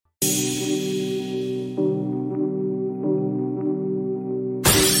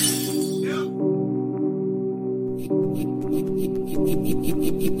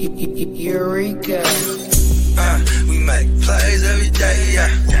Eureka. We make plays every day, yeah.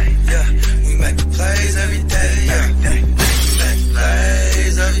 We make plays every day, yeah. We make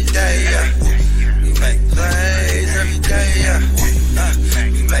plays every day, yeah. We make plays every day, yeah.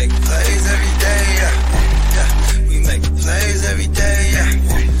 We make plays every day, yeah. We make plays every day, yeah.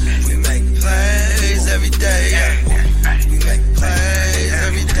 We make plays every day, yeah. We make plays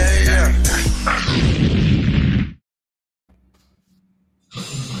every day, yeah.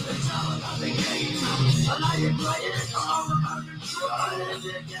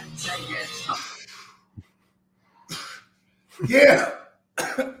 Yeah.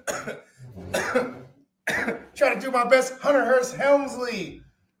 Trying to do my best Hunter Hearst Helmsley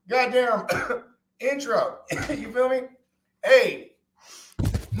goddamn intro. You feel me? Hey,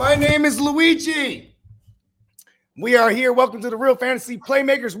 my name is Luigi. We are here. Welcome to the Real Fantasy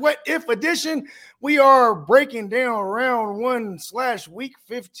Playmakers What If Edition. We are breaking down round 1/week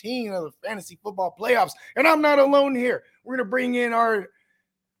 15 of the fantasy football playoffs. And I'm not alone here. We're going to bring in our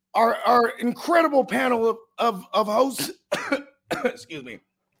incredible panel of hosts. Excuse me.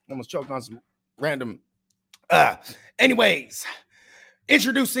 Almost choked on some random. Anyways,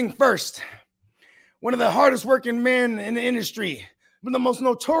 introducing first, one of the hardest working men in the industry, one of the most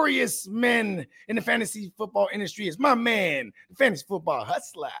notorious men in the fantasy football industry is my man, the fantasy football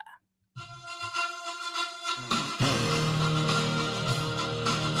hustler.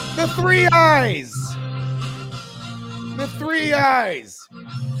 The three eyes. The three eyes.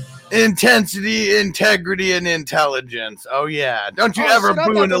 Intensity, integrity, and intelligence. Oh, yeah. Don't you ever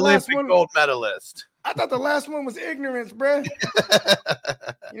boo an Olympic gold medalist. I thought the last one was ignorance, bruh.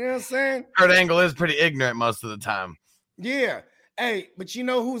 You know what I'm saying? Kurt Angle is pretty ignorant most of the time. Yeah. Hey, but you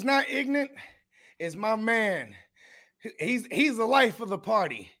know who's not ignorant? Is my man. He's the life of the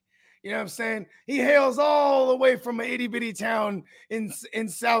party. You know what I'm saying? He hails all the way from an itty-bitty town in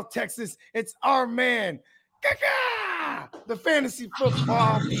South Texas. It's our man, Kaka, the fantasy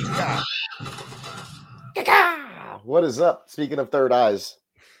football peacock. Kaka. What is up? Speaking of third eyes.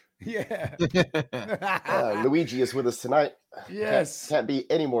 Yeah. Luigi is with us tonight. Yes. Can't be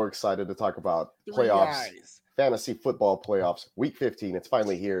any more excited to talk about Three playoffs. eyes. Fantasy football playoffs, week 15. It's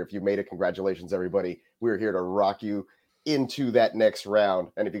finally here. If you made it, congratulations, everybody. We're here to rock you into that next round.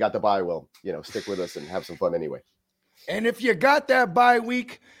 And if you got the bye, well, stick with us and have some fun anyway. And if you got that bye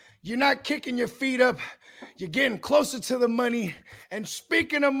week, you're not kicking your feet up. You're getting closer to the money. And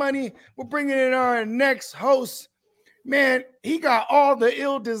speaking of money, we're bringing in our next host. Man, he got all the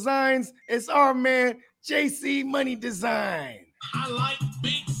ill designs. It's our man, JC Money Design. I like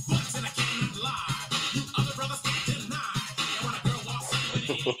big books and I can't lie. You other brothers can't deny.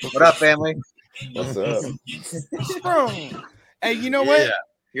 What up, family? What's up? Strong. Hey, you know what?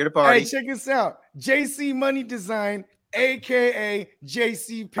 Here to party. Hey, check this out. JC Money Design, a.k.a.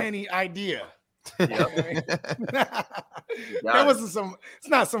 JC Penny Idea. That wasn't it's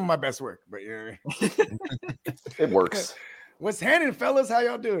not some of my best work, but yeah. It works. What's happening, fellas? How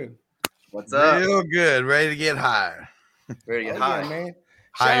y'all doing? What's up? Real good. Ready to get high. Ready to get Yeah, high. man.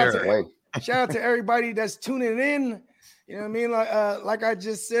 Higher. Shout out to everybody that's tuning in. You know what I mean? Like I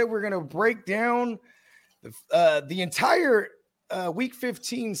just said, we're gonna break down the entire week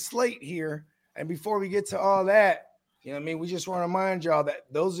 15 slate here. And before we get to all that, you know what I mean? We just want to remind y'all that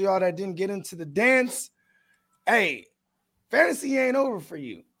those of y'all that didn't get into the dance, hey, fantasy ain't over for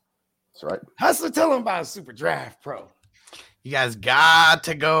you. That's right. Hustler, tell them about Super Draft Pro. You guys got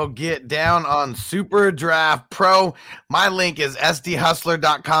to go get down on Super Draft Pro. My link is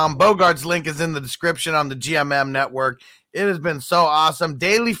sdhustler.com. Bogart's link is in the description on the GMM network. It has been so awesome.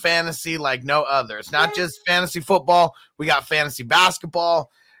 Daily fantasy like no other. It's not just fantasy football. We got fantasy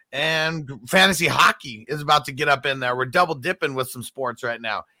basketball. And fantasy hockey is about to get up in there. We're double dipping with some sports right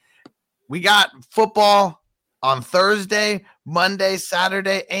now. We got football on Thursday, Monday,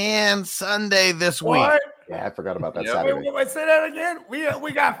 Saturday, and Sunday this week. What? Yeah, I forgot about that Yep. Saturday. Wait, say that again.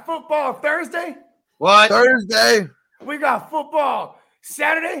 We got football Thursday. What? Thursday. We got football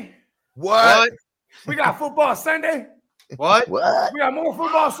Saturday. What? We got football Sunday. What? What? We got more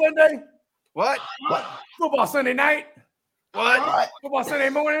football Sunday. What? Football Sunday night. What? Football Sunday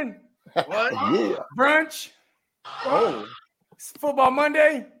morning. What? Yeah. Brunch. Oh. Football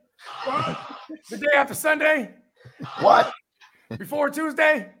Monday. The day after Sunday. What? Before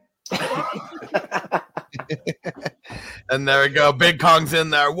Tuesday. And there we go. Big Kong's in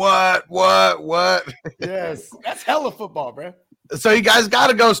there. What? Yes. That's hella football, bro. So you guys got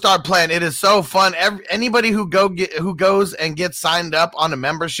to go start playing. It is so fun. Anybody who goes and gets signed up on a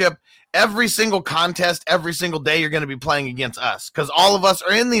membership every single contest, every single day, you're going to be playing against us because all of us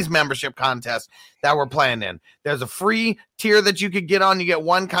are in these membership contests that we're playing in. There's a free tier that you could get on. You get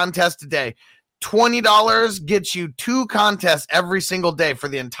one contest a day. $20 gets you 2 contests every single day for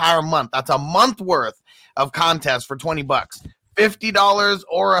the entire month. That's a month worth of contests for $20. $50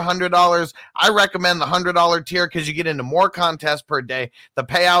 or $100. I recommend the $100 tier because you get into more contests per day. The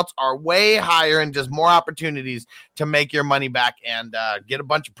payouts are way higher and just more opportunities to make your money back and get a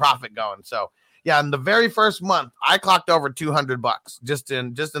bunch of profit going. So yeah, in the very first month, I clocked over $200 just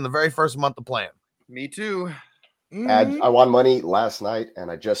in the very first month of playing. Me too. I won money last night, and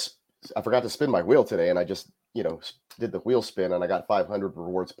I forgot to spin my wheel today, and I just did the wheel spin, and I got 500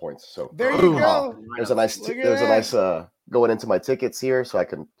 rewards points. So There you go. there's a nice Look at that. going into my tickets here, so I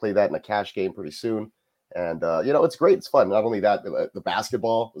can play that in a cash game pretty soon. And it's great. It's fun. Not only that, the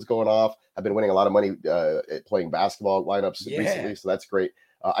basketball is going off. I've been winning a lot of money playing basketball lineups recently, so that's great.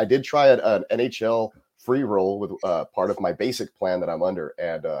 I did try an NHL free roll with part of my basic plan that I'm under,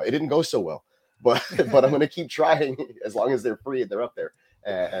 and it didn't go so well. But I'm going to keep trying as long as they're free and they're up there.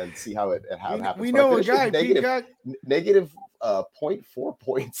 And see how it happens. We But know I a finished with guy. negative 0.4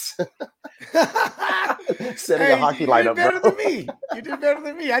 points. Setting a hockey lineup, You did better bro. than me. You did better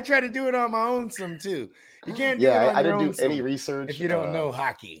than me. I tried to do it on my own some too. You can't do it Yeah, on I your didn't own do any some research. if you don't know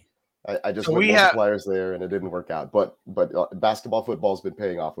hockey. I just So went we have- multipliers there, and it didn't work out. But basketball, football's been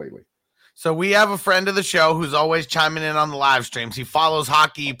paying off lately. So we have a friend of the show who's always chiming in on the live streams. He follows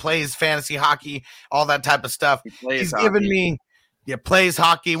hockey, he plays fantasy hockey, all that type of stuff. He plays He's hockey. given me, plays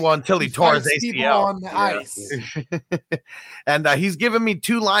hockey until he tore his Fights people ACL. on the ice. And he's given me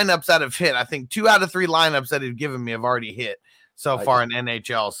 2 lineups that have hit. I think 2 out of 3 lineups that he's given me have already hit so far in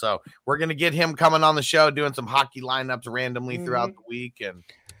NHL. So we're going to get him coming on the show, doing some hockey lineups randomly throughout the week. And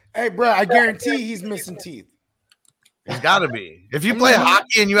Hey, bro, I guarantee he's missing teeth. he's got to be. If you play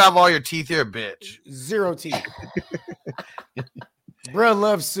hockey and you have all your teeth, you're a bitch. 0 teeth. Bro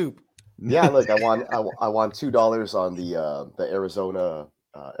loves soup. Yeah, look, I won $2 on the Arizona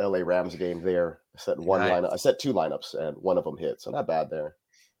LA Rams game there. I set one Nice. lineup. I set 2 lineups, and one of them hit, so not bad there.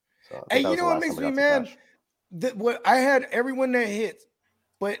 So I think Hey, that you was know the what last makes time I me got some mad? cash. What I had everyone that hit,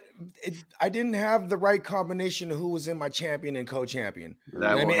 but I didn't have the right combination of who was in my champion and co-champion. You know That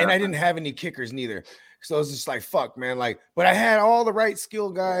what I won't mean, and I happen. didn't have any kickers neither. So it's just like fuck, man. Like, but I had all the right skill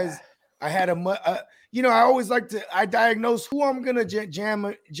guys. I had I always like to. I diagnose who I'm gonna jam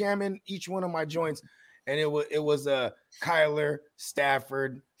in each one of my joints, and it was Kyler,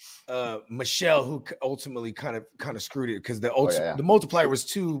 Stafford, Michelle, who ultimately kind of screwed it because the multiplier was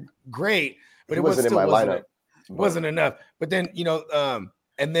too great, but He wasn't in my lineup. wasn't enough. But then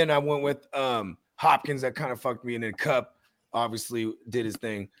and then I went with Hopkins that kind of fucked me, and then Cup obviously did his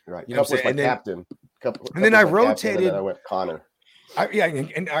thing. Right. You know Cup what I'm was my saying? captain. Cup and then was I my captain, and rotated- then I went Connor.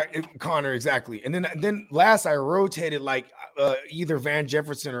 Connor exactly, and then last I rotated like either Van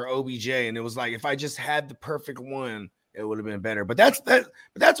Jefferson or OBJ, and it was like if I just had the perfect one, it would have been better. But that's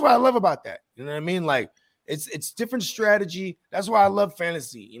what I love about that. You know what I mean? Like it's different strategy. That's why I love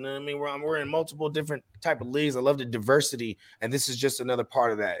fantasy. You know what I mean? We're in multiple different type of leagues. I love the diversity, and this is just another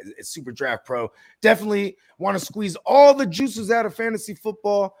part of that. It's Super Draft Pro. Definitely want to squeeze all the juices out of fantasy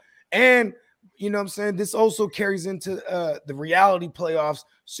football, and you know what I'm saying? This also carries into the reality playoffs.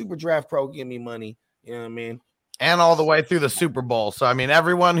 Super Draft Pro, give me money. You know what I mean? And all the way through the Super Bowl. So, I mean,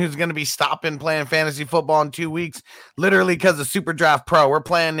 everyone who's going to be stopping playing fantasy football in 2 weeks, literally because of Super Draft Pro, we're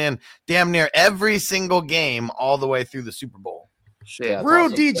playing in damn near every single game all the way through the Super Bowl. Shit. Yeah, Real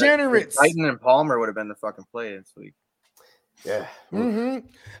awesome. degenerates. Titan and Palmer would have been the fucking play this week. Yeah. Mm-hmm.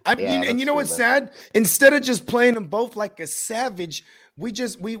 Yeah, And you that's know true, what's man. sad? Instead of just playing them both like a savage, we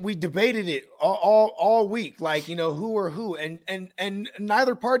debated it all week, like who or who, and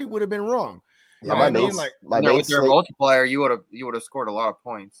neither party would have been wrong. Yeah, You know my what I mean? main, Like, my No, main with their slate, multiplier, you would have scored a lot of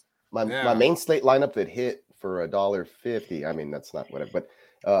points. my Yeah. main slate lineup that hit for $1.50. I mean, that's not whatever,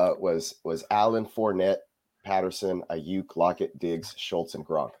 but was Allen, Fournette, Patterson, Ayuk, Lockett, Diggs, Schultz, and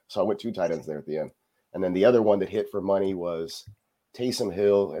Gronk. So I went 2 tight ends there at the end. And then the other one that hit for money was Taysom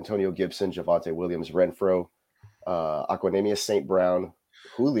Hill, Antonio Gibson, Javonte Williams, Renfro, Aquanemius St. Brown,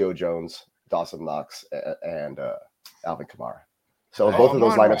 Julio Jones, Dawson Knox, and Alvin Kamara. So Oh, both of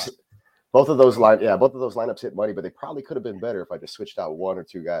those Amon-Ra. lineups, both of those lineups hit money, but they probably could have been better if I just switched out 1 or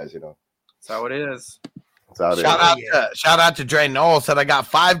 2 guys. That's how it is. That's how it is. Shout out to Dre Noel. Said I got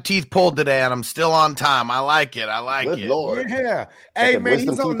 5 teeth pulled today and I'm still on time. I like it. Good it. Lord. yeah. Got Hey them man,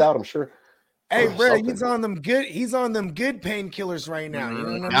 wisdom he's on. teeth out, I'm sure. Hey, or bro, something. he's on them good. He's on them good painkillers right now. You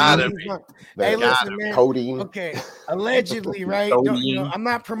know what I Gotta mean? be. He's on- Hey, Gotta listen, man. Codeine. Okay, allegedly, right? I'm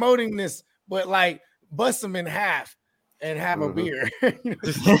not promoting this, but like bust them in half and have a Mhm. beer.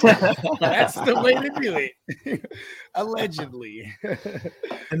 That's the way to do it. Allegedly.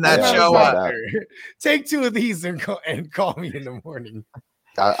 And that Yeah, show, it's not Take 2 of these and call me in the morning.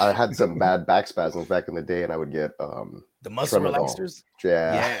 I had some bad back spasms back in the day, and I would get The muscle Tramadol. relaxers.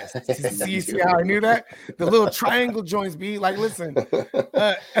 Yeah. Yes. See how I knew that? The little triangle joints be like, listen.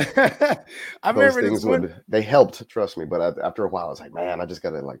 I Those remember things this one. they helped, trust me. But after a while, I was like, man, I just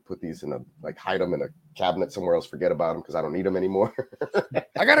gotta like put these in a like hide them in a cabinet somewhere else, forget about them because I don't need them anymore.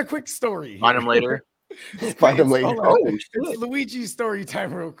 I got a quick story. Find him later. Find them later. Hold on. Oh, It's shit. Luigi's story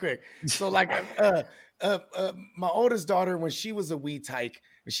time, real quick. So, like, my oldest daughter, when she was a wee tyke,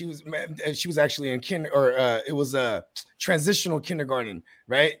 she was actually in it was a transitional kindergarten,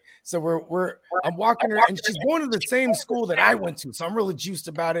 right? So I'm walking her, and she's going to the same school that I went to, so I'm really juiced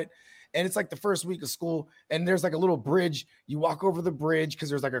about it. And it's like the first week of school, and there's like a little bridge. You walk over the bridge because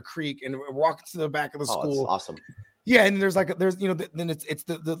there's like a creek, and we're walking to the back of the Oh, it's school. awesome. Yeah, and there's then it's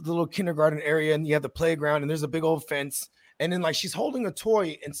the little kindergarten area, and you have the playground, and there's a big old fence, and then like she's holding a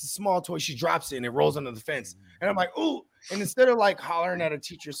toy, and it's a small toy. She drops it, and it rolls under the fence, and I'm like, ooh! And instead of like hollering at a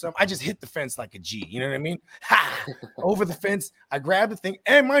teacher or something, I just hit the fence like a G. You know what I mean? Ha! Over the fence, I grabbed the thing,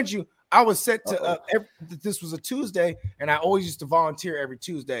 and mind you, I was set to this was a Tuesday, and I always used to volunteer every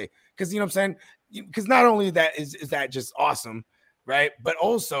Tuesday because you know what I'm saying. Because not only that is that just awesome. Right. But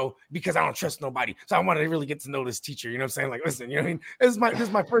also because I don't trust nobody. So I wanted to really get to know this teacher. You know what I'm saying? Like, listen, you know what I mean? This is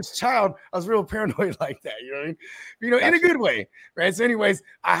my first child. I was real paranoid like that. You know what I mean? In a good way. Right. So, anyways,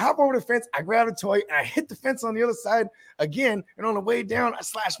 I hop over the fence, I grab a toy, and I hit the fence on the other side again. And on the way down, I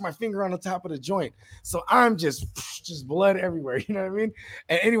slashed my finger on the top of the joint. So I'm just blood everywhere. You know what I mean?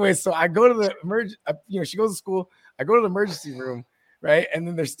 And anyway, so I go to the she goes to school. I go to the emergency room, right? And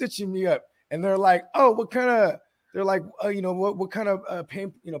then they're stitching me up. And they're like, oh, what kind of they're like, what kind of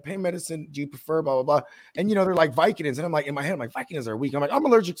pain medicine do you prefer? Blah, blah, blah. And, they're like Vicodins. And I'm like, in my head, I'm like, Vicodins are weak. I'm like, I'm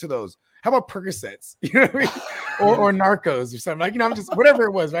allergic to those. How about Percocets? You know what I mean? or Narcos or something. Like, I'm just, whatever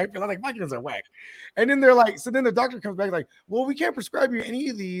it was, right? I'm like, Vicodins are whack. And then they're like, so then the doctor comes back like, well, we can't prescribe you any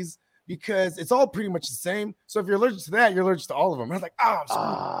of these because it's all pretty much the same. So if you're allergic to that, you're allergic to all of them. I was like, I'm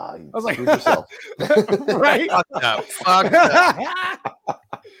sorry. I was like, yourself. Right? Fuck up.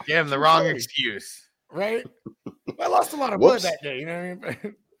 Give him the wrong excuse. Right? I lost a lot of blood that day, you know what I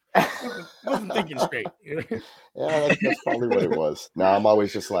mean? I wasn't thinking straight. Yeah, that's probably what it was. Now I'm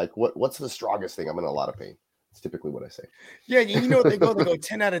always just like, what's the strongest thing? I'm in a lot of pain. It's typically what I say. Yeah, you know what they go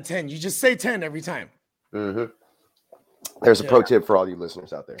 10 out of 10. You just say 10 every time. Mm-hmm. There's a pro tip for all you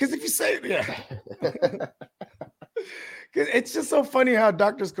listeners out there. Because if you say because it's just so funny how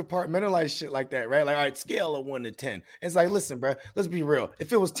doctors compartmentalize shit like that, right? Like, all right, scale of 1 to 10. It's like, listen, bro, let's be real.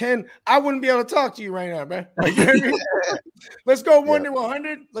 If it was 10, I wouldn't be able to talk to you right now, bro. Like, you know what I mean? Let's go 1 to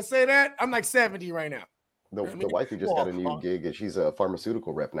 100. Let's say that. I'm like 70 right now. The wifey just got a new gig, and she's a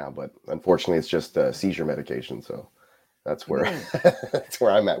pharmaceutical rep now, but unfortunately, it's just seizure medication. So that's where that's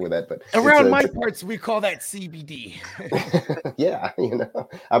where I'm at with that. But around my parts, we call that CBD. Yeah,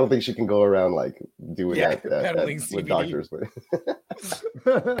 I don't think she can go around like doing that with doctors. But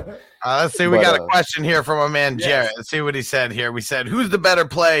let's see. We got a question here from a man, Jarrett. Let's see what he said here. We said, who's the better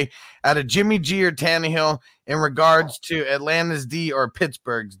play out of Jimmy G or Tannehill in regards to Atlanta's D or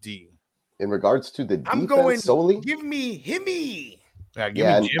Pittsburgh's D? In regards to the defense I'm going solely, give me Himmy. Yeah,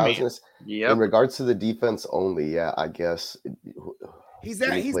 give me Jimmy. In regards to the defense only, I guess he's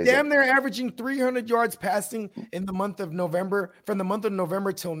damn near averaging 300 yards passing in the month of November, from the month of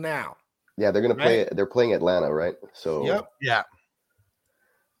November till now. Yeah, they're gonna play. They're playing Atlanta, right? So yeah.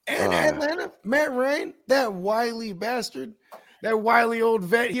 And Atlanta, Matt Ryan, that wily bastard, that wily old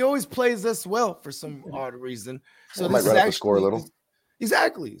vet, he always plays us well for some odd reason. So might run up the score a little.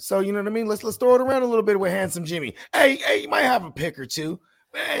 Exactly. So you know what I mean? Let's throw it around a little bit with handsome Jimmy. Hey, you might have a pick or two.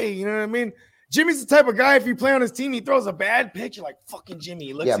 Hey, you know what I mean? Jimmy's the type of guy, if you play on his team, he throws a bad pitch, you're like, fucking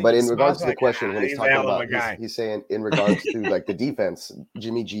Jimmy. But in regards to the question, when he's talking about, he's saying in regards to like the defense,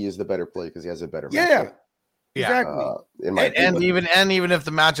 Jimmy G is the better play because he has a better matchup. Exactly. And even if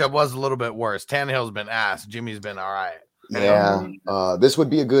the matchup was a little bit worse, Tannehill's been ass. Jimmy's been all right. Yeah, this would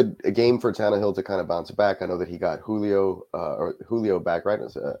be a game for Tannehill to kind of bounce back. I know that he got Julio back, right?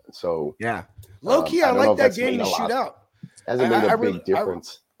 So yeah, low key, I like that game to shoot out. Hasn't made a big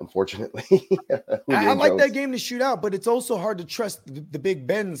difference, unfortunately. I like that game to shoot out, but it's also hard to trust the Big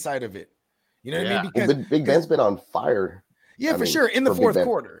Ben side of it. You know what I mean? Because Big Ben's been on fire. Yeah, for sure. In the fourth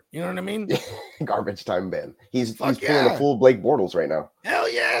quarter. You know what I mean? Garbage time Ben. He's pulling a full Blake Bortles right now.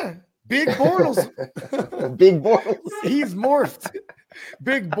 Hell yeah. Big Bortles. Big Bortles. He's morphed.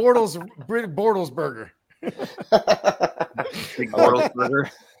 Big Bortles burger. Big Bortles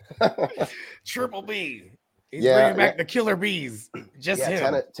burger. Triple B. He's Yeah, bringing back the killer bees. Just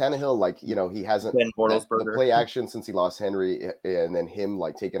him. Tannehill, like, he hasn't Ben the Roethlisberger. play action since he lost Henry, and then him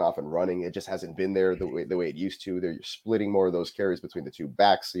like taking off and running. It just hasn't been there the way it used to. They're splitting more of those carries between the two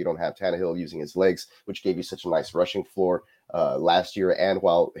backs, so you don't have Tannehill using his legs, which gave you such a nice rushing floor last year. And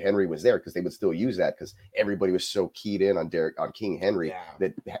while Henry was there, because they would still use that because everybody was so keyed in on King Henry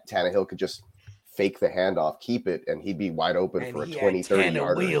that Tannehill could just fake the handoff, keep it, and he'd be wide open And for a he 20, had 30 10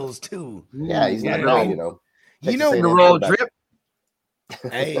 yarder. wheels too. Yeah, he's not Yeah. bad, You Texas know, A&M The roll quarterback. drip.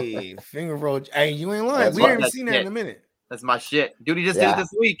 Hey, finger roll. Hey, you ain't lying. That's We what- haven't that's seen that in it. a minute. That's my shit. Dude, he just Yeah. did it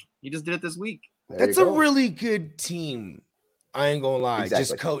this week. He just did it this week. There That's you a go. really good team. I ain't gonna lie. Exactly.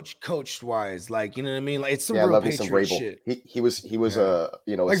 Just coached wise, like, you know what I mean. Like, it's some Yeah, I real love me some Patriot Vrabel. shit. He was Yeah. Like assistant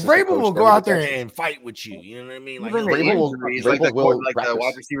Vrabel coach will there go with out the there Texans. and fight with you. You know what I mean? Like, Even the Vrabel will- injuries, like the Vrabel will like the practice.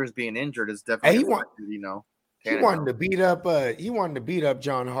 wide receivers being injured is Hey, definitely he want- he Tannehill. wanted to beat up. He wanted to beat up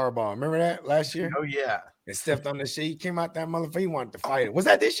John Harbaugh. Remember that last year? Oh yeah. And stepped on the shit. He came out that motherfucker. He wanted to fight it. Was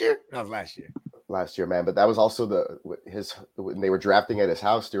that this year? That was last year. Last year, man. But that was also when they were drafting at his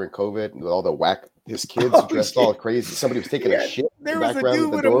house during COVID with all the his kids Oh, dressed yeah. all crazy. Somebody was taking Yeah, a shit. in There the was a background dude the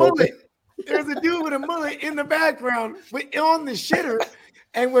with a door open. mullet. There's a dude with a mullet in the background on the shitter.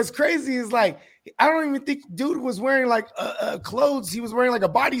 And what's crazy is like, I don't even think dude was wearing like clothes. He was wearing like a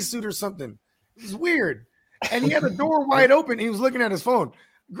bodysuit or something. It was weird. And he had the door wide open. He was looking at his phone.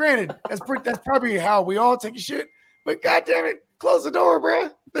 Granted, that's probably how we all take a shit. But goddamn it, close the door, bro.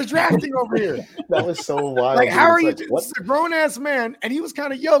 There's drafting over here. That was so wild. Like, dude. how are It's you? like, This what? is a grown ass man, and he was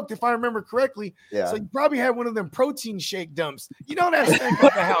kind of yoked, if I remember correctly. Yeah. So you probably had one of them protein shake dumps. You know that stank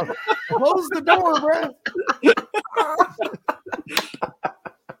at the house. Close the door, bro.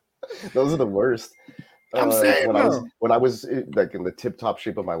 Those are the worst. I'm saying, when I was like in the tip top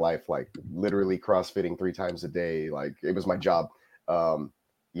shape of my life, like literally CrossFitting 3 times a day, like it was my job.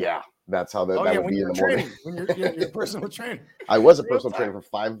 Yeah, that's how that would when be in you're the morning. training, when you're a personal trainer. I was a Real personal time. trainer for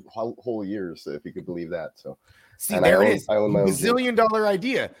 5 whole years, if you could believe that. So See, and there I it own- is. I own my own gym. Bazillion dollar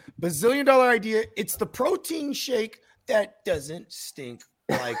idea. Bazillion dollar idea. It's the protein shake that doesn't stink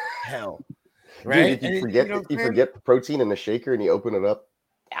like hell. Right? Dude, if And you it- forget you know what I'm if you saying? forget protein in the shaker and you open it up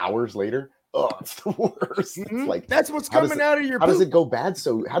hours later, oh, it's the worst. Mhm. It's like That's what's how does coming it- out of your how does poop. it go bad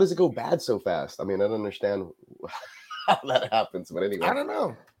so fast? I mean, I don't understand how that happens, but anyway. I don't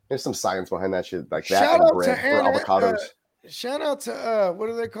know. There's some science behind that shit, like that Shout and out bread to or avocados. Shout out to what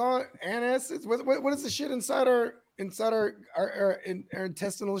do they call it? Antacids. What is the shit inside our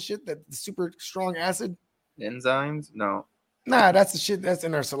intestinal shit, that super strong acid? Enzymes? No. Nah, that's the shit that's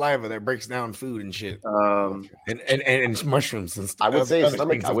in our saliva that breaks down food and shit. And mushrooms and stuff. I would say other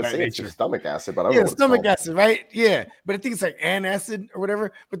stomach. things I of would that say it's nature. just stomach acid, but I don't know Yeah, what it's stomach called. acid, right? Yeah, but I think it's like antacid or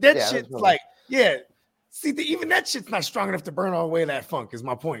whatever. But that Yeah, shit's that's like, yeah. See, even that shit's not strong enough to burn all away that funk. Is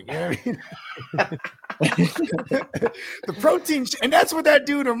my point. You know what I mean? The protein, and that's what that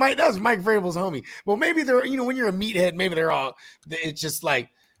dude that was Mike Vrabel's homie. Well, maybe they're, when you're a meathead, maybe they're all. It's just like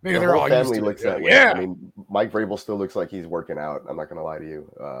maybe The they're whole all family used to looks it. that way. Yeah. I mean, Mike Vrabel still looks like he's working out. I'm not gonna lie to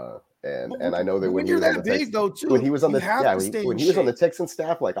you. And But I know that when when he you're was on that the big Tex- though, too, when he was on you the have to stay when in he was on the shape. Texan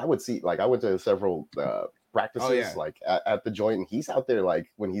staff, like I would see, like I went to several practices, Oh, yeah. like at the joint, and he's out there like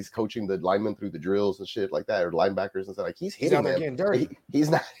when he's coaching the linemen through the drills and shit like that, or linebackers and stuff. Like he's He's hitting out there them. getting dirty.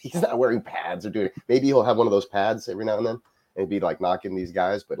 He's not wearing pads or doing. Maybe he'll have one of those pads every now and then and be like knocking these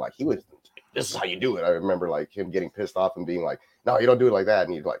guys, but like he would. This is how you do it. I remember like him getting pissed off and being like, "No, you don't do it like that."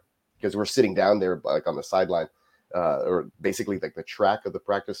 And he's like, because we're sitting down there like on the sideline, or basically like the track of the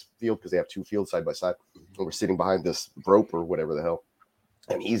practice field because they have 2 fields side by side, and we're sitting behind this rope or whatever the hell.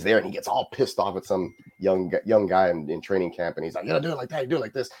 And he's there and he gets all pissed off at some young guy in training camp, and he's like, "You don't do it like that. You do it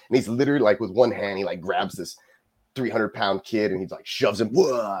like this." And he's literally like with one hand, he like grabs this 300-pound kid and he's like shoves him.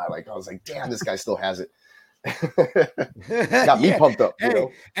 Whoa! Like I was like, "Damn, this guy still has it." Got me Yeah. pumped up.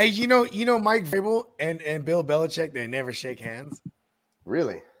 Hey, you know Mike Vrabel and Bill Belichick, they never shake hands.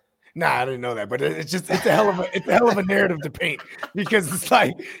 Really? Nah, I didn't know that, but it's a hell of a narrative to paint, because it's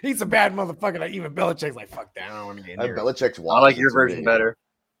like he's a bad motherfucker. Like even Belichick's like, fuck that, I don't want to get near him. Belichick's I like your watches version me. better.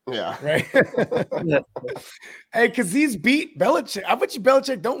 Yeah. Right? Hey, because he's beat Belichick. I bet you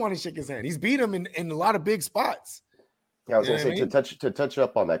Belichick don't want to shake his hand. He's beat him in a lot of big spots. Yeah, I was You gonna know say what I to touch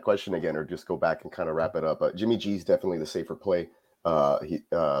up on that question again, or just go back and kind of wrap it up. Jimmy G's definitely the safer play. He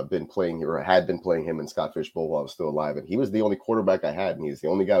been playing or had been playing him in Scott Fishbowl while I was still alive, and he was the only quarterback I had, and he's the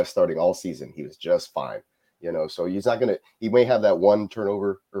only guy I was starting all season. He was just fine, So he's not gonna. He may have that one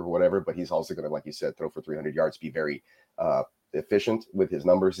turnover or whatever, but he's also gonna, like you said, throw for 300 yards, be very efficient with his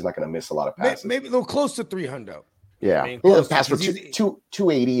numbers. He's not gonna miss a lot of passes. Maybe a little close to 300. Yeah, I mean, he'll close, pass for because he's-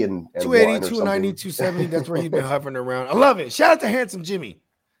 280 and 280, 1 or 290, something. 270. That's where he's been hovering around. I love it. Shout out to Handsome Jimmy. You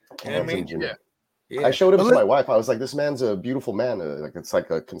know what I Handsome mean? Jimmy. Yeah. Yeah. I showed him But to let- my wife. I was like, "This man's a beautiful man. Like it's like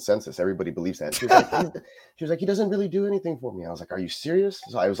a consensus. Everybody believes that." She was like, "He doesn't really do anything for me." I was like, "Are you serious?"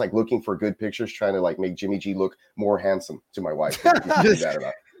 So I was like looking for good pictures, trying to like make Jimmy G look more handsome to my wife. If you do that or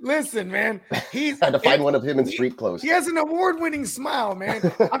not. Listen, man, he's I had to find one of him in street clothes. He has an award-winning smile, man.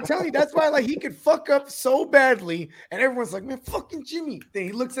 I'm telling you, that's why like he could fuck up so badly, and everyone's like, "Man, fucking Jimmy." Then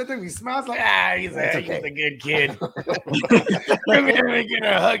he looks at them, he smiles like, he's That's a okay. good kid. Come here and get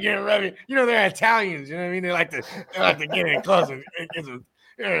a hug and rub it. You know they're Italians. You know what I mean? They like to get in close and get some.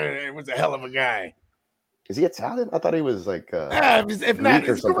 It was a hell of a guy. Is he Italian? I thought he was like. If not, Greek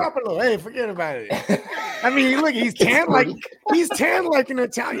or it's something. Garoppolo. Hey, forget about it. I mean, look, he's tan like an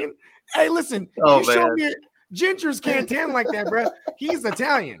Italian. Hey, listen, Oh, you show man. me Gingers can't tan like that, bro. He's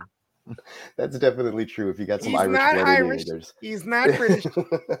Italian. That's definitely true. If you got some He's Irish not blood Irish. in you, there's. He's not British. You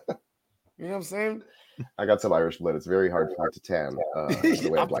know what I'm saying? I got some Irish blood. It's very hard for it to tan the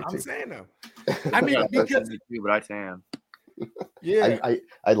way I'd like I'm to. saying though. I mean, That's because me too, but I tan. yeah,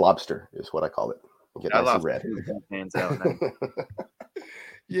 I lobster is what I call it. Get I nice love and red. hands out. Now.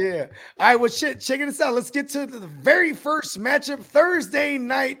 yeah. All right, well, shit. Checking this out. Let's get to the very first matchup. Thursday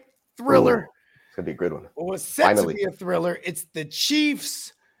night thriller. It's gonna be a good one. Was set Finally. to be a thriller. It's the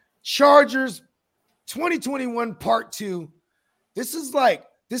Chiefs Chargers 2021 Part 2. This is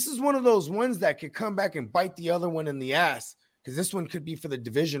one of those ones that could come back and bite the other one in the ass because this one could be for the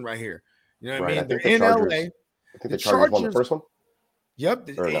division right here. You know what Right, I I mean? They're think in the Chargers- LA. I think The the Chargers won the Chargers- first one. Yep.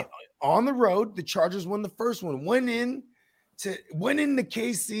 Or no? On the road, the Chargers won the first one. Went in to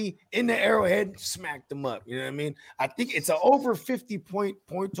KC in the Arrowhead, smacked them up. You know what I mean? I think it's an over 50 point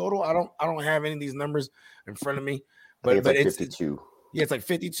total. I don't have any of these numbers in front of me, I think but it's like it's 52. yeah, it's like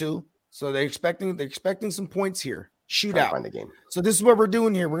 52. So they're expecting some points here. Trying to Shootout. find the game. So this is what we're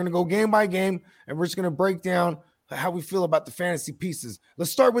doing here. We're gonna go game by game, and we're just gonna break down how we feel about the fantasy pieces.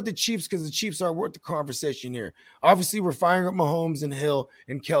 Let's start with the Chiefs because the Chiefs are worth the conversation here. Obviously, we're firing up Mahomes and Hill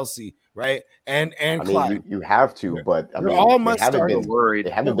and Kelsey, right? And I Clyde. mean, you have to, but I They're mean, all they must haven't start. been Worried. they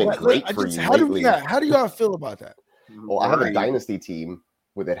haven't been What- great I for just- you how do lately. how do y'all feel about that? Well, I have a Worried. dynasty team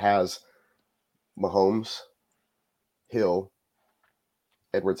that has Mahomes, Hill,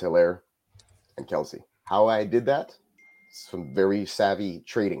 Edwards-Helaire, and Kelsey. How I did that? Some very savvy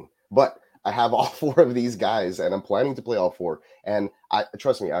trading. But I have all four of these guys, and I'm planning to play all four. And I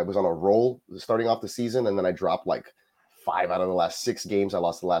trust me, I was on a roll starting off the season, and then I dropped like 5 out of the last 6 games. I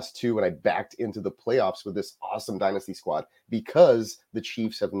lost the last 2, and I backed into the playoffs with this awesome dynasty squad because the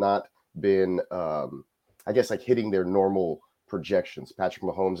Chiefs have not been, I guess, like hitting their normal projections. Patrick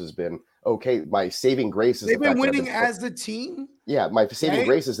Mahomes has been okay. My saving grace is They've the been fact that I've winning been- as a team. yeah, my saving Right?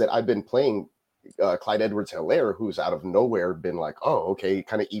 grace is that I've been playing Clyde Edwards-Helaire, who's out of nowhere been like, oh, okay,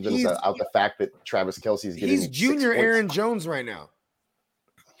 kind of evens He's- out the fact that Travis Kelce is getting He's me 6 junior points. Aaron Jones right now.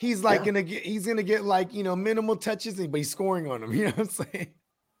 He's like Yeah. gonna get like minimal touches, but he's scoring on them. You know what I'm saying?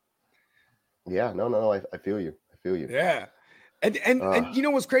 Yeah, no, I feel you. I feel you. Yeah. And Ugh. you know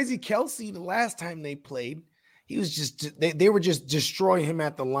what's crazy? Kelsey, the last time they played, he was just they were just destroying him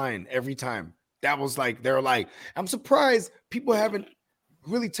at the line every time. That was like they're like, I'm surprised people haven't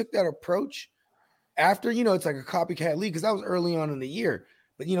really took that approach after, it's like a copycat league because that was early on in the year.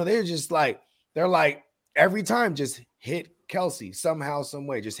 But they're just like, they're like every time just hit Kelsey somehow, some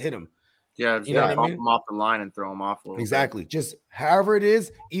way, just hit him. Yeah, You know what I bump mean? him off the line and throw him off a little bit. Exactly. Just however it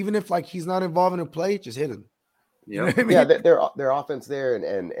is, even if like he's not involved in a play, just hit him. You know Yep. what I mean? Yeah, their offense there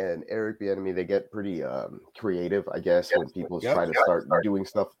and Eric Bieniemy, they get pretty creative, I guess, when people Yep. try to start doing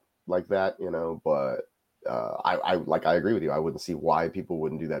stuff like that, But I agree with you. I wouldn't see why people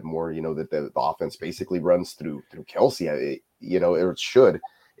wouldn't do that more. That the offense basically runs through Kelsey. It should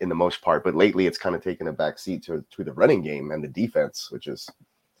in the most part, but lately it's kind of taken a back seat to the running game and the defense, which is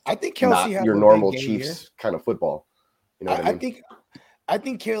I think Kelsey not has your a big normal game Chiefs kind of football. You know what I mean? I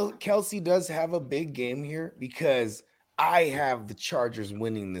think Kelsey does have a big game here because I have the Chargers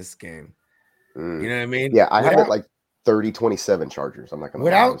winning this game. Mm. You know what I mean? Yeah, I have Without- it like 30-27 Chargers. I'm not gonna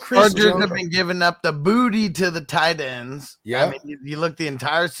Without lie. Chris Chargers Jones- have been giving up the booty to the tight ends. Yeah. I mean, you look the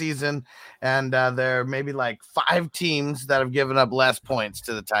entire season, and there are maybe like 5 teams that have given up less points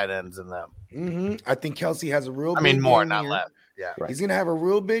to the tight ends than them. I think Kelsey has a real. I mean, big more, game not here. less. Yeah. Right. He's gonna have a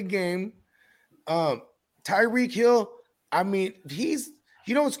real big game. Tyreek Hill. I mean,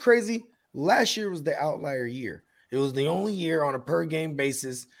 what's crazy? Last year was the outlier year. It was the only year on a per game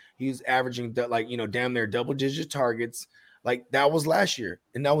basis he was averaging damn near double digit targets. Like that was last year,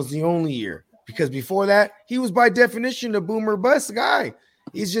 and that was the only year because before that he was by definition a boomer bust guy.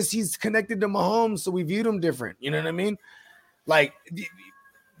 He's connected to Mahomes, so we viewed him different. You know what I mean? Like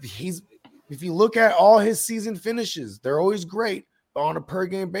if you look at all his season finishes, they're always great, but on a per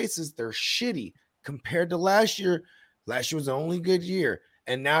game basis, they're shitty. compared to last year was the only good year.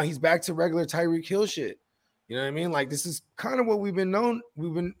 And now he's back to regular Tyreek Hill shit. You know what I mean? Like, this is kind of what we've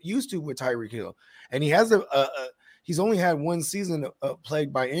been used to with Tyreek Hill. And he has he's only had one season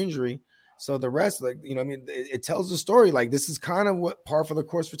plagued by injury. So the rest, like, you know, I mean, it tells the story. Like, this is kind of what par for the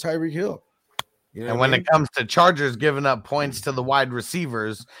course for Tyreek Hill. You know and when it comes to Chargers giving up points to the wide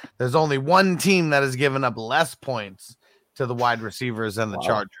receivers, there's only one team that has given up less points to the wide receivers than the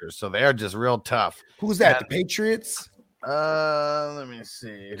Chargers. So they're just real tough. Who's that? The Patriots? Let me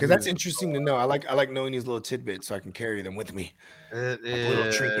see. Because that's interesting to know. I like knowing these little tidbits so I can carry them with me. It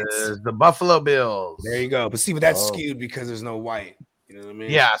little trinkets. is the Buffalo Bills. There you go. But see, but that's skewed because there's no white. You know what I mean?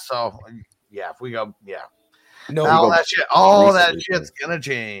 Yeah. So yeah, if we go, yeah. No, all that shit's gonna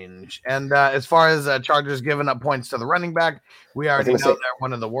change. And as far as Chargers giving up points to the running back, we already know they're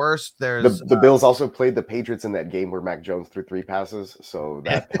one of the worst. There's the Bills also played the Patriots in that game where Mac Jones threw 3 passes, so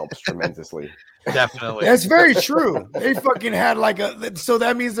that helps tremendously. Definitely, that's very true. They fucking had so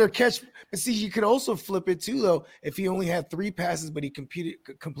that means their catch. But see, you could also flip it too, though. If he only had 3 passes, but he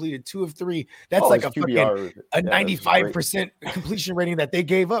completed 2 of 3, that's like a fucking 95% completion rating that they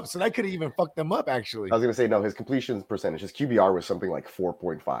gave up. So that could have even fucked them up, actually. I was gonna say no, his completion percentage, his QBR was something like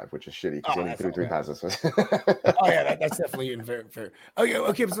 4.5, which is shitty because he only threw 3 passes. Oh yeah, that's definitely fair.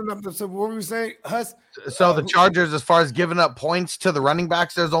 Okay. So what were we saying, Huss? So the Chargers, as far as giving up points to the running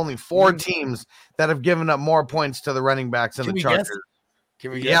backs, there's only 4 teams that have given up more points to the running backs than the Chargers.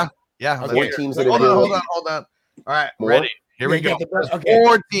 Can we guess? Yeah. Okay. 4 teams that hold on. All right, ready. Here we go. Okay.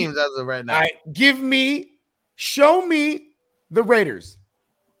 4 teams as of right now. All right, show me the Raiders.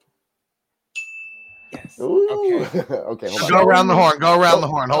 Yes. Ooh. Okay. Hold on. Go around the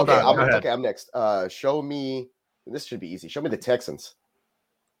horn. Hold on. Go ahead. I'm next. Show me. This should be easy. Show me the Texans.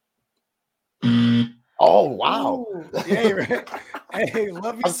 Oh wow! Ooh, yeah, right. Hey,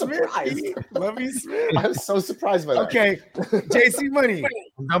 Lovey Smith. Lovey Smith. I'm so surprised by that. Okay, JC Money.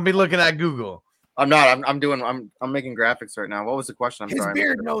 Don't be looking at Google. I'm not. I'm making graphics right now. What was the question? His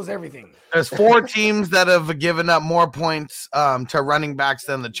beard knows everything. There's 4 teams that have given up more points to running backs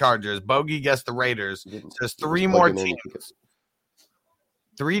than the Chargers. Bogey guessed the Raiders. There's 3 more teams.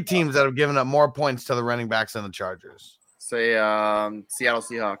 3 teams that have given up more points to the running backs than the Chargers. Say Seattle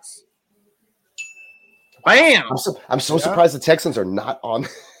Seahawks. Bam! I'm so surprised the Texans are not on.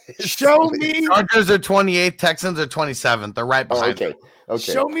 Show me. Chargers are 28th. Texans are 27th. They're right behind. Okay.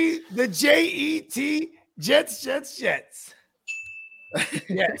 Show me the JET Jets. Yes.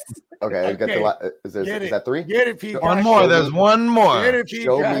 Okay. I got the. Is that 3? Get it, Pete. One more. There's one more. Get it,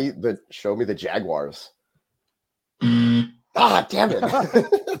 Pete. Show me the Jaguars. Ah, damn it.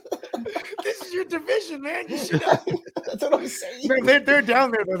 This is your division, man. You should know. That's what I'm saying. They're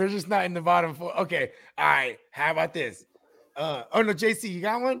down there, though. They're just not in the bottom 4. Okay. All right. How about this? No, JC, you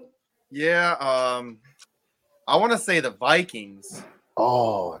got one? Yeah. I want to say the Vikings.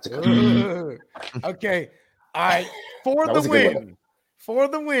 Oh, that's a good one. Okay. All right. For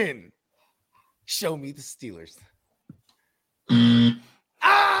the win. Show me the Steelers.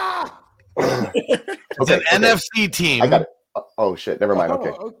 Ah! It's an NFC team. I got it. Oh shit! Never mind.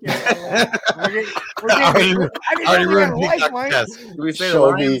 Okay. I already ruined Peacock's. Did we say the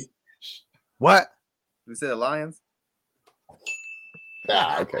Lions? What? Did we say the Lions?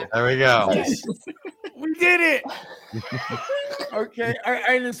 Yeah. Okay. There we go. Nice. We did it. Okay. All right.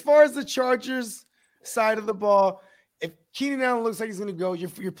 And as far as the Chargers side of the ball, if Keenan Allen looks like he's going to go,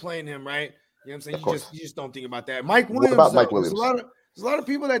 you're playing him, right? You know what I'm saying? You just don't think about that. Mike Williams. What about Mike Williams? There's a lot of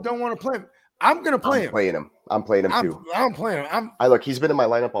people that don't want to play him. I'm going to play him. I'm playing him too. I'm playing him. Look, he's been in my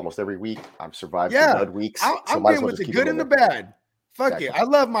lineup almost every week. I've survived some bad weeks. I'm playing with the good and the bad. Fuck it. I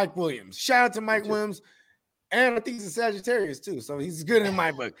love Mike Williams. Shout out to Mike Williams. And I think he's a Sagittarius too. So he's good in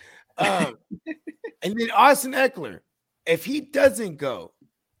my book. And then Austin Eckler. If he doesn't go,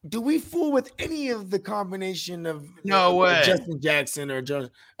 do we fool with any of the combination of Justin Jackson or Josh?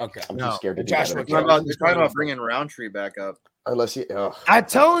 Okay. I'm too scared to do Joshua. They're talking about bringing Roundtree back up. Unless you, I'm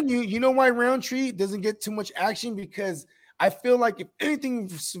telling you, you know why Roundtree doesn't get too much action? Because I feel like if anything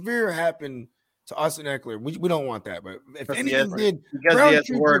severe happened to Austin Eckler, we don't want that. But if anything did, because he has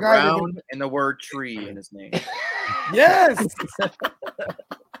the word round and the word tree in his name. Yes.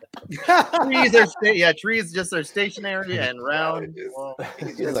 Trees just are stationary and round. Well,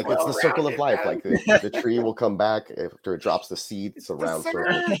 it's the circle of life. Like the tree will come back after it drops the seed. It's a round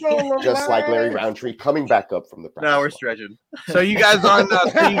circle, just like Larry Roundtree coming back up from the practice. No, we're stretching. So you guys aren't.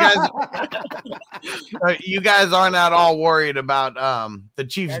 You guys aren't at all worried about the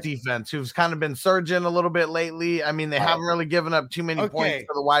Chiefs' defense, who's kind of been surging a little bit lately. I mean, they haven't really given up too many points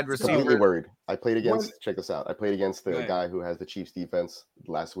for the wide receiver. Completely worried. I played against. Check this out. I played against the guy who has the Chiefs defense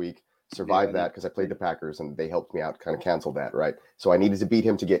last week. survived that because I played the Packers and they helped me out, kind of canceled that, right? So I needed to beat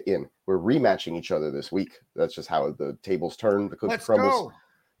him to get in. We're rematching each other this week. That's just how the tables turn. The cookie Let's crumbles. go.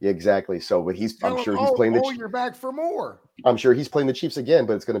 Yeah, exactly. So, but Tell I'm him, sure he's playing the. you're back for more. I'm sure he's playing the Chiefs again,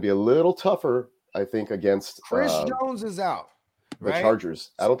 but it's going to be a little tougher, I think, against Chris Jones is out. the Right?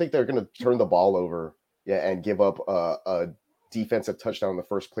 Chargers. I don't think they're going to turn the ball over, and give up a defensive touchdown on the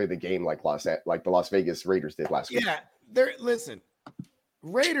first play of the game like the Las Vegas Raiders did last week. Yeah, listen.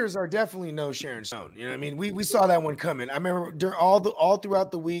 Raiders are definitely no Sharon Stone. You know what I mean? We saw that one coming. I remember during all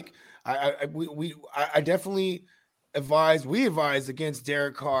throughout the week. I definitely we advised against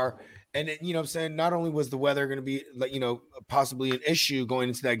Derek Carr, and you know what I'm saying, not only was the weather going to be like, you know, possibly an issue going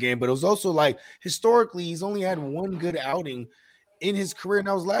into that game, but it was also like historically he's only had one good outing in his career, and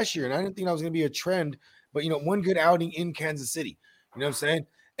that was last year. And I didn't think that was going to be a trend, but you know, one good outing in Kansas City. You know what I'm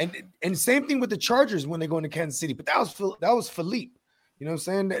saying? And same thing with the Chargers when they go into Kansas City, but that was Philippe. You know what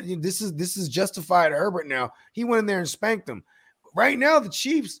I'm saying? This is justified Herbert now. He went in there and spanked them. Right now, the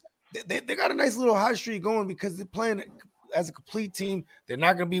Chiefs, they got a nice little hot streak going because they're playing as a complete team. They're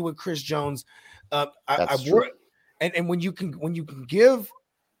not going to be with Chris Jones. That's true. And when you can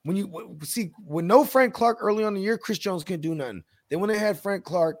see with no Frank Clark early on in the year, Chris Jones couldn't do nothing. Then when they had Frank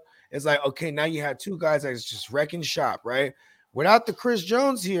Clark, it's like, okay, now you had two guys that's just wrecking shop, right? Without the Chris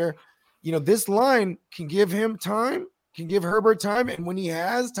Jones here, you know, this line can give him time, can give Herbert time, and when he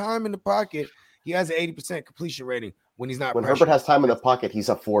has time in the pocket, he has an 80% completion rating. When he's not When pressured. Herbert has time in the pocket, he's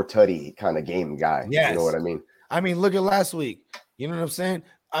a 4-tutty kind of game guy. Yes. You know what I mean? I mean, look at last week. You know what I'm saying?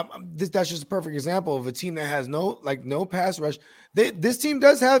 That's just a perfect example of a team that has no pass rush. This team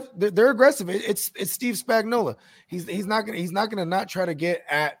does have. They're aggressive. It's Steve Spagnuolo. He's not gonna not try to get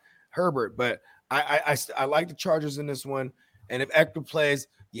at Herbert. But I like the Chargers in this one. And if Eckler plays,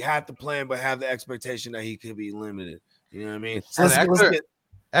 you have to play him, but have the expectation that he could be limited. You know what I mean? So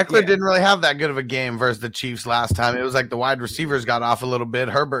Eckler didn't really have that good of a game versus the Chiefs last time. It was like the wide receivers got off a little bit.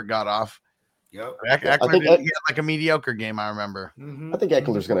 Herbert got off. Yep. Eckler he had like a mediocre game, I remember. Mm-hmm. I think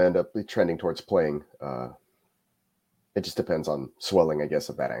Eckler's going to end up trending towards playing. It just depends on swelling, I guess,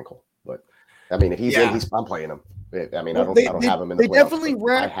 of that ankle. But I mean, if he's in, I'm playing him. I mean, Well, I don't have him in the playoffs. Definitely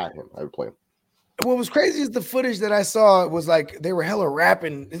I had him. I would play him. What was crazy is the footage that I saw was like they were hella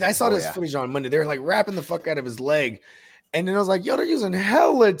rapping. I saw this footage on Monday. They were like rapping the fuck out of his leg. And then I was like, yo, they're using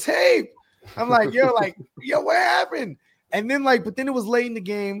hella tape. I'm like, yo, what happened? And then but then it was late in the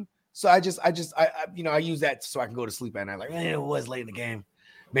game. So I use that so I can go to sleep at night. Like, man, it was late in the game.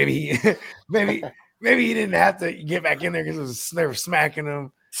 Maybe he didn't have to get back in there because they were smacking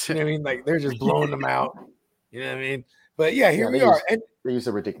him. You know what I mean? Like they're just blowing them out. You know what I mean? But yeah, here we are. And they use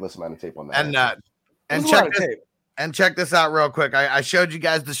a ridiculous amount of tape on that. And check this out real quick. I showed you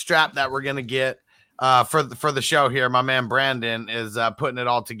guys the strap that we're gonna get for the show here. My man Brandon is putting it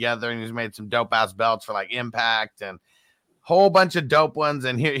all together, and he's made some dope ass belts for like Impact and whole bunch of dope ones.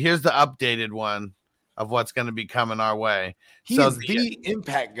 And here's the updated one of what's going to be coming our way. He's the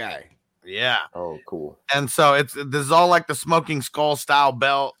Impact guy. Yeah. Oh, cool. And so this is all like the Smoking Skull style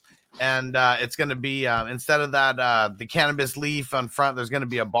belt. And it's going to be instead of that the cannabis leaf on front, there's going to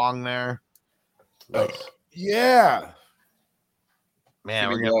be a bong there. Nice. Yeah. Man,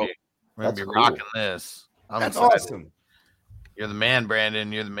 we're going to be cool. rocking this. That's excited. awesome. You're the man,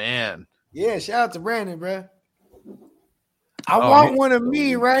 Brandon. You're the man. Yeah, shout out to Brandon, bro. I want one of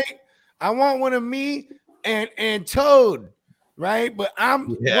me, right? I want one of me and Toad, right? But I'm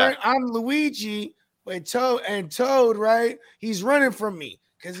Luigi, but Toad, right? He's running from me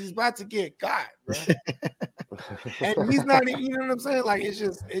because he's about to get got, bro. And he's not, you know what I'm saying? Like it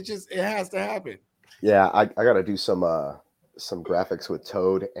has to happen. Yeah, I got to do some graphics with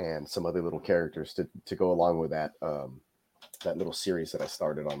Toad and some other little characters to go along with that little series that I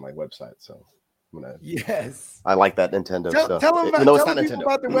started on my website. So I'm gonna. Yes. I like that Nintendo stuff. Tell them it's not Nintendo.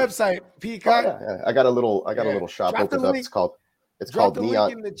 about the website, Peacock. Oh, yeah. I got a little shop opened up. It's called Neon.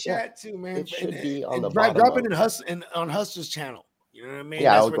 Link in the chat too, man. It should be on the bottom. Drop it on Hustler's channel. You know what I mean?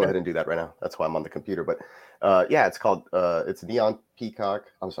 Yeah, I'll go ahead and do that right now. That's why I'm on the computer. But it's called it's Neon Peacock.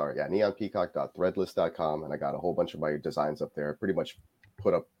 I'm sorry, neonpeacock.threadless.com, and I got a whole bunch of my designs up there. I pretty much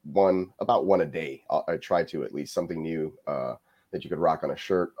put up about one a day. I try to at least something new that you could rock on a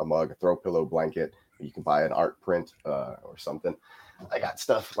shirt, a mug, a throw pillow, blanket. You can buy an art print or something. I got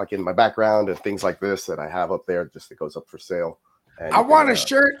stuff like in my background and things like this that I have up there just that goes up for sale. And I want a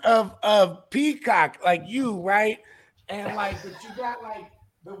shirt of Peacock like you, right? And but you got like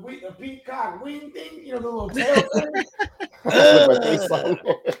the peacock wing thing, you know, the little tail thing. With my face on.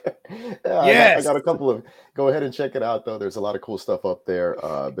 Yes. I got a couple of. Go ahead and check it out, though. There's a lot of cool stuff up there.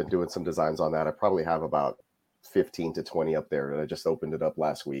 I've been doing some designs on that. I probably have about 15 to 20 up there. And I just opened it up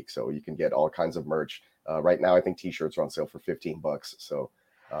last week, so you can get all kinds of merch. Right now, I think t-shirts are on sale for $15. So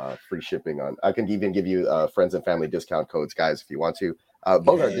free shipping on. I can even give you friends and family discount codes, guys, if you want to.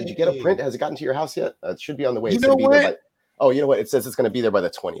 Bogart, did you get a print? Has it gotten to your house yet? It should be on the way. You It's know gonna be there what? you know what? It says it's going to be there by the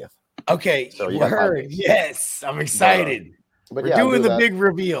 20th. Okay, So you got 5 word. days. Yes, I'm excited. But We're yeah, I'm doing the that. big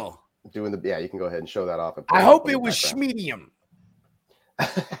reveal. You can go ahead and show that off. And put I it hope up in it the was background. schmedium.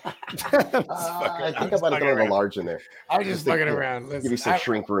 I think I might have thrown a large in there. I'm just to fucking around. Give you Listen, some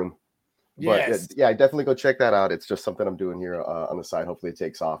shrink room. But yes. yeah, definitely go check that out. It's just something I'm doing here on the side. Hopefully it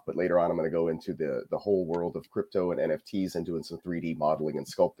takes off. But later on, I'm going to go into the whole world of crypto and NFTs and doing some 3D modeling and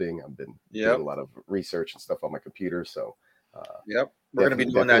sculpting. I've been doing a lot of research and stuff on my computer. So We're going to be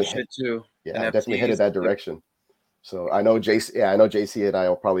doing that shit too. yeah, NFTs. I'm definitely headed that direction. So I know JC. Yeah, I know JC and I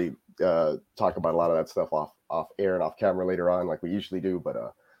will probably talk about a lot of that stuff off air and off camera later on, like we usually do.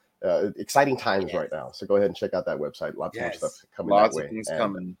 But exciting times right now. So go ahead and check out that website. Lots more stuff coming Lots that of way. things And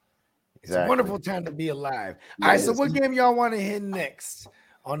coming. It's a wonderful time to be alive. Yeah, All right, it so is. what game y'all want to hit next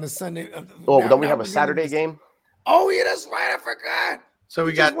on the Sunday? Oh, Now- don't we now have a we're doing Saturday this- game? Oh yeah, that's right. I forgot. So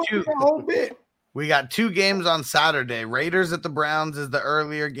we just got went two. through the whole bit. We got 2 games on Saturday. Raiders at the Browns is the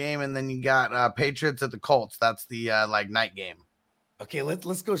earlier game, and then you got Patriots at the Colts. That's the night game. Okay,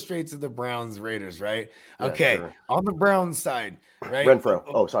 let's go straight to the Browns Raiders, right? Yeah, Okay, sure. on the Browns side, right? Renfro.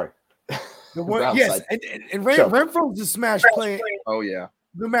 Oh, sorry. The one, Browns yes, side. and Sure. Renfro's a smash play Oh yeah.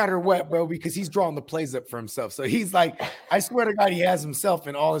 no matter what, bro, because he's drawing the plays up for himself. So he's like, I swear to God, he has himself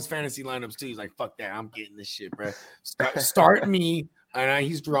in all his fantasy lineups too. He's like, fuck that, I'm getting this shit, bro. Start me, and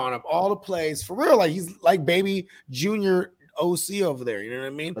he's drawing up all the plays for real. Like he's like baby junior OC over there. You know what I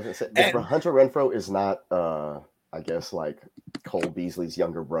mean? I was gonna say, And- if Hunter Renfro is not, I guess, like Cole Beasley's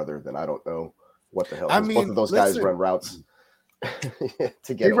younger brother, then I don't know what the hell. I 'Cause both mean, of those guys listen. run routes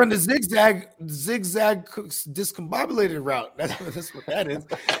to get They run him. the zigzag discombobulated route. That's what that is.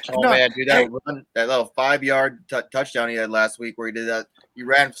 Oh No, man, dude, that little 5-yard touchdown he had last week where he did that. He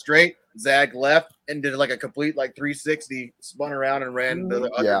ran straight, zag left, and did like a complete 360, spun around and ran the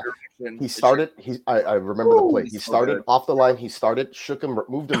other Yeah. direction. He started. I remember the play. Ooh, He so started good. off the line. He started, shook him,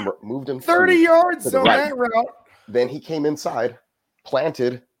 moved him 30 to- yards to the on right. that route. Then he came inside,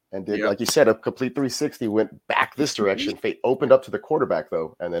 planted, and did, Yep. like you said, a complete 360. Went back this direction. Opened up to the quarterback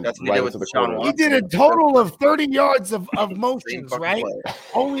though, and then That's what he right did into with the Deshaun corner. He did a total of 30 yards of Same motions, fucking right? play.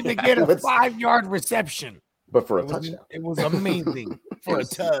 Only to get a Let's- 5-yard reception. But for a It was, touchdown. it was amazing for a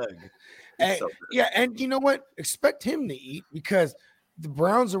tug. And, So good. yeah, and you know what? Expect him to eat because the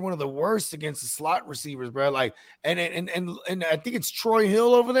Browns are one of the worst against the slot receivers, bro. Like, and I think it's Troy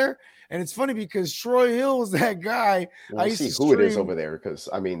Hill over there. And it's funny because Troy Hill was that guy. We'll used see to who it is stream- over there because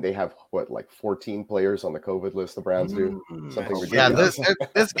I mean they have 14 players on the COVID list. The Browns do something Yeah, ridiculous.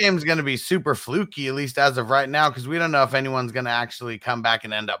 this game's going to be super fluky, at least as of right now, because we don't know if anyone's going to actually come back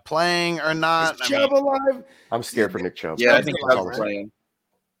and end up playing or not. Is Chubb alive? I'm scared for Nick Chubb. Yeah, I Chubb's think alive, Chubb's right? playing.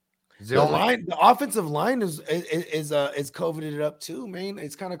 The offensive line is COVIDed up too, man.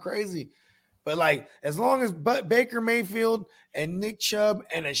 It's kind of crazy. But like, as long as Baker Mayfield and Nick Chubb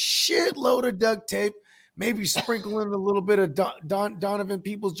and a shitload of duct tape, maybe sprinkling a little bit of Donovan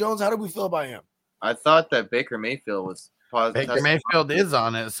Peoples-Jones. How do we feel about him? I thought that Baker Mayfield was positive. Baker Mayfield is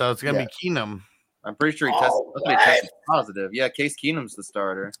on it, so it's going to be Keenum. I'm pretty sure he Oh, tested positive. Yeah, Case Keenum's the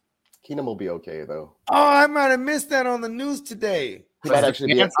starter. Keenum will be okay though. Oh, I might have missed that on the news today. He might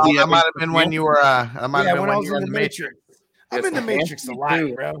actually be. Oh, that might have been when you were. That might have been when I when was you were in the Matrix. I'm Yes, in the Matrix a lot,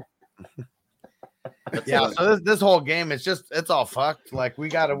 too. bro. Yeah, so this whole game is it's all fucked. Like we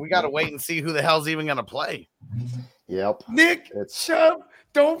gotta wait and see who the hell's even gonna play. Yep. Nick It's- Chubb,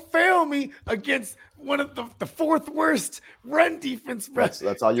 don't fail me against one of the fourth worst run defense, bro.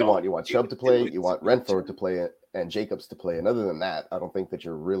 That's all you want. You want Chubb to play. do it. You want Renfro to play it, and Jacobs to play. And other than that, I don't think that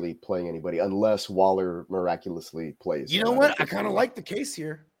you're really playing anybody unless Waller miraculously plays. You know what? I kind of like the case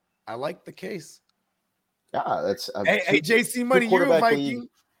here. I like the case. Yeah, that's. Hey, JC Money, you're a quarterback Viking. league.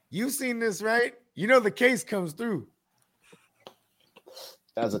 You've seen this, right? You know the case comes through.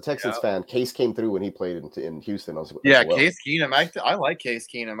 As a Texans fan, Case came through when he played in Houston. As Yeah, well. Case Keenum. I like Case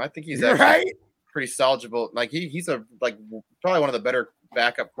Keenum. I think he's You're actually right. pretty salvageable. Like he's a probably one of the better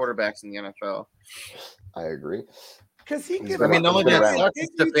backup quarterbacks in the NFL. I agree. Because he He's can. been I mean, the only thing that around. sucks is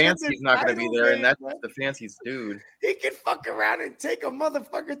Stefanski's not going to be there, and that's Stefanski's dude. He can fuck around and take a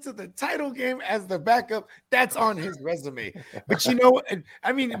motherfucker to the title game as the backup. That's on his resume. But you know,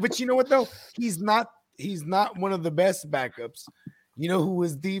 but you know what though? He's not one of the best backups. You know who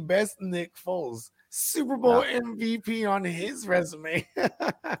is the best? Nick Foles, Super Bowl MVP on his resume.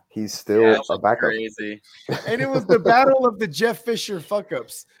 He's still Yeah, a backup. Crazy. And it was the battle of the Jeff Fisher fuck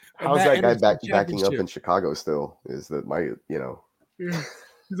ups. How's And that guy NFC backing up championship. in Chicago still? Is that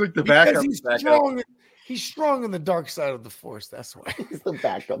He's like The because backup, he's backup. strong. He's strong in the dark side of the force. That's why. he's the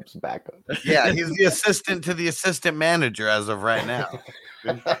backup's backup. Yeah, he's the assistant to the assistant manager as of right now.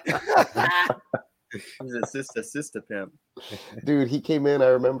 He's assist a pimp. Dude, he came in, I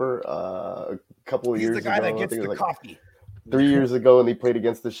remember a couple of He's years the guy ago. that I gets think it the was like coffee. 3 years ago, and he played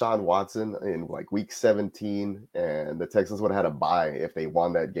against Deshaun Watson in like week 17, and the Texans would have had a bye if they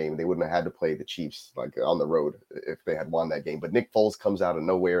won that game. They wouldn't have had to play the Chiefs like on the road if they had won that game. But Nick Foles comes out of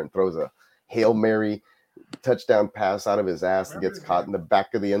nowhere and throws a Hail Mary touchdown pass out of his ass and gets caught in the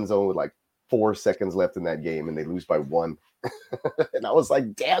back of the end zone with like 4 seconds left in that game, and they lose by 1. And I was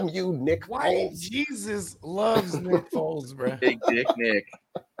like, damn you, Nick White Foles. Jesus loves Nick Foles, bro. Big dick Nick.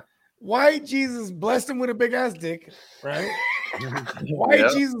 White Jesus blessed him with a big ass dick, right? White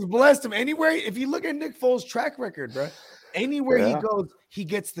Yep. Jesus blessed him. Anywhere, if you look at Nick Foles' track record, bro, anywhere he Yeah. goes, he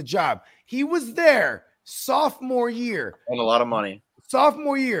gets the job. He was there sophomore year. And a lot of money.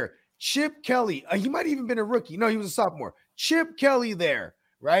 Sophomore year, Chip Kelly. He might have even been a rookie. No, he was a sophomore. Chip Kelly there,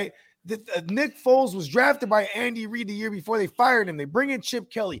 right? Nick Foles was drafted by Andy Reid the year before they fired him. They bring in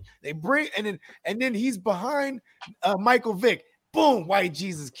Chip Kelly. They bring and then he's behind Michael Vick. Boom! White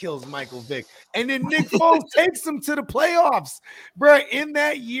Jesus kills Michael Vick, and then Nick Foles takes him to the playoffs, bro. In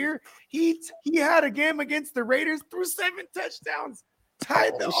that year, he had a game against the Raiders, threw 7 touchdowns,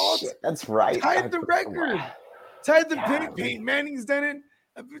 tied the Oh, all shit, that's right. tied the record. Tied the God, Peyton Manning's done it.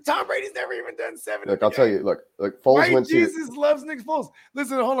 Tom Brady's never even done 7. Look, I'll tell you. Look, Foles White went to Jesus loves Nick Foles.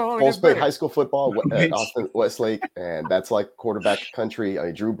 Listen, hold on. Foles It's played better. high school football at Austin Westlake, and that's like quarterback country. I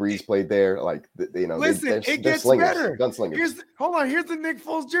mean, Drew Brees played there. Like Listen, they're it gets slingers, better. gunslingers. Here's the Nick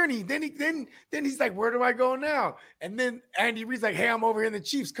Foles journey. Then he's like, where do I go now? And then Andy Reid's like, hey, I'm over here in the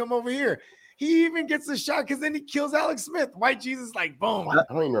Chiefs. Come over here. He even gets a shot because then he kills Alex Smith. White Jesus like, boom, I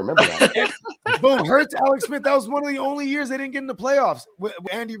don't even remember that. boom, hurts Alex Smith. That was one of the only years they didn't get in the playoffs with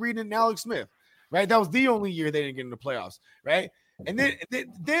Andy Reid and Alex Smith, right? That was the only year they didn't get in the playoffs, right? And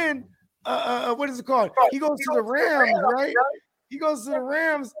then what is it called? He goes to the Rams, right? He goes to the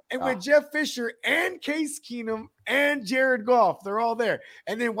Rams, and with Jeff Fisher and Case Keenum and Jared Goff, they're all there.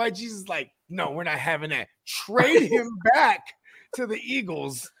 And then White Jesus is like, no, we're not having that. Trade him back to the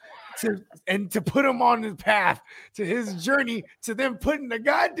Eagles to put him on the path to his journey to them putting the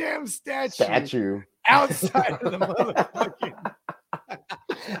goddamn statue outside of the motherfucking.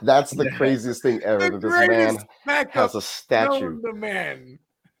 That's the craziest thing ever. The That this man greatest backup has a statue. known to man.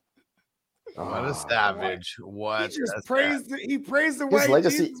 What Oh, a savage. What He just a praised he praised the His White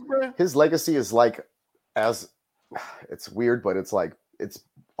legacy- Jesus, bro. His legacy is like it's weird, but it's like it's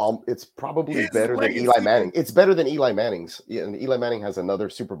probably His better than legacy Eli is- Manning. It's better than Eli Manning's. Yeah, and Eli Manning has another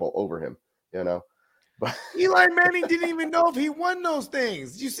Super Bowl over him. You know, but Eli Manning didn't even know if he won those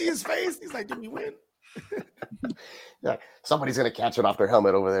things. Did you see his face? He's like, did we win? yeah, somebody's gonna catch it off their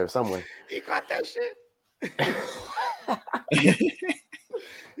helmet over there somewhere. He caught that shit.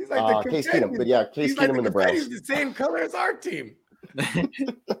 He's like the Case confetti. Keenum, but yeah, Case He's like Keenum and the confetti's Browns. the same color as our team.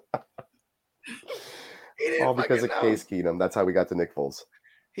 He didn't All because fucking of know. Case Keenum. That's how we got to Nick Foles.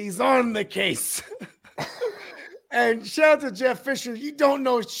 He's on the case. And shout out to Jeff Fisher. You don't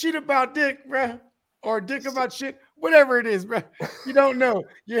know shit about Dick, bruh. Or Dick about shit. Whatever it is, bruh. You don't know.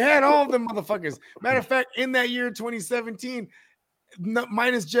 You had all them motherfuckers. Matter of fact, in that year 2017,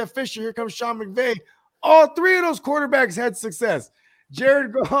 minus Jeff Fisher, here comes Sean McVay. All 3 of those quarterbacks had success.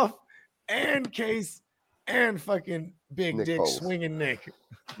 Jared Goff and Case and fucking Big Nick Dick Foles. swinging Nick.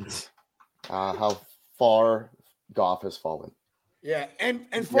 How far Goff has fallen. Yeah, and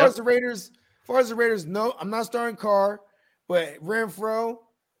far as the Raiders, no, I'm not starting Carr, but Renfro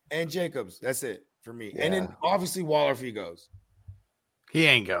and Jacobs. That's it for me. And then Yeah. obviously Waller if he goes. He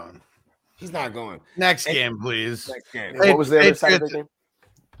ain't going. He's not going Next Hey. game, please. next game. Hey, What was the other Patriots- Saturday game?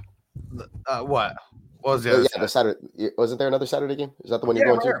 What? What was the Oh, other? yeah, the Saturday. Wasn't there another Saturday game? Is that the one you're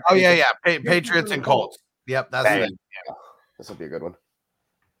Yeah, going to? Oh yeah. Patriots and Colts. Yep, that's Bang. it. This will be a good one.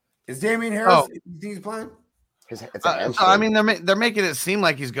 Is Damian Harris? Oh. He's playing? It's a So, hamstring. I mean, they're making it seem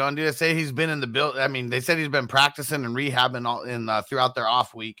like he's going. They say he's been in the build. I mean, they said he's been practicing and rehabbing all throughout their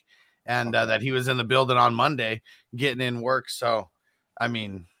off week, and that he was in the building on Monday getting in work. So, I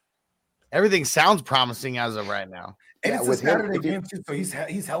mean, everything sounds promising as of right now. And Yeah, it's a with him, Saturday if you- game too, so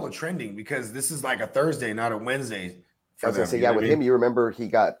he's hella trending because this is like a Thursday, not a Wednesday. I was gonna say, you yeah, know with what I him, mean? you remember he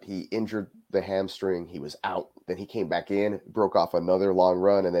injured the hamstring. He was out. Then he came back in, broke off another long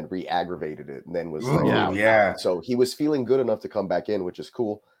run, and then re-aggravated it, and then was Ooh, like, yeah. So he was feeling good enough to come back in, which is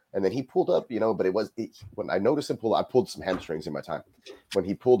cool. And then he pulled up, but when I noticed him pull, I pulled some hamstrings in my time. When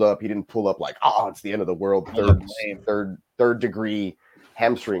he pulled up, he didn't pull up like, oh, it's the end of the world, third degree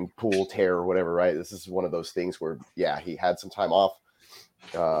hamstring pull, tear, or whatever, right? This is one of those things where, yeah, he had some time off,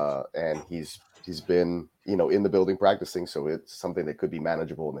 and he's been, in the building practicing, so it's something that could be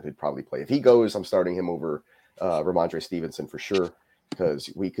manageable and that he'd probably play. If he goes, I'm starting him over Ramondre Stevenson for sure, because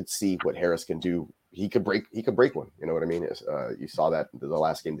we could see what Harris can do. He could break one. You know what I mean? You saw that in the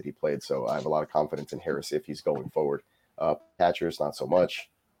last game that he played. So I have a lot of confidence in Harris if he's going forward. Catchers, not so much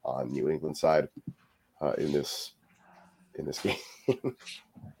on New England side in this game.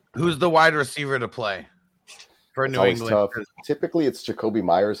 Who's the wide receiver to play for It's New always England? tough. Typically, it's Jacoby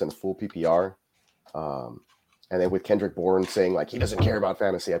Myers and full PPR. And then with Kendrick Bourne saying like he doesn't care about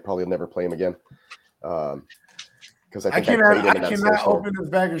fantasy, I'd probably never play him again. Because I think I played him in that cannot snowstorm. open this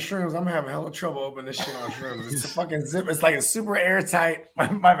bag of shrooms. I'm having hella trouble opening this shit on shrooms. It's a fucking zip. It's like a super airtight. My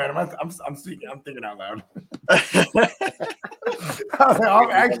bad. I'm speaking. I'm thinking out loud.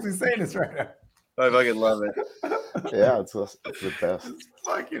 I'm actually saying this right now. I fucking love it. Yeah, it's the best. It's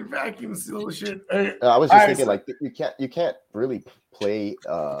fucking vacuum seal shit. Hey, I was all just right, thinking, so- like you can't really play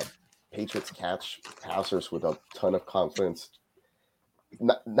Patriots catch passers with a ton of confidence.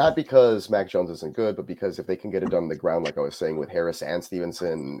 Not because Mac Jones isn't good, but because if they can get it done on the ground, like I was saying with Harris and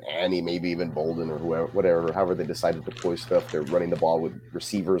Stevenson, Annie, maybe even Bolden or whoever, however they decide to deploy stuff, they're running the ball with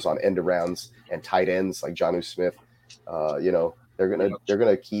receivers on end arounds and tight ends like Jonnu Smith. They're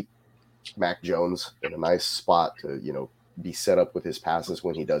gonna keep Mac Jones in a nice spot to be set up with his passes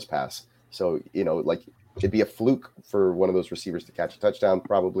when he does pass. So like it'd be a fluke for one of those receivers to catch a touchdown,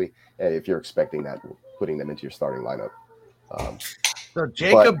 probably, if you're expecting that, putting them into your starting lineup. So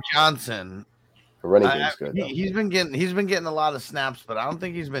Jacob Johnson, The running game's good. though. he's been getting a lot of snaps, but I don't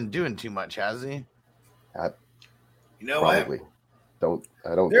think he's been doing too much, has he? You know what? Probably.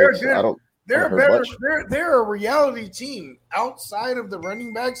 I don't They're think so. good. I don't. They're haven't a heard better. much. They're a reality team outside of the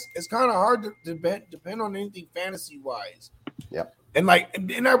running backs. It's kind of hard to depend on anything fantasy wise. Yep. And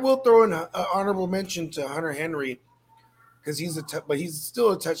I will throw in an honorable mention to Hunter Henry because but he's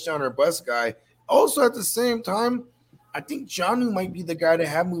still a touchdown or bust guy. Also, at the same time, I think Jonnu might be the guy to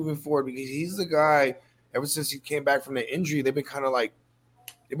have moving forward because he's the guy. Ever since he came back from the injury, they've been kind of like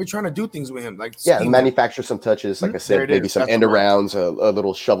they've been trying to do things with him, like Yeah, scheme him. manufacture some touches. Like I There said, it maybe is. some That's end the word. arounds, a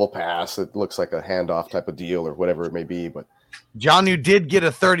little shovel pass that looks like a handoff type of deal or whatever it may be. But Jonnu did get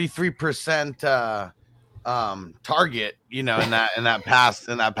a 33% target, in that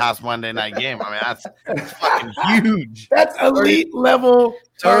past Monday night game. I mean, that's fucking huge. That's elite level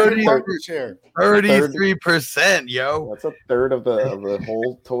target 30 market share. 33%, yo. that's a third of the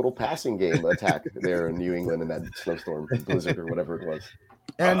whole total passing game attack there in New England in that snowstorm blizzard or whatever it was.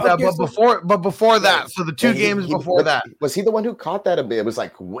 And Okay, but before that, so the two And games before that, was he the one who caught that a bit? It was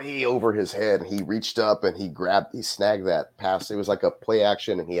like way over his head. He reached up and he snagged that pass. It was like a play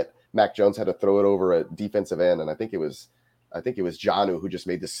action, and Mac Jones had to throw it over a defensive end, and I think it was Jonnu who just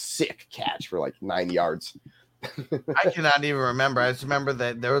made this sick catch for like 9 yards. I cannot even remember. I just remember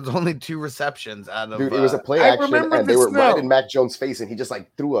that there was only 2 receptions out of. Dude, it was a play I action, remember and they the were smell. right in Mac Jones' face, and he just like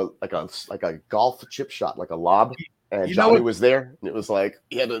threw a golf chip shot, like a lob. And You know Johnny what- was there, and it was like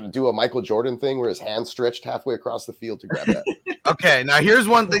he had to do a Michael Jordan thing where his hand stretched halfway across the field to grab that. Okay, now here's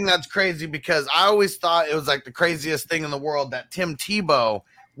one thing that's crazy because I always thought it was like the craziest thing in the world that Tim Tebow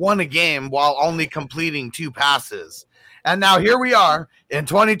won a game while only completing 2 passes. And now here we are in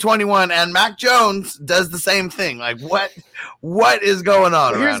 2021, and Mac Jones does the same thing. Like, what is going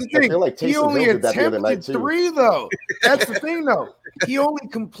on? Here's around the here? thing. feel like He Taysom only Hill did that the other night, attempted too. 3, though. That's the thing, though. He only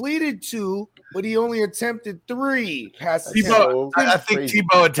completed 2, but he only attempted 3 passes. Tebow, So I think crazy.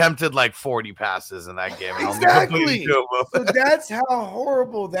 Tebow attempted like 40 passes in that game. and only Exactly. completed 2 of them. So that's how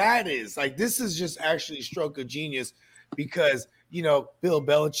horrible that is. Like, this is just actually a stroke of genius because, Bill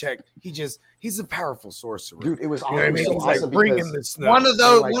Belichick, he's a powerful sorcerer. Dude, it was You know what I mean? so He's awesome like, bring him because the snow. One of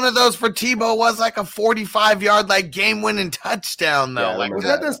those, like- one of those for Tebow was like a 45-yard like game-winning touchdown though. Yeah, I like Was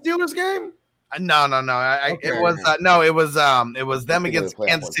remember that the Steelers game? no. Okay. It was them Thinking of against the playoff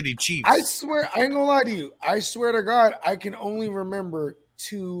Kansas one. City Chiefs. I swear, I ain't gonna lie to you. I swear to God, I can only remember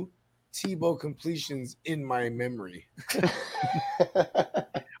 2 Tebow completions in my memory.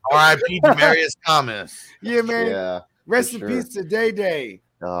 R.I.P. Demarius Thomas. Yeah, man. yeah. Rest in sure. peace to Day Day.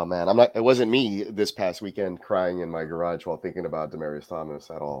 Oh man, it wasn't me this past weekend crying in my garage while thinking about Demarius Thomas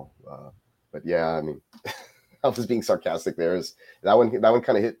at all. But yeah, I mean, I was being sarcastic there. That one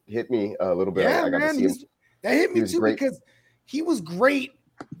kind of hit me a little bit. Yeah, I got man. to see him. That hit He me was too great. because he was great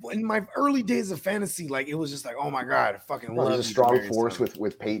in my early days of fantasy. Like, it was just like, oh my God, I fucking No, love he's a you, strong Demarius force Thomas.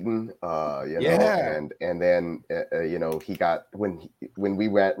 with Peyton, Yeah. and then he got when we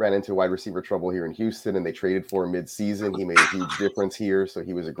ran into wide receiver trouble here in Houston, and they traded for him mid-season. He made a huge difference here, so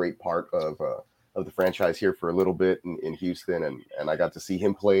he was a great part of of the franchise here for a little bit in Houston, and I got to see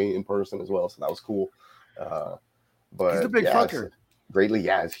him play in person as well, so that was cool. But He's a big fucker. Greatly,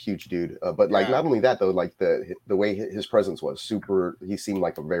 yeah, he's a huge dude. But like, Yeah. not only that though, like the way his presence was super. He seemed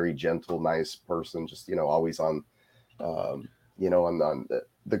like a very gentle, nice person. Just always on, on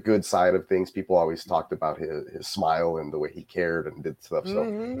the good side of things. People always talked about his smile and the way he cared and did stuff. So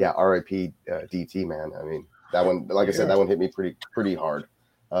yeah, R.I.P. DT, man. I mean, that one, like I said, that one hit me pretty hard.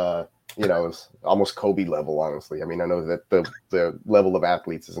 It's almost Kobe level, honestly. I mean, I know that the level of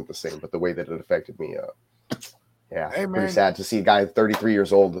athletes isn't the same, but the way that it affected me, Hey, pretty man. sad to see a guy 33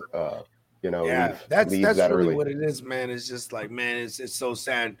 years old, that's leave that really early. what it is, man. It's just like, man, it's so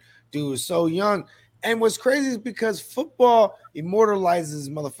sad. Dude was so young. And what's crazy is because football immortalizes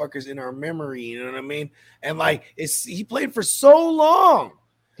motherfuckers in our memory, you know what I mean? And like he played for so long.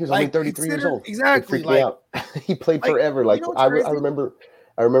 He was Like, only 33 years old. exactly, It freaked me out. He played forever. Like, what's I crazy?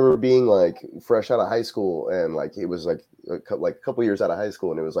 remember being like fresh out of high school, and like it was like a couple years out of high school,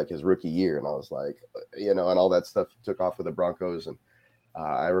 and it was like his rookie year, and I was like, and all that stuff took off with the Broncos, and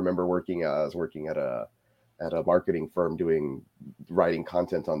I remember I was working at a marketing firm writing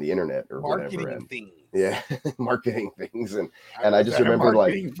content on the internet or Marketing whatever. And, things. yeah, marketing things, and I I was just at a remember like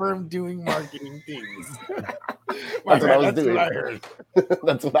marketing firm doing marketing things. That's what I was That's doing. what I heard.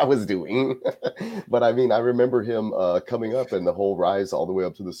 That's what I was doing. But I mean, I remember him coming up and the whole rise all the way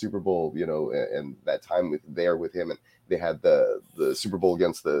up to the Super Bowl, and that time there with him. And they had the Super Bowl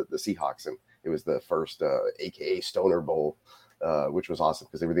against the Seahawks. And it was the first AKA Stoner Bowl, which was awesome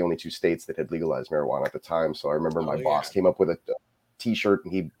because they were the only two states that had legalized marijuana at the time. So I remember my boss came up with a T-shirt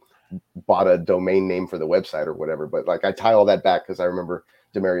and he bought a domain name for the website or whatever. But like I tie all that back because I remember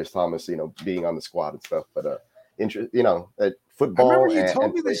Demaryius Thomas, being on the squad and stuff. But football. I remember you and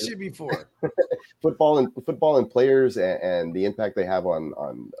told me this players- shit before. football and players and the impact they have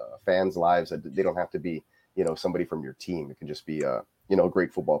on fans' lives. They don't have to be somebody from your team. It can just be a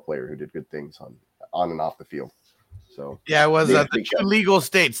great football player who did good things on and off the field. So Yeah, it was Big- the big two shout. legal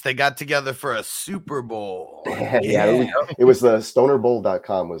states. They got together for a Super Bowl. it was the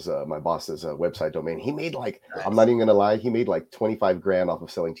stonerbowl.com was my boss's website domain. He made I'm not even gonna lie, he made like $25,000 off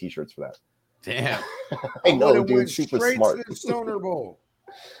of selling T-shirts for that. Damn. I know, would've dude, went super straight smart. to the Stoner Bowl.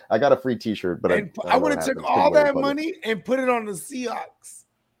 I got a free T-shirt, but And I don't know would what have took happened. all Couldn't that wear it, money and put it on the Seahawks.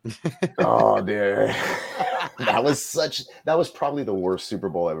 Oh, dude, that was probably the worst Super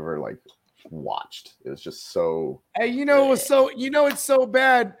Bowl I've ever watched. It was just so. Hey, it's so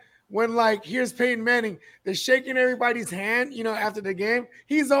bad when here's Peyton Manning. They're shaking everybody's hand, after the game.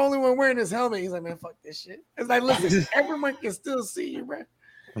 He's the only one wearing his helmet. He's like, man, fuck this shit. It's like, listen, everyone can still see you, bro.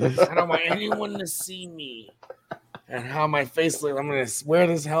 I don't want anyone to see me and how my face looks. I'm gonna wear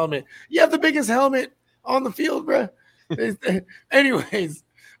this helmet. You have the biggest helmet on the field, bro. Anyways,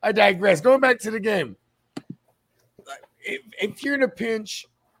 I digress. Going back to the game. If you're in a pinch,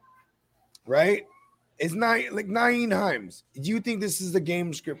 right? It's not like Nyheim Hines. Do you think this is the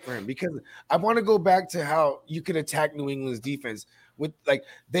game script for him? Because I want to go back to how you could attack New England's defense with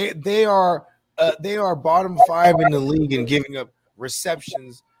they are bottom 5 in the league in giving up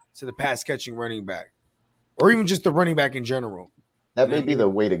receptions to the pass catching running back, or even just the running back in general. That may be the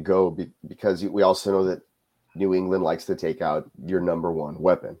way to go because we also know that New England likes to take out your number one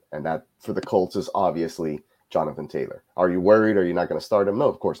weapon, and that for the Colts is obviously Jonathan Taylor. Are you worried? Are you not going to start him? No,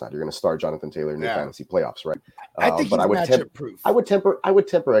 of course not. You're going to start Jonathan Taylor in your fantasy playoffs, right? I think but he's I would matchup proof. I would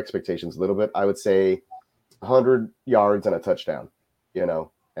temper expectations a little bit. I would say 100 yards and a touchdown,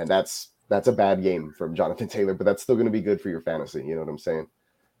 and that's a bad game from Jonathan Taylor, but that's still going to be good for your fantasy. You know what I'm saying?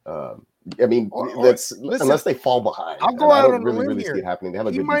 I mean, listen, unless they fall behind. I'll go and I out don't on a really, limb really here. see it happening. They have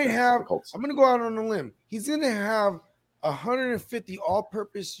a He good might defense, have. the Colts. I'm going to go out on a limb. He's going to have 150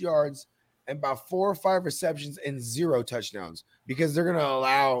 all-purpose yards and about 4 or 5 receptions and 0 touchdowns because they're going to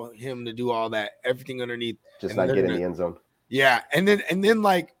allow him to do all that, everything underneath. Just and not they're get in gonna- the end zone. Yeah, and then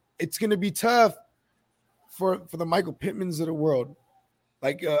it's going to be tough for the Michael Pittmans of the world.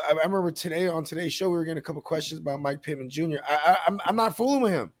 I remember on today's show we were getting a couple questions about Mike Pittman Jr. I'm not fooling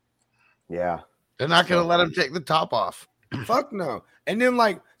with him. Yeah. They're not going to let him take the top off. Fuck no. And then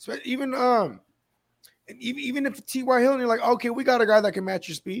even if T.Y. Hilton, you're like, okay, we got a guy that can match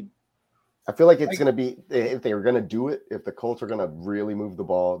your speed. I feel like it's going to be, if they were going to do it, if the Colts are going to really move the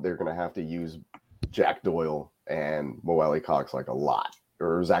ball, they're going to have to use Jack Doyle and Mo Alley Cox a lot,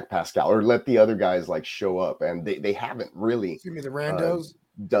 or Zach Pascal, or let the other guys show up. And they haven't really Give me the randos.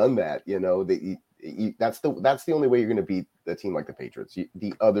 done that. That's the only way you're going to beat a team like the Patriots.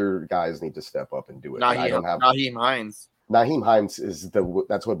 The other guys need to step up and do it. I don't have Nyheim Hines. Nyheim Hines is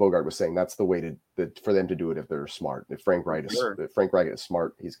that's what Bogart was saying. That's the way for them to do it if they're smart. If Frank Wright is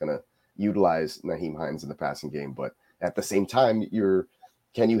smart, he's gonna utilize Nyheim Hines in the passing game. But at the same time,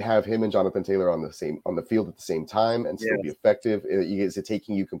 can you have him and Jonathan Taylor on the field at the same time and still be effective? Is it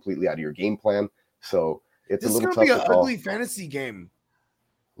taking you completely out of your game plan? So it's This a is little gonna tough be to an call. ugly fantasy game.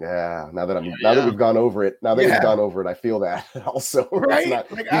 Yeah, now that we've gone over it, I feel that also. Right?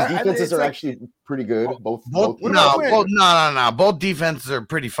 These defenses are actually pretty good. Both. Both defenses are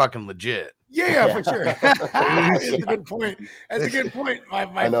pretty fucking legit. Yeah, for sure. That's a good point. That's a good point, my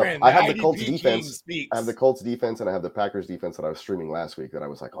friend. I have the IDP Colts King defense. speaks. I have the Colts defense, and I have the Packers defense that I was streaming last week. That I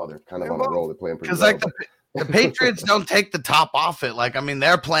was like, oh, they're kind of on a roll. They're playing pretty well. Because the Patriots don't take the top off it. Like, I mean,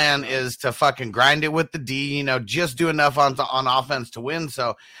 their plan is to fucking grind it with the D, just do enough on offense to win.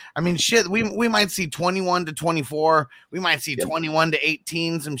 So, I mean, shit, we might see 21-24. We might see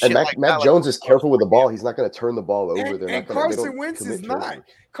 21-18, some shit. And like Mac that. Jones is careful with the ball. He's not going to turn the ball over. And Carson Wentz is not. turnovers.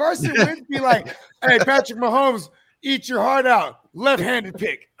 Carson Wentz be like, hey, Patrick Mahomes, eat your heart out. Left-handed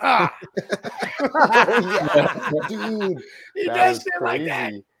pick. Dude, he that does was shit like that.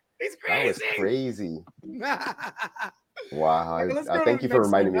 crazy. It's That was crazy. crazy. Wow. Let's I go thank to you the for next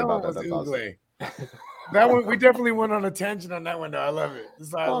reminding me one. about that. That's awesome. Ugle. That one, we definitely went on a tangent on that one, though. I love it.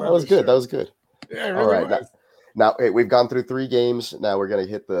 That was good. That was good. Yeah, it All really right. was. Now, hey, we've gone through 3 games. Now we're going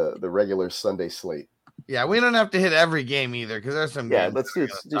to hit the regular Sunday slate. Yeah, we don't have to hit every game either because there's some. Yeah, games let's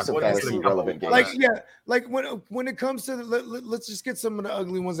do some about. fantasy relevant games. Like when it comes to let's just get some of the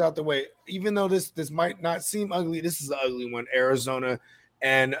ugly ones out the way. Even though this might not seem ugly, this is an ugly one. Arizona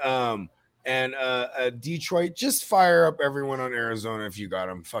and Detroit. Just fire up everyone on Arizona if you got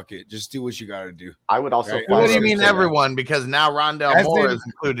them. Fuck it, just do what you got to do. I would also. Right. What do you fire mean up everyone? Because now Rondell As Moore in- is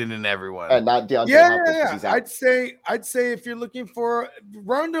included in everyone. and not DeAndre Yeah, Hopkins 'cause he's out. I'd say if you're looking for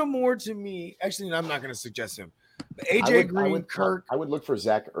Rondell Moore, to me, actually, I'm not going to suggest him. AJ Green, Kirk. I would look for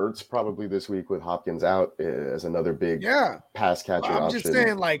Zach Ertz probably this week with Hopkins out as another big pass catcher I'm option. just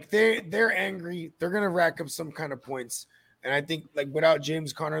saying, like they're angry. They're gonna rack up some kind of points, and I think like without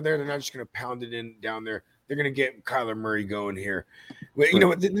James Conner there, they're not just gonna pound it in down there. They're gonna get Kyler Murray going here. But, and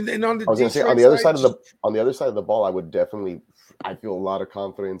on the I was gonna say on the other side of the ball, I feel a lot of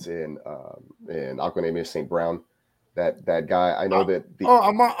confidence in Aquanemius St. Brown. That guy, I know that.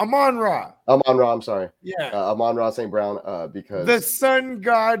 Amon-Ra. Amon-Ra, I'm sorry. Yeah. Amon-Ra St. Brown, because the sun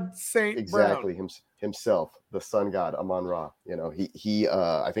god St. Brown. Exactly himself, the sun god Amon-Ra. He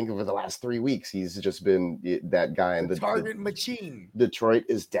I think over the last 3 weeks he's just been that guy. And the target machine. Detroit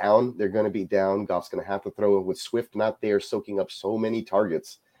is down. They're going to be down. Goff's going to have to throw it with Swift not there, soaking up so many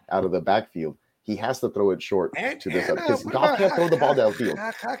targets out of the backfield. He has to throw it short to this because Goff can't throw the ball downfield.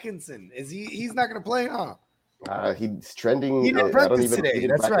 Hockenson, he's not going to play, huh? He's trending. He didn't practice today. He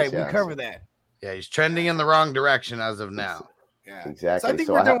didn't That's practice, right. We covered that. Yeah, he's trending in the wrong direction as of now. Yeah, exactly. So I think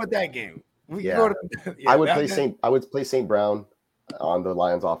we're done with that game. We can go to. I would play St. Brown on the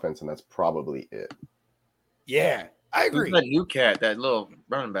Lions offense, and that's probably it. Yeah, I agree. That new cat, that little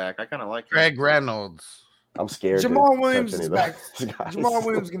running back, I kind of like him. Greg Reynolds. I'm scared. Jamal Williams is back. Jamal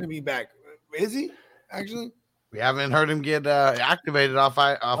Williams is going to going to be back. Is he actually? We haven't heard him get activated off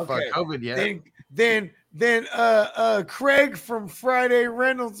COVID yet. Then Craig from Friday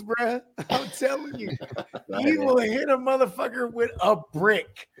Reynolds, bruh. I'm telling you, he will hit a motherfucker with a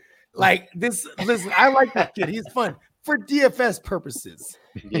brick. Like this. Listen, I like this kid. He's fun for DFS purposes.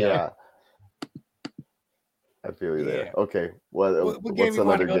 Yeah. I feel you there. Okay. What's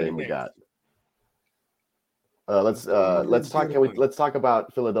another game we got? Let's talk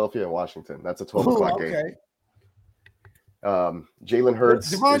about Philadelphia and Washington. That's a 12 o'clock game. Jalen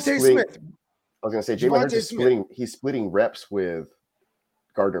Hurts. Devontae Smith. I was gonna say Jalen Hurts is splitting. He's splitting reps with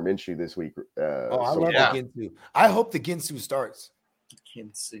Gardner Minshew this week. I love the Ginsu. I hope the Ginsu starts.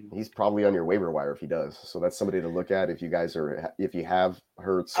 He's probably on your waiver wire if he does. So that's somebody to look at if you have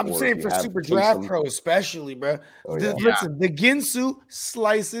Hurts. I'm saying for Super Draft Pro especially, bro. Listen, the Ginsu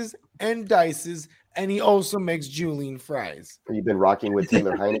slices and dices, and he also makes Julian fries. You've been rocking with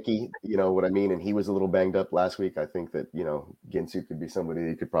Taylor Heineke, you know what I mean? And he was a little banged up last week. I think that, Ginsu could be somebody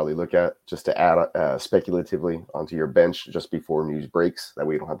you could probably look at just to add speculatively onto your bench just before news breaks. That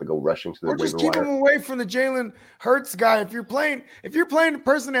way you don't have to go rushing to the waiver wire. Or just keep him away from the Jalen Hurts guy. If you're playing the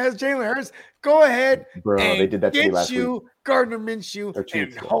person that has Jalen Hurts, go ahead. Bro, they did that to me last week. Gardner Minshew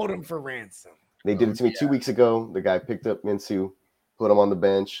and hold him for ransom. They did it to me 2 weeks ago. The guy picked up Minshew, put him on the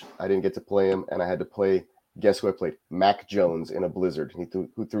bench. I didn't get to play him, and I had to play. Guess who I played? Mac Jones in a blizzard.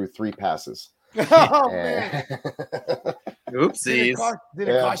 Who threw 3 passes. Oh man! Oopsies! Did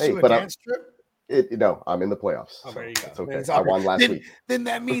it cost you a dance trip? No, I'm in the playoffs. Oh, there you go. It's okay. It's I won last week. Then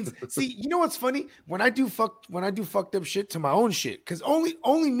that means, see, you know what's funny? When I do fucked up shit to my own shit, because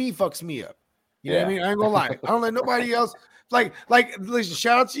only me fucks me up. You know what I mean? I ain't gonna lie. I don't let nobody else Listen,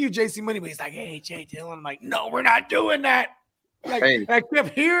 shout out to you, JC Money, but he's like, hey, Jay Dillon. I'm like, no, we're not doing that. Like, Hey. and I kept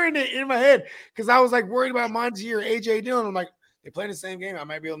hearing it in my head because I was like worried about Monty or AJ Dillon. I'm like, they play the same game. I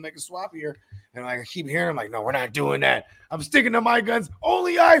might be able to make a swap here. And like I keep hearing, I'm like, no, we're not doing that. I'm sticking to my guns.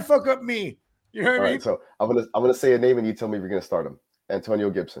 Only I fuck up me. You know what All I mean? right, so I'm gonna say a name and you tell me if you're gonna start him. Antonio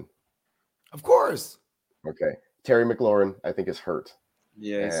Gibson. Of course. Okay. Terry McLaurin, I think, is hurt.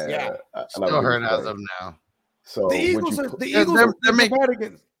 Yes. And, Yeah. and I Still don't hurt think he's as of playing. now. So The would Eagles you are pl- the They're- Eagles they're are making- bad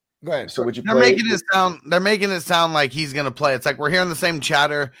against. Go ahead. so would you They're play? making it sound like he's gonna play. It's like we're hearing the same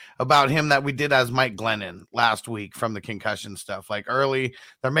chatter about him that we did as Mike Glennon last week from the concussion stuff. Like early,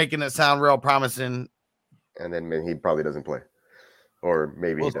 they're making it sound real promising. And then maybe he probably doesn't play, or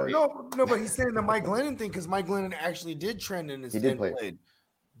maybe he does. No, but he's saying the Mike Glennon thing because Mike Glennon actually did trend in his He did and play. played.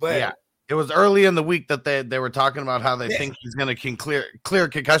 But Yeah. It was early in the week that they were talking about how they think he's going to clear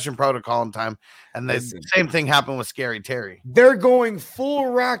concussion protocol in time, and the Listen. same thing happened with Scary Terry. they're going full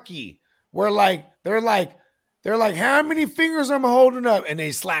Rocky. They're like, how many fingers am I holding up? And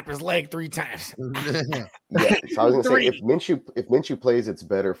they slap his leg 3 times. Yeah, so I was gonna say Three. if Minshew plays, it's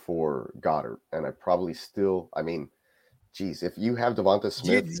better for Goddard, and I probably still. I mean, geez, if you have Devonta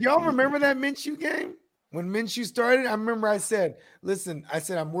Smith, Did y'all remember that Minshew game? When Minshew started, I remember I said,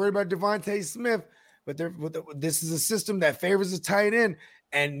 I'm worried about Devontae Smith, but this is a system that favors a tight end,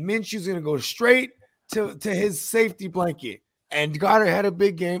 and Minshew's going to go straight to his safety blanket. And Goddard had a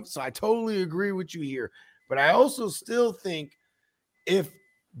big game, so I totally agree with you here. But I also still think if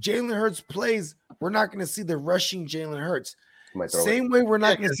Jalen Hurts plays, we're not going to see the rushing Jalen Hurts. he might throw it. Same way we're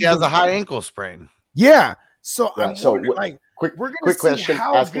not going to Because see he has the- a high ankle sprain. Yeah. So Yeah, I'm so wondering, what- like, Quick, we're going quick to see question.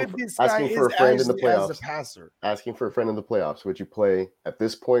 how Asking good for, this guy asking is for a friend in the actually as a playoffs. passer. Asking for a friend in the playoffs. Would you play at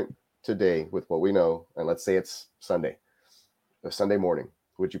this point today with what we know? And let's say it's Sunday, or Sunday morning.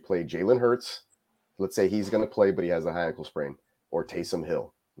 Would you play Jalen Hurts? Let's say he's going to play, but he has a high ankle sprain, or Taysom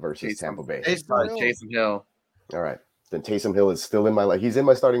Hill versus Taysom. Tampa Bay. Taysom Hill. All right. Then Taysom Hill is still in my he's in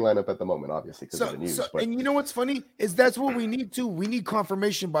my starting lineup at the moment, obviously, because of the news. But And you know what's funny is that's what we need too. We need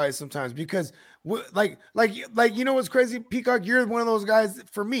confirmation bias sometimes because like you know what's crazy, Peacock. You're one of those guys.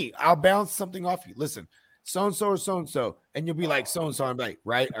 For me, I'll bounce something off you. Listen, so and so or so and so, and you'll be like so and so. I'm like,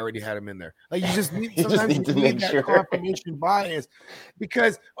 right, I already had him in there. Like you just need You just sometimes need you to need make that sure. confirmation bias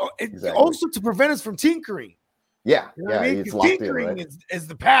because Exactly. also to prevent us from tinkering. yeah, You know what I mean? it's 'Cause locked in, tinkering right? is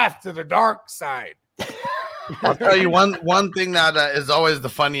the path to the dark side. I'll tell you one thing that is always the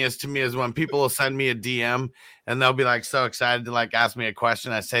funniest to me is when people will send me a DM and they'll be like so excited to like ask me a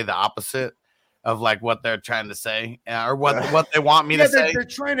question. I say the opposite of like what they're trying to say or what they want me Yeah, to say. they're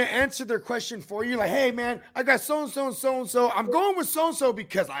trying to answer their question for you. Like, hey, man, I got so and so and so and so. I'm going with so and so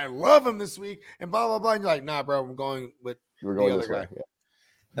because I love him this week, and blah blah blah. And you're like, nah, bro, I'm going with We're going the this other way. guy. Yeah.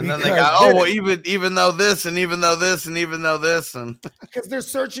 And then they because got, oh, they're- well, even though this and even though this and even though this and because they're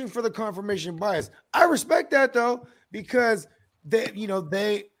searching for the confirmation bias. I respect that though, because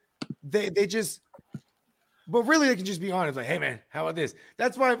they just, but really they can just be honest. Like, hey man, how about this?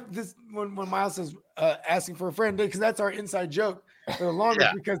 That's why this when Miles says asking for a friend, because that's our inside joke for the longest.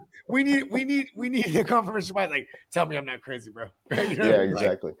 Yeah. Because we need a confirmation bias. Like, tell me I'm not crazy, bro. You know? Yeah, Like,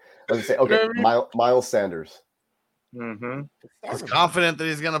 exactly. I was gonna say, okay, know what I mean? Miles Sanders. Mm-hmm. he's confident that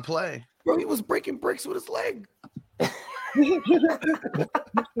he's gonna play. Bro, he was breaking bricks with his leg.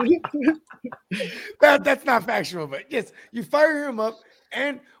 That's not factual, but yes, you fire him up.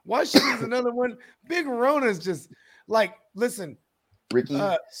 And Washington's another one. Big Rona's just like, listen, Ricky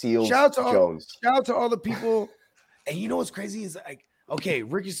Seals shout out to all- Jones. shout out to all the people. And you know what's crazy is like, okay,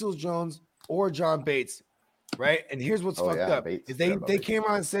 Ricky Seals Jones or John Bates, right? And here's what's Oh, fucked yeah, up. Bates. Is Forgot about they Bates. came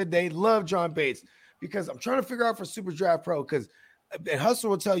out and said they love John Bates because I'm trying to figure out for Super Draft Pro because and Hustler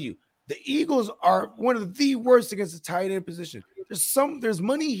will tell you the Eagles are one of the worst against the tight end position. There's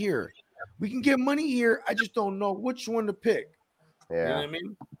money here. We can get money here. I just don't know which one to pick. You know Yeah. what I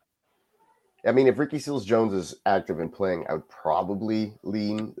mean? I mean, if Ricky Seals Jones is active and playing, I would probably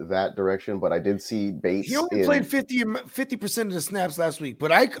lean that direction. But I did see Bates. He only in, played 50% of the snaps last week,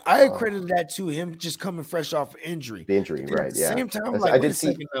 but I accredited that to him just coming fresh off injury. the injury, But right? At the Yeah. same time, I'm That's- like, I wait did a see-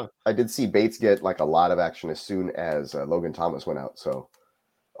 second, though. I did see Bates get like a lot of action as soon as Logan Thomas went out. So,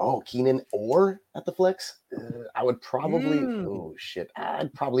 Keenan or at the flex, I would probably. Oh shit,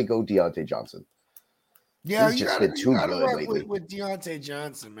 I'd probably go Deontay Johnson. Yeah, He's you just gotta, been too you gotta good rock lately. with Deontay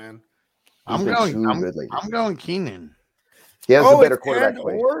Johnson, man. He's I'm been going. too I'm, good lately. I'm going Keenan. He has the better it's quarterback and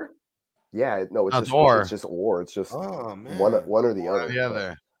play. or? Yeah, no, it's That's just or. It's just or. It's just Oh man. one or the other. Yeah, but-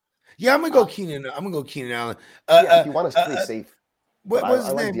 there. Yeah, I'm gonna go Keenan. I'm gonna go Keenan Allen. yeah, if you want to stay safe, What but was I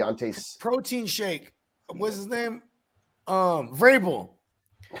his like name? Deontay's. Protein shake. What's his name? Vrabel.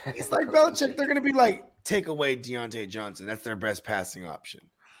 He's like Belichick. They're gonna be like, take away Deontay Johnson. That's their best passing option.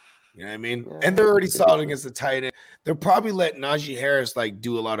 You know what I mean? Yeah, And they're already could be solid true. against the tight end. They'll probably let Najee Harris like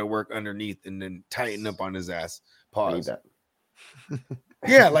do a lot of work underneath and then tighten up on his ass. I need Pause. that.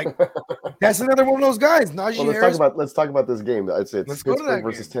 Yeah, like that's another one of those guys. Najee Well, Harris. let's talk about this game. It's Let's go to Pittsburgh that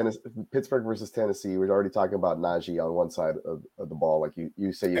versus Tennessee. Pittsburgh versus Tennessee. We're already talking about Najee on one side of the ball, like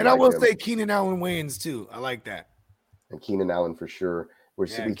you say. And I will him. say Keenan Allen Wayans too. I like that. And Keenan Allen for sure. We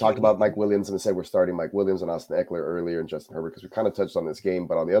Yeah, talked about Mike Williams and said we're starting Mike Williams and Austin Eckler earlier and Justin Herbert because we kind of touched on this game.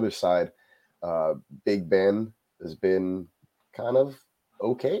 But on the other side, Big Ben has been kind of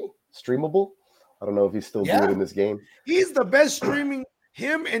okay, streamable. I don't know if he's still Yeah. good in this game. He's the best streaming.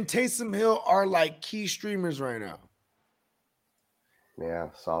 Him and Taysom Hill are like key streamers right now. Yeah,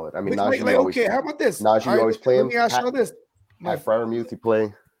 solid. I mean, But, Najee always, okay, how about this? Najee All right, always playing. Let me ask you this. Pat Freiermuth, he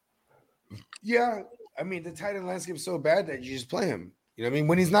play. Yeah, I mean the tight end landscape is so bad that you just play him. You know what I mean?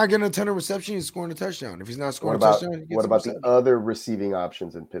 When he's not getting a ton of reception, he's scoring a touchdown. If he's not What scoring about a touchdown, he gets what a about the reception. other receiving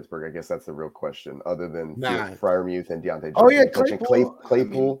options in Pittsburgh? I guess that's the real question. Other than Nah. Freiermuth and Deontay Johnson. Oh, yeah, You mentioned Claypool.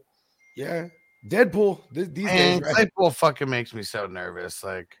 Claypool. Yeah, Deadpool. These Man, days, right? Claypool fucking makes me so nervous.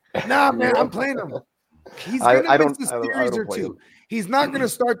 Like, Nah, man, I'm playing him. He's I gonna don't- miss I a don't- I series don't or play two. him. He's not gonna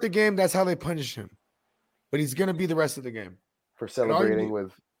start the game. That's how they punish him. But he's gonna be the rest of the game. For all you celebrating need-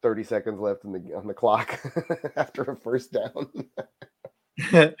 with 30 seconds left on the clock after a first down.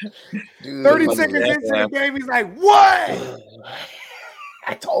 Dude, 30 I'm- seconds into the game, he's like, "What?"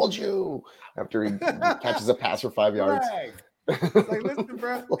 I told you. After he catches a pass for 5 yards. Flag. It's like, listen,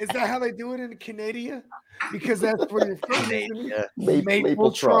 bro, is that how they do it in Canada? Because that's where you're from.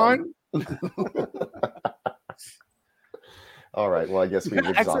 Mapletron. All right. Well, I guess we've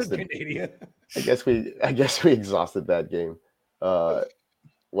I said exhausted. Canada. I guess we exhausted that game.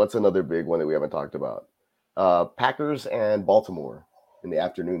 What's another big one that we haven't talked about? Packers and Baltimore in the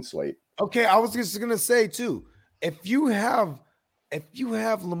afternoon slate. Okay, I was just gonna say too. If you have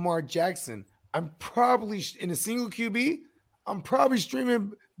Lamar Jackson, I'm probably in a single QB. I'm probably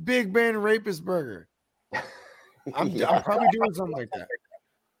streaming Big Ben Rapist Burger. I'm probably doing something like that.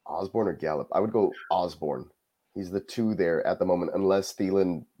 Osborne or Gallup? I would go Osborne. He's the two there at the moment, unless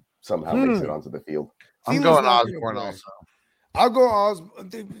Thielen somehow makes it onto the field. I'm Thielen's going not gonna Osborne play. also. I'll go Osborne.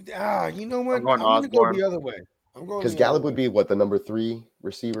 You know what? I'm going gonna Osborne. go the other way. I'm going Because the Gallup other would be what, the number 3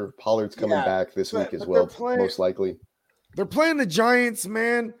 receiver? Pollard's coming Yeah, back this but- week as but well, they're playing- most likely. They're playing the Giants,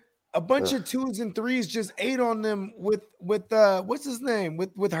 man. A bunch of 2s and 3s just ate on them with what's his name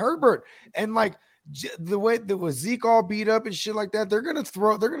with Herbert, and like the way that was Zeke all beat up and shit like that. They're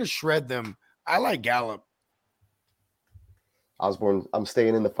gonna shred them. I like Gallup. Osborne, I'm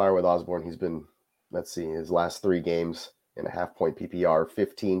staying in the fire with Osborne. He's been, let's see, his last 3 games in a half-point PPR,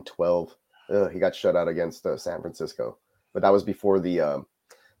 15-12. He got shut out against San Francisco, but that was before the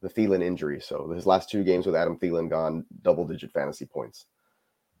Thielen injury. So his last 2 games with Adam Thielen gone double-digit fantasy points.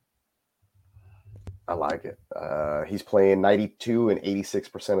 I like it. He's playing 92 and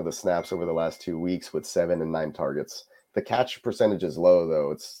 86% of the snaps over the last 2 weeks with 7 and 9 targets. The catch percentage is low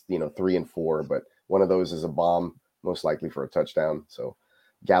though. It's 3 and 4, but one of those is a bomb, most likely for a touchdown. So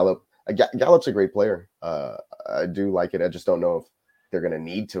Gallup's a great player. I do like it. I just don't know if they're going to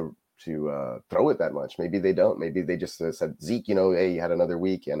need to throw it that much. Maybe they don't. Maybe they just said, Zeke, hey, you had another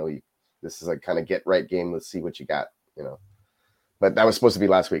week. This is a kind of get right game. Let's see what you got, But that was supposed to be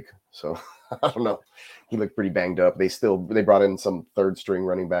last week. So I don't know. He looked pretty banged up. They brought in some third string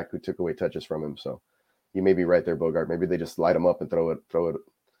running back who took away touches from him. So you may be right there, Bogart. Maybe they just light him up and throw it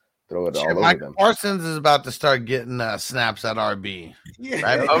all over Michael them. Parsons is about to start getting snaps at RB. Yeah,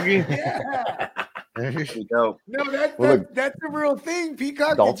 Right, Bogey? Yeah. Go. No, that's Well, look, that's a real thing.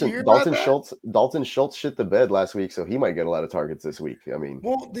 Peacock. Did you hear Dalton about that? Dalton Schultz shit the bed last week, so he might get a lot of targets this week. I mean,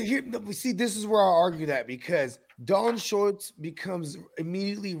 Well, see, this is where I argue that because Dalton Schultz becomes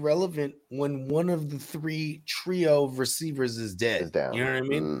immediately relevant when one of the 3 trio of receivers is dead. is down. You know what I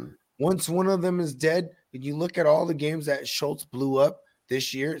mean? Mm. Once one of them is dead, and you look at all the games that Schultz blew up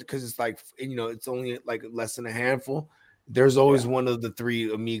this year, because it's like it's only like less than a handful. There's always one of the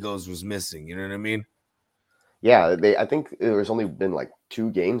 3 amigos was missing. You know what I mean? Yeah, I think there's only been like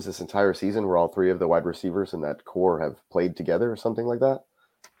 2 games this entire season where all 3 of the wide receivers in that core have played together or something like that.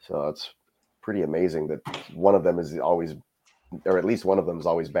 So it's pretty amazing that one of them is always, or at least one of them is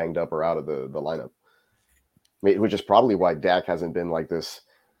always banged up or out of the lineup. Which is probably why Dak hasn't been like this,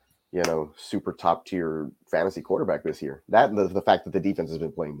 super top tier fantasy quarterback this year. That and the fact that the defense has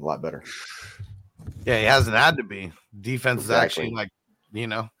been playing a lot better. Yeah, he hasn't had to be. Defense Exactly. is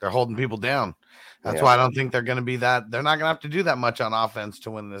actually they're holding people down. That's Yeah. why I don't think they're going to be that. They're not going to have to do that much on offense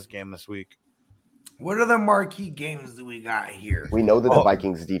to win this game this week. What other marquee games do we got here? We know that the Oh.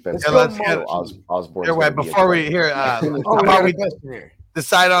 Vikings defense. Yeah, let's so get- Osborne's Here, wait, gonna be before we interesting. hear, Oh, how we about got we a question here.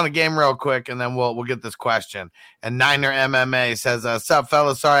 decide on a game real quick, and then we'll get this question. And Niner MMA says, "Sup,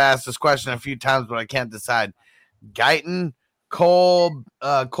 fellas? Sorry, I asked this question a few times, but I can't decide. Guyton, Cole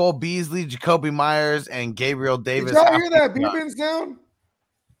Beasley, Jacoby Myers, and Gabriel Did Davis." y'all hear that Yeah. beeping sound?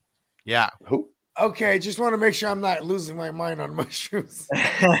 Yeah. Who? Okay, just want to make sure I'm not losing my mind on mushrooms.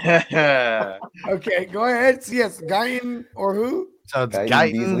 yeah. Okay, go ahead. Yes, Guyan or who? So it's Guyton,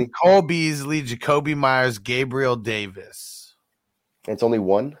 Guyton, Beasley. Cole Beasley, Jacoby Myers, Gabriel Davis. It's only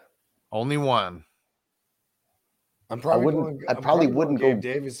one. Only one. I'm probably wouldn't- going, I I'm probably going wouldn't Gabe go-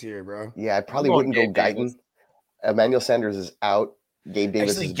 Davis here, bro. Yeah, I probably going wouldn't go Gabe Davis. Guyton. Emmanuel Sanders is out. Gabe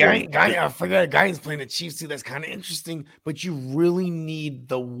Davis Actually, is good. Guyan, I forgot Guyan's playing the Chiefs too. That's kind of interesting, but you really need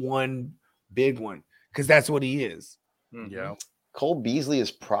the one big one because that's what he is. Yeah. Cole Beasley is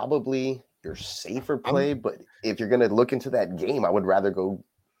probably your safer play, but if you're going to look into that game, I would rather go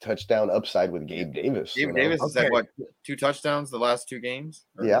touchdown upside with Gabe Davis. Gabe you know? Davis has Okay. had what 2 touchdowns the last 2 games?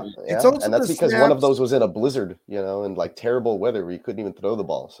 Or- Yeah, It's yeah. also And that's the because one of snaps. those was in a blizzard, and like terrible weather where you couldn't even throw the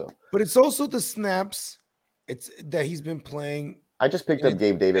ball. So But it's also the snaps. It's that he's been playing. I just picked And up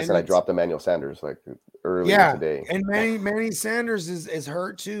Gabe Davis and and I it's- dropped Emmanuel Sanders like earlier Yeah, today. and Manny Sanders is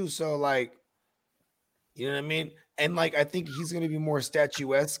hurt too. So like, you know what I mean? And like, I think he's going to be more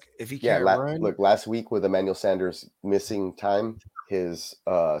statuesque if he Yeah, can't run. look, last week with Emmanuel Sanders missing time, his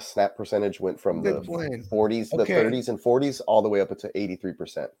snap percentage went from Good the plan. 40s, Okay. the 30s and 40s, all the way up to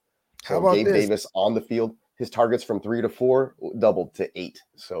 83%. How So about Gabe this? Davis on the field, his targets from 3 to 4 doubled to 8.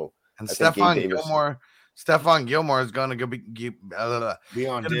 So And I think Gabe Stephon Davis- Gilmore is going to be Beyond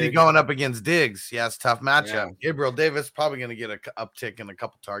going to be Diggs. going up against Diggs. Yes, tough matchup. Yeah. Gabriel Davis probably going to get a uptick in a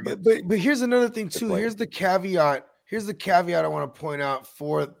couple targets. But here's another thing Good too. point. Here's the caveat. Here's the caveat I want to point out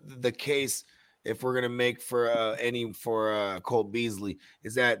for the case if we're gonna make for Colt Beasley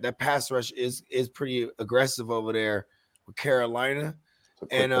is that pass rush is pretty aggressive over there with Carolina. it's a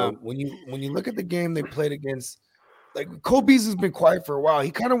quick And vote. when you look at the game they played against, like Cole Beasley's been quiet for a while.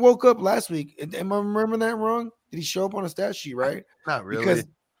 He kind of woke up last week. Am I remembering that wrong? Did he show up on a stat sheet? Right? Not really. Because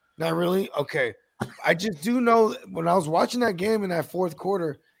not really. Okay, I just do know that when I was watching that game in that fourth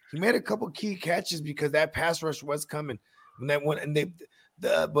quarter, he made a couple key catches because that pass rush was coming. When that went and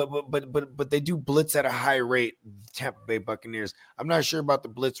but they do blitz at a high rate. Tampa Bay Buccaneers. I'm not sure about the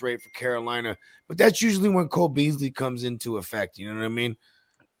blitz rate for Carolina, but that's usually when Cole Beasley comes into effect. You know what I mean?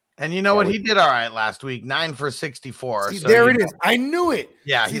 and you know what? He did all right last week. 9 for 64. See, so there you it know, is. I knew it.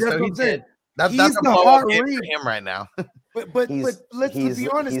 Yeah, See, he that's what I'm saying. did. That's He's a the blow-up hot game read. for him right now. But let's be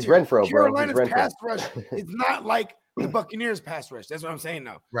honest. He's here. Renfro, bro. He's Carolina's Renfro. pass rush is not like the Buccaneers pass rush. That's what I'm saying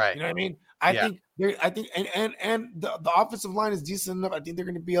now. Right. You know what I mean? Yeah. I think and the offensive line is decent enough. I think they're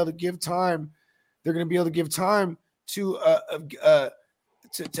going to be able to give time. They're going to be able to give time to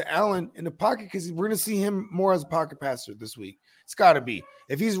Allen in the pocket because we're going to see him more as a pocket passer this week. It's got to be.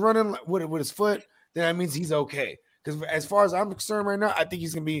 If he's running with his foot, then that means he's okay. Because as far as I'm concerned right now, I think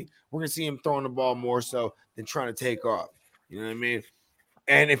he's going to be. We're going to see him throwing the ball more so than trying to take off. You know what I mean?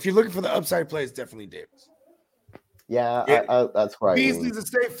 And if you're looking for the upside play, it's definitely Davis. Yeah, Yeah. that's where I lean. Beasley's a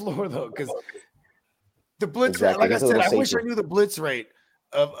safe floor though, because the blitz Exactly. rate, like I That's a said, little I wish I safer. knew the blitz rate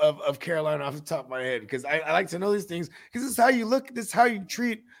of Carolina off the top of my head because I like to know these things because this is how you look, this is how you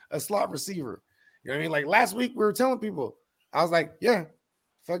treat a slot receiver. You know what I mean? Like last week, we were telling people, I was like, yeah,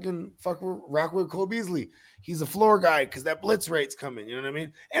 rock with Cole Beasley. He's a floor guy because that blitz rate's coming. You know what I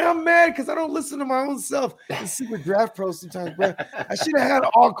mean? And I'm mad because I don't listen to my own self. It's super draft pro sometimes, bro. I should have had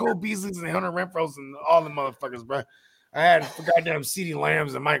all Cole Beasleys and Hunter Renfros and all the motherfuckers, bro. I had goddamn CeeDee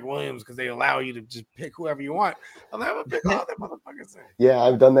Lambs and Mike Williams because they allow you to just pick whoever you want. I'm like, I'm gonna pick all them motherfuckers. In. Yeah,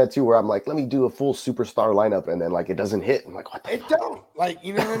 I've done that too, where I'm like, let me do a full superstar lineup, and then like it doesn't hit. I'm like, what the It fuck? don't like,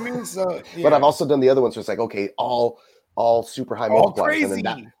 you know what I mean? So, yeah. But I've also done the other ones where it's like, okay, all super high all multipliers,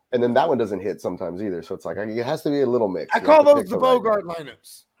 crazy. and then that one doesn't hit sometimes either. So it's like it has to be a little mix. I You call have to those pick the right one. Bogart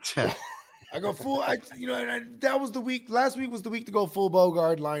lineups. I go full. That was the week. Last week was the week to go full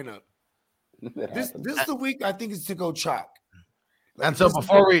Bogart lineup. It This happens. is the week I think is to go chalk. Like, And so this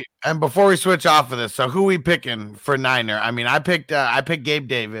is before we switch off of this, so who we picking for Niner? I mean, I picked Gabe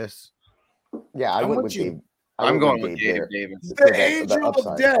Davis. Yeah, I I'm went with with you. Gabe. I'm went going with with Gabe there. Gabe Davis. For the the angel of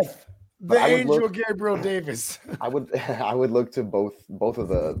upside. death. The But I would angel look- Gabriel Davis. I would look to both of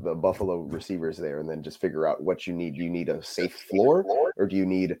the Buffalo receivers there, and then just figure out what you need. Do you need a safe floor, or do you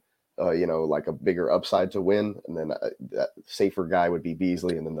need like a bigger upside to win? And then that safer guy would be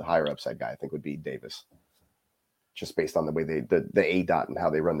Beasley, and then the higher upside guy I think would be Davis, just based on the way the A dot and how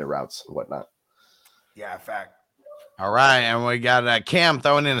they run their routes and whatnot. Yeah, fact. All right, and we got Cam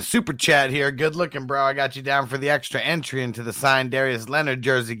throwing in a super chat here. Good looking, bro. I got you down for the extra entry into the signed Darius Leonard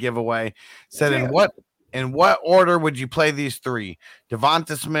jersey giveaway. Said in what order would you play these three?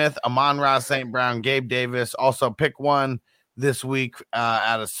 Devonta Smith, Amon-Ra St. Brown, Gabe Davis. Also pick one this week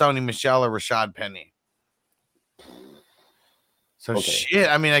out of Sony Michel or Rashad Penny. So shit.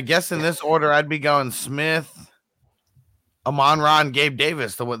 I mean, I guess in this order, I'd be going Smith, Amon-Ra, and Gabe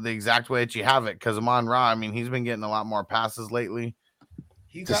Davis, the exact way that you have it. Because Amon-Ra, I mean, he's been getting a lot more passes lately.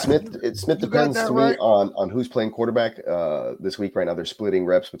 Smith depends to me on who's playing quarterback this week. Right now, they're splitting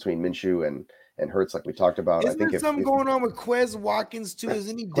reps between Minshew and Hurts, like we talked about. Isn't there something going on with Quez Watkins too?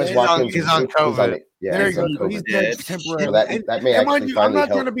 Isn't he dead? He's on COVID. There you go. He's dead temporarily. So that may actually I'm not help.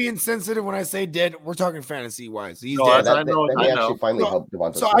 trying to be insensitive when I say dead. We're talking fantasy wise. He's dead. dead. That may actually finally help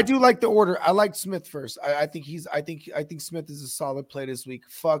Devonta. So I do like the order. I like Smith first. I think Smith is a solid play this week.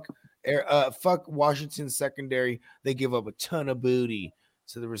 Fuck Washington secondary. They give up a ton of booty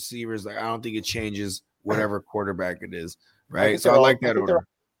to the receivers. Like I don't think it changes whatever quarterback it is. Right. So I like that order.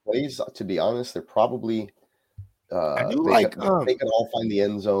 Plays, to be honest, they're probably I do they can all find the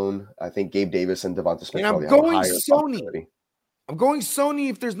end zone. I think Gabe Davis and Devonta Smith. And I'm going Sony. I'm going Sony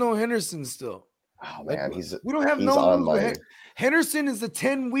if there's no Henderson still. Oh man, we don't have no Henderson is a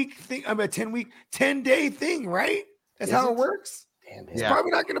 10-week thing. I'm a 10-day thing, right? That's how it works. Damn, he's probably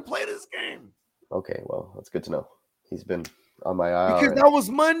not going to play this game. Okay, well, that's good to know. He's been on my eye because that was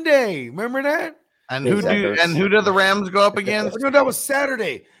Monday. Remember that? And who do the Rams go up against? No, that was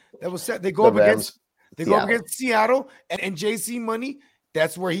Saturday. They go up against Seattle and JC Money.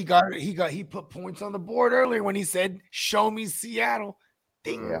 That's where he put points on the board earlier when he said, "Show me Seattle."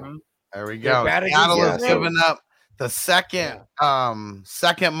 Ding. Yeah. There we go. Seattle is giving up the second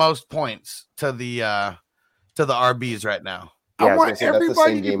most points to the RBs right now. I want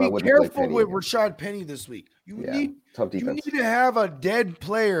everybody to be careful with Rashad Penny this week. You need to have a dead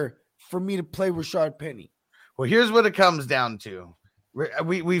player for me to play Rashad Penny. Well, here's what it comes down to.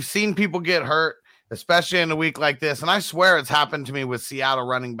 We've seen people get hurt, especially in a week like this. And I swear it's happened to me with Seattle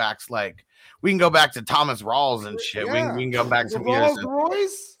running backs. Like we can go back to Thomas Rawls and shit. Yeah. We can go back some years.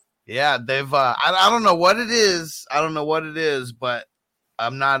 Royce? Yeah, they've I don't know what it is. But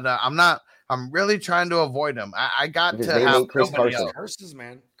I'm really trying to avoid him. I got to have Chris Carson. Curses,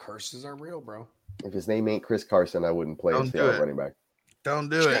 man. Curses are real, bro. If his name ain't Chris Carson, I wouldn't play as Seattle running back. Don't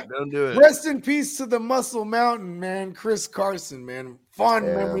do it. Rest in peace to the Muscle Mountain, man. Chris Carson, man. Fond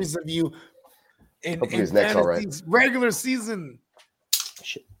memories of you in regular season.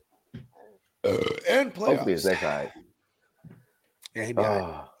 Shit. And playoffs. Hopefully his neck's all right. Yeah, he'd be all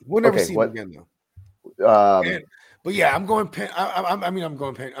right. We'll never see him again, though. But yeah, I'm going Penn. I'm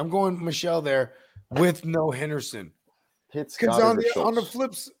going Penn. I'm going Michelle there with no Henderson. Because on the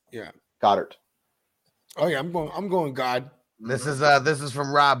flips, Goddard. Oh yeah, I'm going God. This is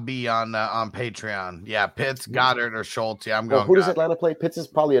from Rob B on Patreon. Yeah, Pitts, Goddard, or Schultz. Yeah, I'm going. Who does Atlanta play? Pitts is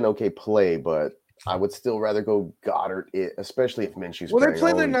probably an okay play, but I would still rather go Goddard, especially if Minshew's. Well, they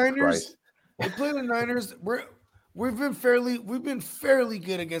play the Niners. They play the Niners. We've been fairly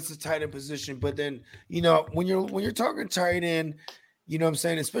good against the tight end position, but then when you're talking tight end, you know what I'm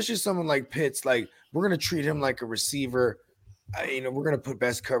saying, especially someone like Pitts, like we're gonna treat him like a receiver. We're gonna put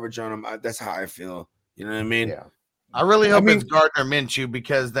best coverage on him. That's how I feel. You know what I mean? Yeah. I really hope it's Gardner Minshew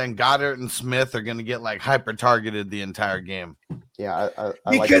because then Goddard and Smith are going to get like hyper targeted the entire game. Yeah, I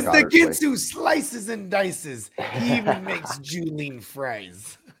because the Ginsu slices and dices. He even makes Julienne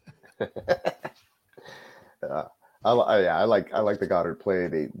fries. I like the Goddard play.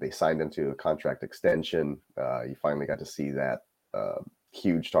 They signed him to a contract extension. You finally got to see that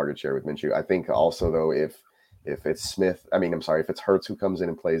huge target share with Minshew. I think also though if it's if it's Hurts who comes in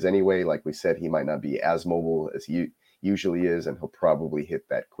and plays anyway, like we said, he might not be as mobile as he usually is, and he'll probably hit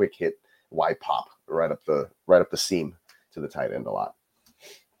that quick hit wide pop right up the seam to the tight end a lot.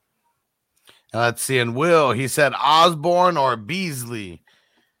 Let's see. And Will, he said Osborne or Beasley.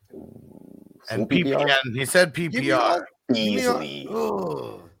 And PPR. He said PPR. Beasley.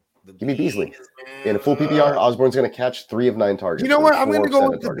 Give me Beasley. In a full PPR, Osborne's going to catch 3 of 9 targets. You know what? I'm going to go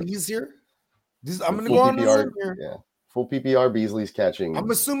with the Bees here. I'm going to go on PPR, here. Yeah. Full PPR, Beasley's catching.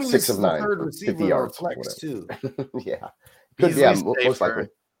 I'm assuming 6 of 9. Third receiver 50 yards, flex too. Yeah. Most likely.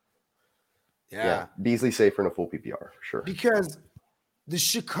 Yeah. Beasley safer in a full PPR, for sure. Because the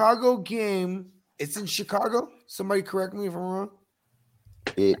Chicago game, it's in Chicago. Somebody correct me if I'm wrong.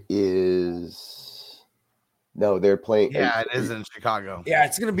 It is. No, they're playing. Yeah, it is in Chicago. Yeah,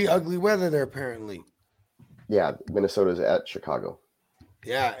 it's going to be ugly weather there, apparently. Yeah, Minnesota's at Chicago.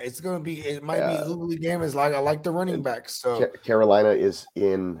 Yeah, it might be an ugly game. I like the running backs. So Carolina is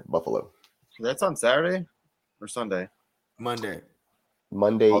in Buffalo. That's on Saturday? or Sunday? Monday.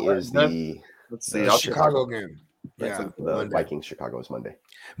 Monday Oh, is the Let's see. The I'll check. Chicago game. that's Yeah, the Monday. Vikings Chicago is Monday.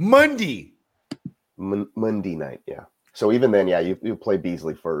 Monday. Monday night, yeah. So even then, yeah, you play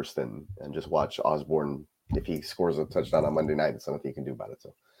Beasley first and just watch Osborne. If he scores a touchdown on Monday night, it's nothing you can do about it.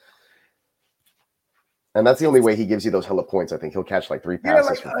 So, and that's the only way he gives you those hella points. I think he'll catch like 3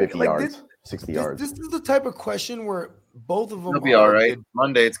 passes for 50 yards, 60 yards. This is the type of question where both of them It'll be are all right. good.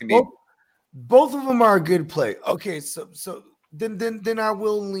 Monday, it's gonna be. Both of them are a good play. Okay, so then I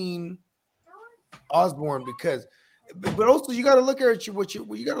will lean Osborne because, but also you got to look at what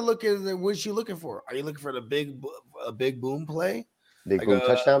you got to look at what you're looking for. Are you looking for a big boom play, Big like boom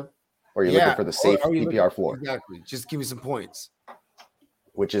touchdown, or are you looking for the safe are you PPR looking- floor, Exactly. Just give me some points.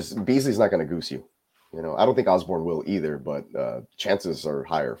 which is Beasley's not going to goose you. You know, I don't think Osborne will either, but chances are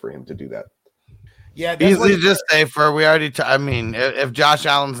higher for him to do that. Yeah, that's why Beasley's just safer. We already. I mean, if Josh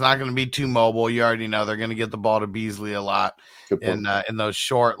Allen's not going to be too mobile, you already know they're going to get the ball to Beasley a lot Good point. in those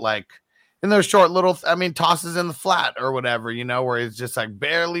short little. I mean, tosses in the flat or whatever, you know, where it's just like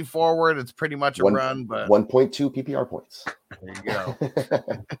barely forward. It's pretty much a run, but 1.2 PPR points. there you go.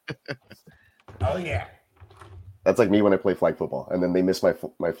 Oh yeah. That's like me when I play flag football, and then they miss my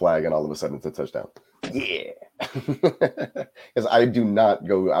flag, and all of a sudden it's a touchdown. Yeah, because I do not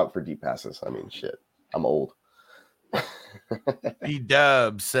go out for deep passes. I mean, shit, I'm old. B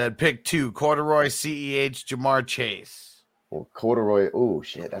Dub said pick 2: Corduroy, CEH, Jamar Chase. Well, Corduroy. Oh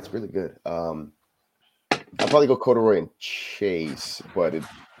shit, that's really good. I'll probably go Corduroy and Chase, but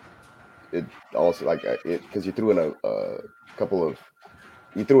it also like it because you threw in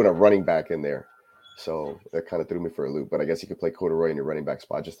you threw in a running back in there. So that kind of threw me for a loop, but I guess you could play Corduroy in your running back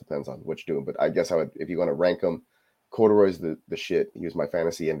spot. Just depends on what you're doing. But I guess I would, if you want to rank them, Corduroy's the shit. He was my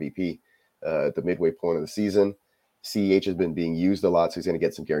fantasy MVP at the midway point of the season. CEH has been being used a lot, so he's going to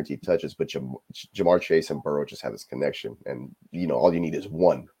get some guaranteed touches. But Jamar Chase and Burrow just have this connection, and you know all you need is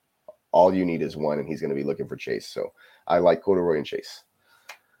one. All you need is one, and he's going to be looking for Chase. So I like Corduroy and Chase.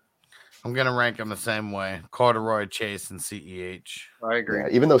 I'm going to rank them the same way: Corduroy, Chase, and CEH. I agree. Yeah,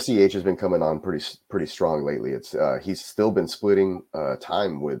 even though CEH has been coming on pretty strong lately, it's he's still been splitting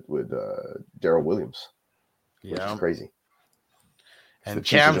time with Darrell Williams, which is crazy. And the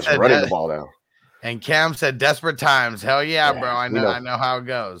Chiefs are Cam just said running the ball now. And Cam said, "Desperate times, hell yeah, bro! I we know, know. I know how it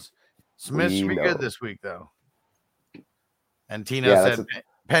goes." Smith should We be good know. this week, though. And Tino Yeah, said,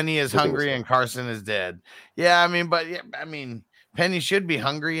 "Penny is good thing hungry to and Carson is dead." Yeah, I mean, Penny should be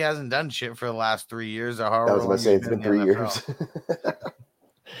hungry. He hasn't done shit for the last 3 years. Or however I was long going to say he's it's been in the 3 NFL. years.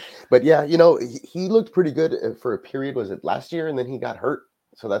 But yeah, you know, he looked pretty good for a period. Was it last year? And then he got hurt.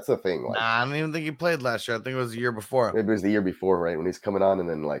 So that's the thing. Like, Nah, I don't even think he played last year. I think it was the year before. maybe it was the year before, right? When he's coming on and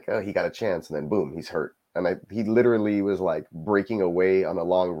then like, oh, he got a chance. And then boom, he's hurt. And he literally was like breaking away on a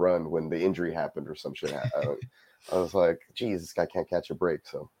long run when the injury happened or some shit. I was like, geez, this guy can't catch a break.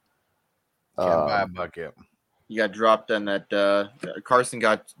 So Can't buy a bucket. He got dropped on that. Carson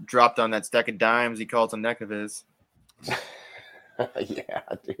got dropped on that stack of dimes. He calls a neck of his. yeah,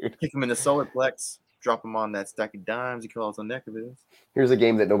 dude. Kick him in the solar plex. Drop him on that stack of dimes. He calls a neck of his. Here's a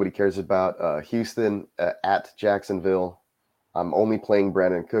game that nobody cares about. Houston at Jacksonville. I'm only playing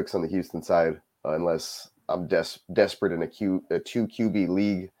Brandon Cooks on the Houston side unless I'm desperate in a 2 QB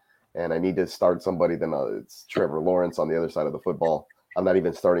league and I need to start somebody. Then it's Trevor Lawrence on the other side of the football. I'm not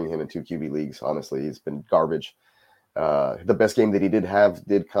even starting him in 2 QB leagues. Honestly, he's been garbage. The best game that he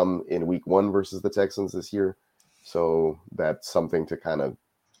did come in week 1 versus the Texans this year. So that's something to kind of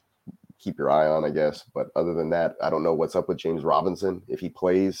keep your eye on, I guess. But other than that, I don't know what's up with James Robinson. If he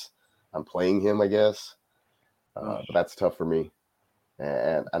plays, I'm playing him, I guess. But that's tough for me.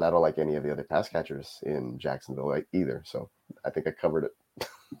 And I don't like any of the other pass catchers in Jacksonville either. So I think I covered it.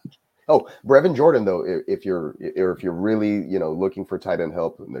 Oh, Brevin Jordan, though, if you're really, you know, looking for tight end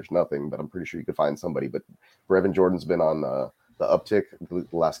help, and there's nothing, but I'm pretty sure you could find somebody. But Brevin Jordan's been on the uptick the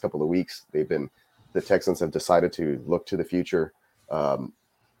last couple of weeks. The Texans have decided to look to the future.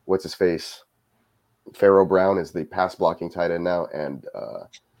 What's his face? Pharaoh Brown is the pass blocking tight end now, and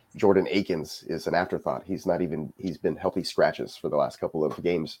Jordan Akins is an afterthought. He's been healthy scratches for the last couple of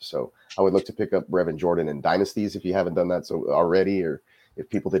games. So I would look to pick up Brevin Jordan in dynasties if you haven't done that so already, or if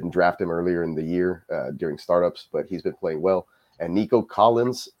people didn't draft him earlier in the year during startups, but he's been playing well. And Nico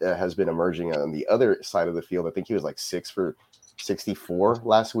Collins has been emerging on the other side of the field. I think he was like 6 for 64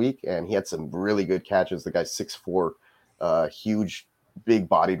 last week, and he had some really good catches. The guy's 6'4", huge,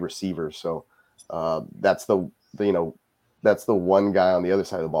 big-bodied receiver. So that's the one guy on the other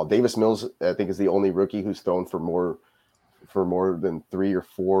side of the ball. Davis Mills, I think, is the only rookie who's thrown for more than 3 or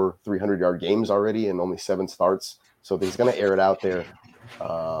 4 300-yard games already, and only 7 starts. So he's going to air it out there.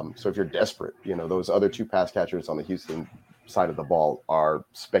 So if you're desperate, those other two pass catchers on the Houston side of the ball are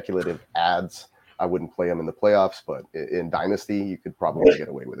speculative ads. I wouldn't play them in the playoffs, but in Dynasty, you could probably get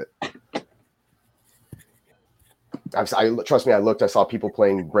away with it. Trust me, I saw people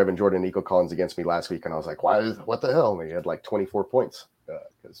playing Brevin Jordan and Nico Collins against me last week, and I was like, what the hell? And he had like 24 points.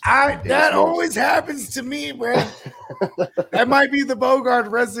 That always happens to me, bro. That might be the Bogart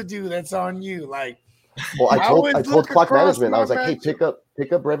residue that's on you. Like, well, I told Clock Management, I was like, hey, pick up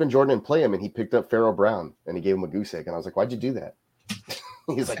Brevin Jordan and play him, and he picked up Pharaoh Brown, and he gave him a goose egg, and I was like, why'd you do that?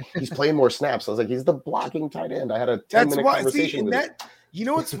 He's like, he's playing more snaps. I was like, he's the blocking tight end. I had a 10-minute conversation with him. You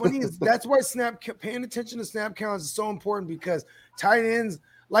know what's funny is that's why paying attention to snap counts is so important, because tight ends,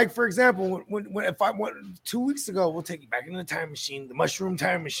 like for example, if I went 2 weeks ago, we'll take you back into the time machine, the mushroom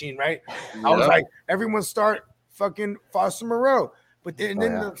time machine, right? Yeah. I was like, everyone start fucking Foster Moreau, but then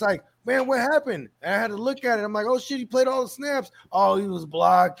it's like, man, what happened? And I had to look at it. I'm like, oh shit, he played all the snaps. Oh, he was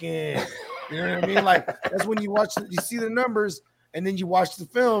blocking. You know what I mean? Like that's when you see the numbers, and then you watch the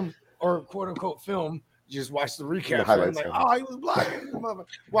film, or quote unquote film. You just watch the recap. I'm like, oh, he was blocking.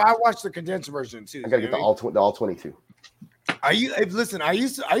 Well, I watched the condensed version too. I gotta get the all 22. Listen, I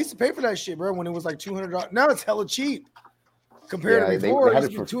used to pay for that shit, bro, when it was like $200. Now it's hella cheap compared to before. It was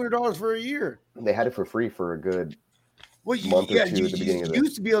 $200 for a year. They had it for free for a good month or two at the beginning of it. You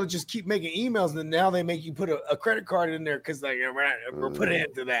used to be able to just keep making emails, and now they make you put a credit card in there because like we're putting an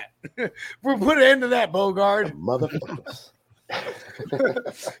end to that. We're putting an end to that, Bogart. Motherfuckers.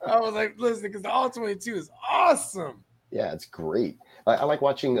 I was like, listen, because the all 22 is awesome. Yeah, it's great. I like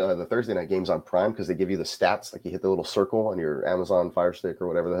watching the Thursday night games on Prime because they give you the stats. Like you hit the little circle on your Amazon Fire Stick or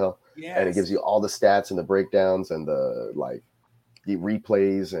whatever the hell, and it gives you all the stats and the breakdowns and the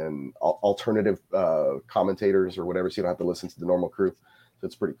replays and alternative commentators or whatever, so you don't have to listen to the normal crew. So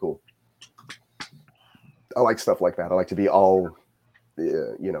it's pretty cool. I like stuff like that. I like to be all,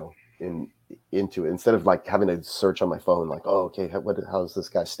 into it instead of like having to search on my phone. Like, oh, okay, how's this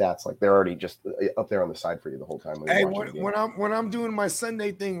guy's stats? Like they're already just up there on the side for you the whole time. Hey, when I'm doing my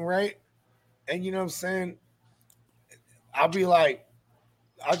Sunday thing, right, and you know what I'm saying, I'll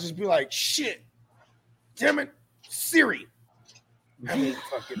just be like, shit, damn it, Siri. I mean,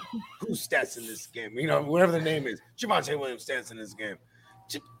 fucking, who's stats in this game? Whatever the name is. Javonte Williams stats in this game.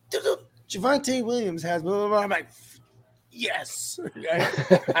 Javonte Williams has blah, blah, blah. I'm like, yes.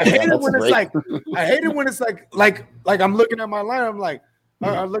 I hate it when it's like I'm looking at my line. I'm like,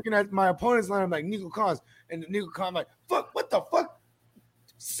 I'm looking at my opponent's line. I'm like, Nico Collins. And Nico Collins, like, fuck, what the fuck?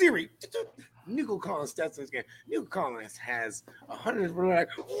 Siri. Nico Collins stats in this game. Nico Collins has 100. We're like,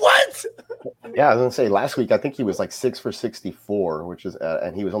 what? Yeah, I was gonna say last week I think he was like 6 for 64, which is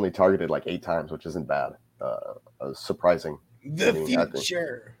and he was only targeted like 8 times, which isn't bad. Surprising.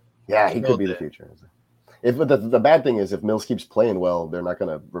 Future. Yeah, he could be the future. If the bad thing is if Mills keeps playing well, they're not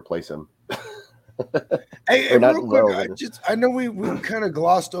going to replace him. Hey, real quick, I know we kind of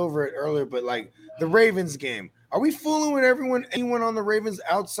glossed over it earlier, but like the Ravens game, are we fooling with anyone on the Ravens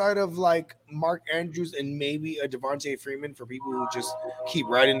outside of like Mark Andrews and maybe a Devontae Freeman for people who just keep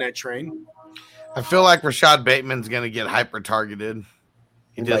riding that train? I feel like Rashad Bateman's going to get hyper targeted.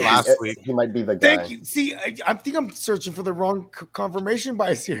 He did last week. He might be the guy. Thank you. See, I think I'm searching for the wrong confirmation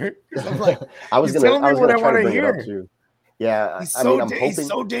bias here. I'm like, I was going to try to bring it up too. Yeah, he's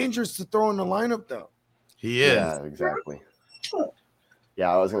so dangerous to throw in the lineup, though. He is. Yeah, exactly.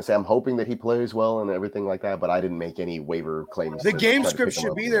 Yeah, I was going to say I'm hoping that he plays well and everything like that, but I didn't make any waiver claims. The game script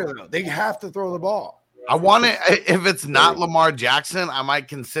should be there, though. They have to throw the ball. I want it. If it's not Lamar Jackson, I might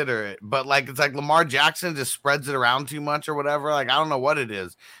consider it. But like, it's like Lamar Jackson just spreads it around too much or whatever. Like, I don't know what it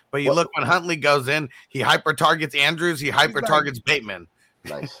is. But you look when Huntley goes in, he hyper targets Andrews, he hyper targets Bateman.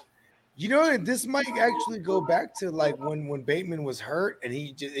 Nice. This might actually go back to like when Bateman was hurt, and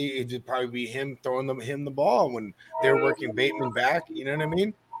it'd probably be him throwing him the ball when they're working Bateman back. You know what I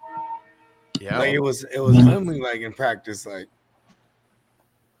mean? Yeah. Like it was Huntley like in practice, like.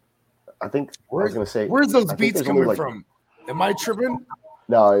 I think I was going to say, where's those beats coming from? Am I tripping?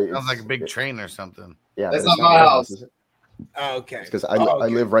 No, it sounds like a big train or something. Yeah, that's not my house. Oh, okay. Because I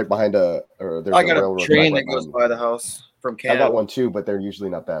live right behind I got a train that goes by the house from Canada. I got one too, but they're usually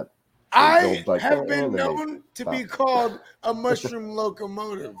not that. I have been known to be called a mushroom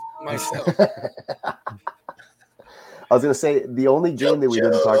locomotive myself. I was going to say the only game that we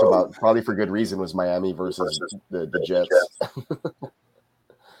didn't talk about, probably for good reason, was Miami versus the Jets.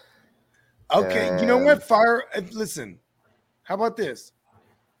 Okay, you know what? Listen, how about this?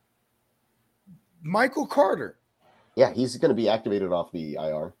 Michael Carter. Yeah, he's going to be activated off the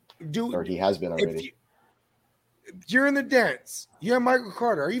IR. Or he has been already. If you're in the dance, you have Michael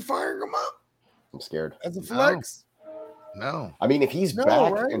Carter. Are you firing him up? I'm scared. As a flex? No. I mean, if he's No,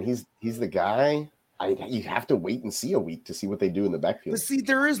 back right? and he's the guy, you have to wait and see a week to see what they do in the backfield. But see,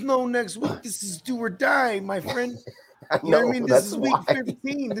 there is no next week. This is do or die, my friend. I You know what I know, mean? This that's is week why.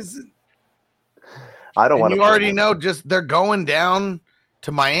 15. This is I don't want And to. you already know, just they're going down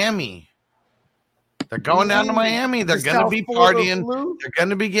to Miami. They're going down to Miami. They're the gonna South be Florida partying. flu. They're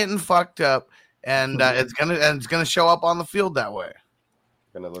gonna be getting fucked up, and it's gonna show up on the field that way.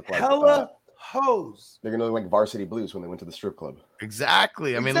 Gonna look like Hella hoes. they're gonna look like Varsity Blues when they went to the strip club.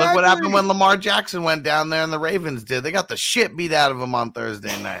 Exactly. I mean, look what happened when Lamar Jackson went down there and the Ravens did. They got the shit beat out of them on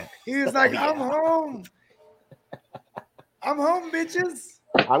Thursday night. He was like, I'm home. I'm home, bitches.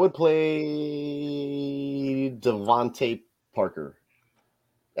 I would play Devontae Parker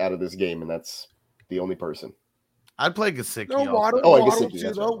out of this game, and that's the only person. I'd play Gesicki. No, also. Waddle, Oh, I Waddle Gesicki, too,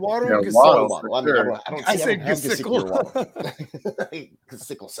 that's though. right. Waddle Yeah, and Gesicki. Waddle. Waddle. I don't I see- said don't have Gesicki or Waddle.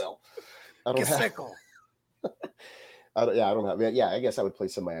 Sickle cell. I don't have. Gesickle. I don't have. Yeah, I guess I would play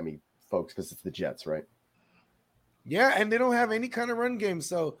some Miami folks because it's the Jets, right? Yeah, and they don't have any kind of run game,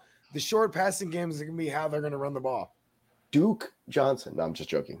 so the short passing games are gonna be how they're gonna run the ball. Duke Johnson. No, I'm just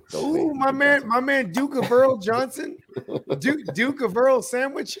joking. Don't Ooh, play my Duke man, Johnson. my man, Duke of Earl Johnson, Duke of Earl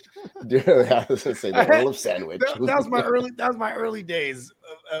Sandwich. Dude, I was gonna say the Earl of Sandwich. That was my early days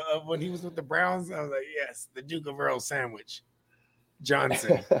of when he was with the Browns. I was like, yes, the Duke of Earl Sandwich,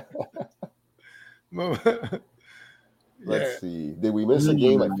 Johnson. Let's see. Did we miss a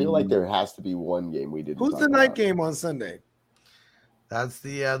game? I feel like there has to be one game we didn't. Who's talk the night about. game on Sunday? That's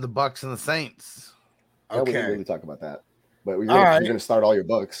the Bucks and the Saints. Yeah, we didn't Okay, really talk about that. But All right. you're gonna start all your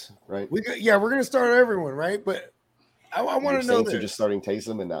Bucks, right? we're gonna start everyone, right? But I want Your to know Saints this. are just starting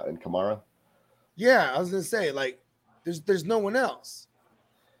Taysom and Kamara. Yeah, I was gonna say like, there's no one else.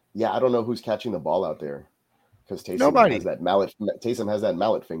 Yeah, I don't know who's catching the ball out there because Taysom Nobody. has that mallet. Taysom has that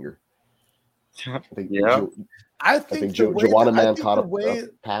mallet finger. I think Yeah. I I think think the way Joanna I Man think caught the a way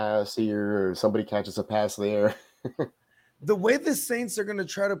pass here, or somebody catches a pass there. the way the Saints are gonna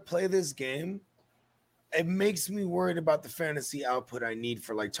try to play this game, it makes me worried about the fantasy output I need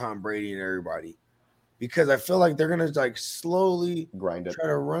for like Tom Brady and everybody, because I feel like they're gonna like slowly Grind it. try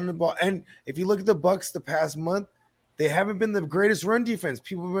to run the ball. And if you look at the Bucks the past month, they haven't been the greatest run defense.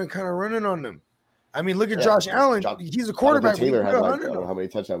 People have been kind of running on them. I mean, look at Yeah, Josh Allen. Jonathan He's a quarterback. but he Taylor put had like, I 100 don't know on how many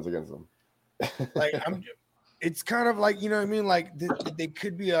touchdowns against them. like it's kind of like, you know what I mean, like they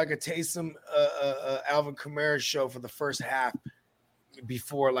could be like a Taysom Alvin Kamara show for the first half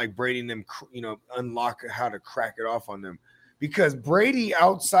before like Brady and them unlock how to crack it off on them, because Brady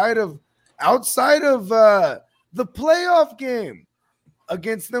outside of the playoff game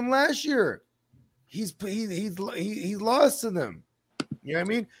against them last year, he's lost to them. You know what I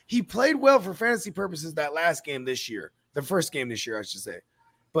mean? He played well for fantasy purposes that last game this year, the first game this year, I should say.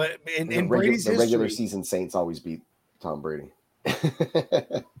 But in Brady's the regular history, season Saints always beat Tom Brady.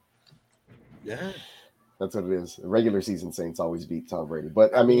 yeah. That's what it is. The regular season Saints always beat Tom Brady.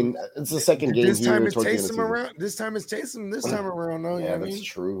 But I mean, it's the second game This here time it's towards the end of the Taysom season. around. This time it's Taysom. This time around, no, you know Yeah, what I that's mean?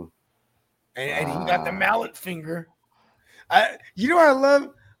 true. And he got the mallet finger. I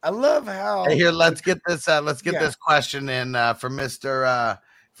love how Hey, here, let's get this. Let's get Yeah. this question in for Mister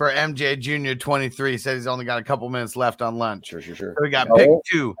for MJ Junior 23. Said he's only got a couple minutes left on lunch. Sure. So we got pick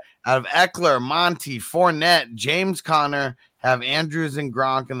 2 out of Eckler, Monty, Fournette, James Conner. Have Andrews and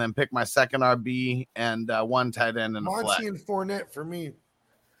Gronk, and then pick my second RB and one tight end and a flex. Monty and Fournette for me.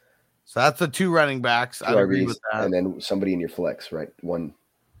 So that's the 2 running backs. I agree with that. And then somebody in your flex, right? One.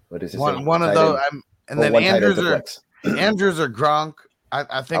 What is it? One of Tight those, end. and Or then one tight end to Andrews or flex. Gronk.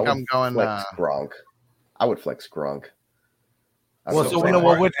 I think I I'm would going. flex Gronk. I would flex Gronk. I Well, would so flex which Gronk.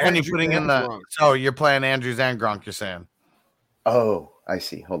 one are you Andrews putting in and the? Gronk. So you're playing Andrews and Gronk. You're saying. Oh, I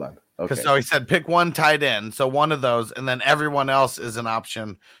see. Hold on. Okay. So he said pick one tight end, so one of those, and then everyone else is an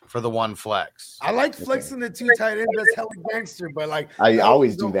option for the one flex. I like flexing the 2 tight ends. That's hella gangster, but like I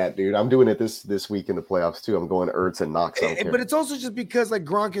always do don't- that, dude. I'm doing it this week in the playoffs too. I'm going Ertz and Knox. I don't care. But it's also just because like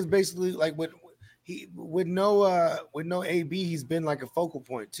Gronk is basically like with no AB, he's been like a focal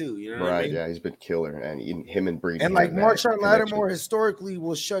point too. You know what I Right, mean? yeah, he's been killer, and him and Brady. And have like that Marshawn connection. Lattimore historically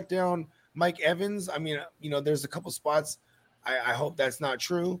will shut down Mike Evans. I mean, there's a couple spots. I hope that's not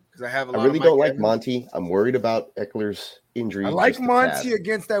true because I have a lot. I really of don't Mike like Evans. Monty. I'm worried about Eckler's injury. I like just a Monty tad.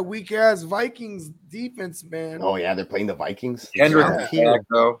 against that weak ass Vikings defense, man. Oh yeah, they're playing the Vikings. Hendrick Yeah. is back,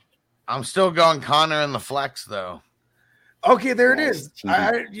 though. I'm still going Connor in the flex though. Okay, there it Nice is.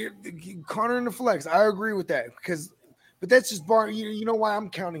 TV. Connor in the flex. I agree with that but that's just you know why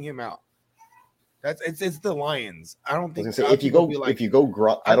I'm counting him out. It's the Lions. I don't I was think gonna say I if you think go it'll be like,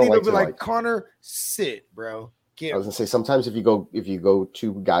 Gronk, I I don't think like it'll to be like. Connor, sit, bro. I was gonna say sometimes if you go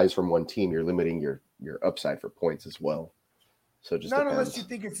 2 guys from one team, you're limiting your upside for points as well. So it just Not depends. unless you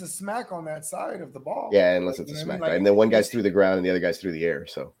think it's a smack on that side of the ball. Yeah, unless it's a You know what I smack. mean? Like, and then one guy's through the ground and the other guy's through the air.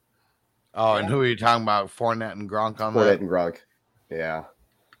 So Oh, and who are you talking about? Fournette and Gronk on Fournette that? and Gronk. Yeah.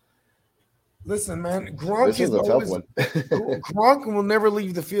 Listen, man, Gronk This is is a tough always one. Gronk will never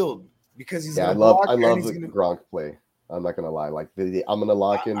leave the field because he's Yeah, I gonna love block and the he's gonna. Gronk play. I'm not gonna lie. Like I'm gonna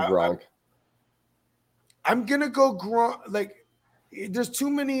lock in Gronk. I'm gonna go Gronk. Like, there's too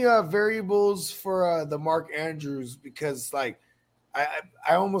many variables for the Mark Andrews because, like,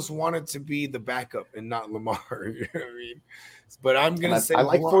 I almost want it to be the backup and not Lamar. You know what I mean? But I'm gonna say I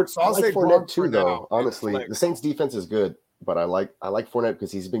like Gronk. So I'll say Fournette Gronk too, for though. now. Honestly, Like, the Saints defense is good, but I like Fournette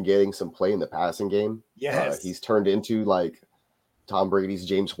because he's been getting some play in the passing game. yes, He's turned into like Tom Brady's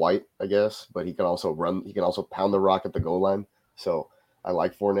James White, I guess, but he can also run. He can also pound the rock at the goal line. So I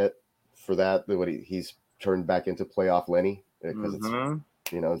like Fournette for that. What he's turned back into playoff Lenny because it's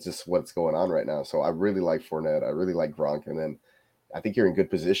it's just what's going on right now. So I really like Fournette. I really like Gronk, and then I think you're in good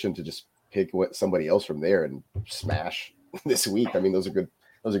position to just pick somebody else from there and smash this week. I mean, those are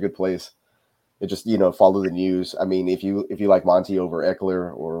good plays. It just follow the news. I mean, if you like Monty over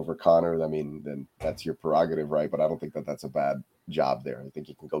Eckler or over Connor, I mean, then that's your prerogative, right? But I don't think that's a bad job there. I think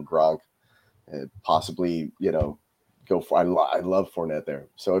you can go Gronk, and possibly go for. I love Fournette there.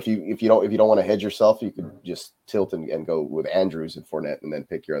 So if you don't want to hedge yourself, you could just tilt and go with Andrews and Fournette, and then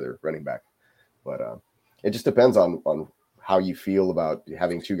pick your other running back. But it just depends on how you feel about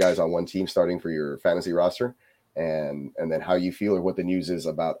having two guys on one team starting for your fantasy roster. And then how you feel or what the news is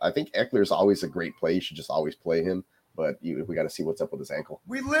about. I think Eckler's always a great play. You should just always play him. But we got to see what's up with his ankle.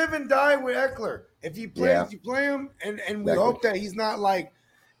 we live and die with Eckler. If he plays, you play him, and we Exactly. hope that he's not like.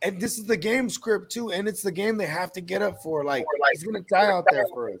 And this is the game script too, and it's the game they have to get up for. Like, he's gonna die out there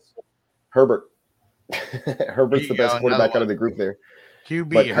for us. Herbert. Herbert's the best quarterback out of the group there.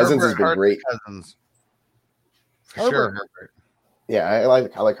 QB. But Cousins has been Herbert, great. Cousins. For sure, Herbert. Yeah, I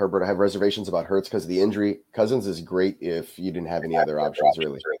like Herbert. I have reservations about Hurts because of the injury. Cousins is great if you didn't have any other options,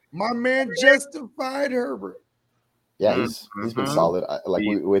 really. My man justified Herbert. Yeah, he's been solid.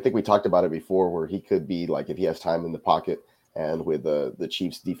 I think we talked about it before, where he could be like if he has time in the pocket, and with the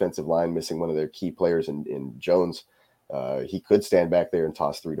Chiefs' defensive line missing one of their key players in Jones, he could stand back there and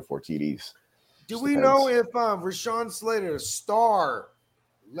toss 3 to 4 TDs. Do Just we depends. know if Rashawn Slater, star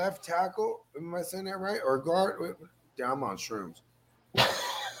left tackle, am I saying that right? Or guard? Yeah, I'm on shrooms.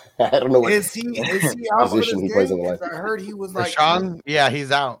 I don't know what Is he out for this position he plays in game? the 'Cause I heard he was like Rashawn? Yeah,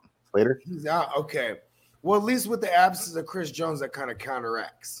 he's out. later. he's out. Okay. Well, at least with the absence of Chris Jones, that kind of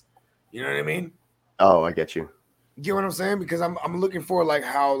counteracts. You know what I mean? Oh, I get you. You get what I'm saying? Because I'm looking for like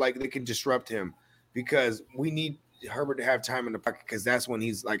how like they can disrupt him because we need Herbert to have time in the pocket because that's when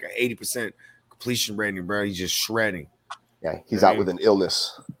he's like an 80% completion rating, bro. He's just shredding. Yeah, he's out with an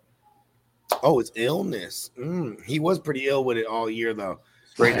illness. Oh, it's illness. He was pretty ill with it all year though.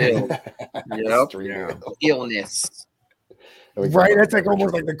 Straight ill. Yep. Straight Yeah. ill. Illness. Right? That's like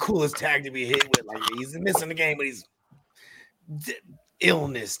almost like the coolest tag to be hit with. Like he's missing the game, but he's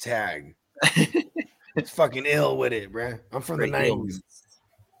illness tag. It's fucking ill with it, bro. I'm from the 90s.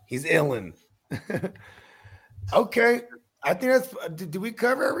 He's illin'. Okay. I think that's. Did we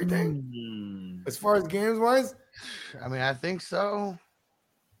cover everything as far as games wise? I mean, I think so.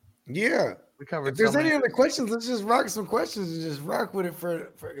 Yeah. We covered. If there's so any many- other questions, let's just rock some questions and just rock with it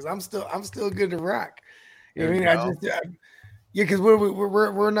for because I'm still good to rock. You know what I mean? Yeah, because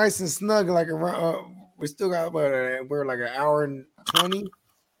we're nice and snug. Like we still got we're like an hour and 20.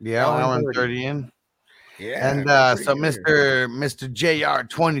 Yeah, hour and hour and 30. 30 in. Yeah. And we're so pretty good. Mr.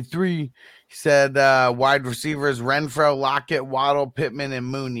 JR23, he said wide receivers Renfro, Lockett, Waddle, Pittman, and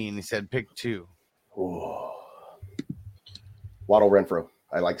Mooney. And he said pick 2. Ooh. Waddle Renfro.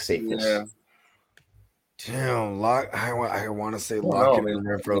 I like safeness. Yeah. Damn, I want to say know, Lockett man. and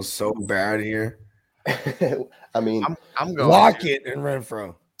Renfro so bad here. I mean, I'm going. Lockett and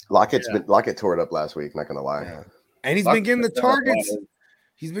Renfro. Lockett tore it up last week. Not gonna lie. Yeah. And he's been getting the targets.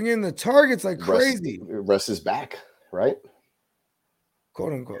 He's been getting the targets like crazy, Russ is back, right?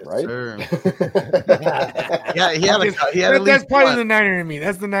 quote unquote. Right? Sure. Yeah, he had at That's least part of one. the Niner in me.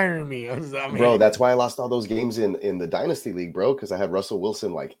 That's the Niner in me. I mean, Bro, that's why I lost all those games in the Dynasty League, bro, because I had Russell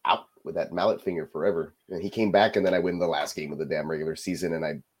Wilson like out with that mallet finger forever. And he came back, and then I win the last game of the damn regular season, and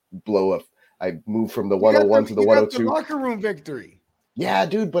I blow up. I moved from the 101 to the you got 102. the locker room victory. Yeah,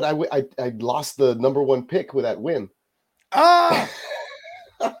 dude, but I lost the number 1 pick with that win. Ah,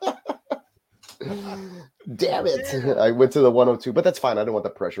 Damn it. I went to the 102, but that's fine. I don't want the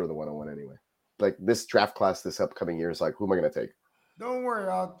pressure of the 101 anyway. Like this draft class this upcoming year is like, who am I going to take? don't worry.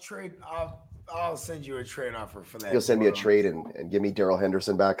 I'll send you a trade offer for that. You'll send me a trade and give me Darrell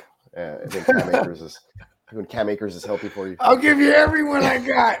Henderson back. And then Cam Akers is When Cam Akers is healthy for you. I'll give you everyone I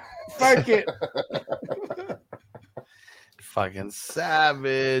got. Fuck it. Fucking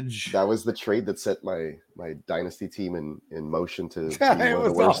savage. That was the trade that set my dynasty team in motion to be It one of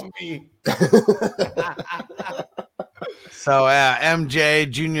the was worst. all me. So MJ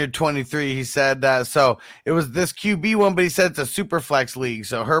Junior 23, he said so it was this QB one, but he said it's a super flex league.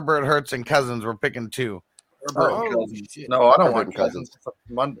 So Herbert, Hurts, and Cousins were picking 2. Herbert and Oh, Cousins. shit. No, I don't Herbert want and Cousins.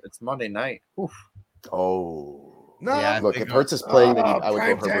 Cousins. It's Monday night. Oof. Oh. No, Yeah, Look, think if Hurts is playing, then oh, I would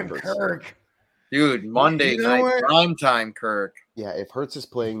go primetime Herbert Hurts. Kirk. Dude, Monday You know night, what? prime time, Kirk. Yeah, if Hurts is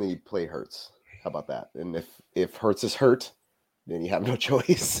playing, then you play Hurts. How about that? And if Hurts is hurt, then you have no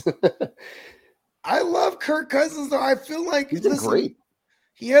choice. I love Kirk Cousins, though. I feel like He's been great.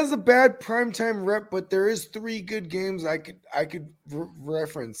 He has a bad primetime rep, but there is 3 good games I could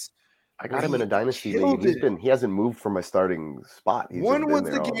reference. I got him in a dynasty killed league. it. He hasn't moved from my starting spot. He's One just been was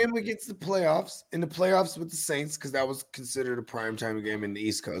there the all- game against the playoffs, in the playoffs with the Saints, because that was considered a primetime game in the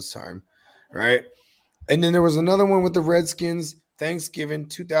East Coast time, right? And then there was another one with the Redskins, Thanksgiving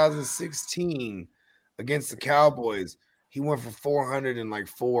 2016 against the Cowboys. He went for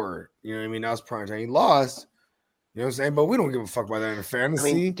 404. You know what I mean? That was primetime. He lost. You know what I'm saying? But we don't give a fuck about that in I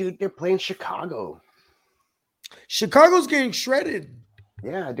fantasy. mean, dude, they're playing Chicago. Chicago's getting shredded.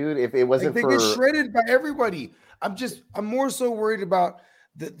 Yeah, dude. If it Like wasn't they for get shredded by everybody. I'm more so worried about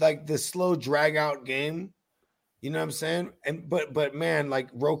the slow drag out game. You know what I'm saying? And but man,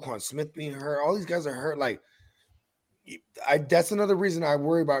 like Roquan Smith being hurt, all these guys are hurt. Like that's another reason I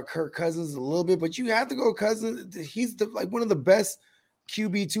worry about Kirk Cousins a little bit. But you have to go Cousins. He's one of the best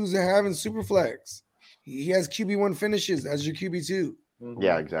QB2s to have in Superflex. He has QB1 finishes as your QB2.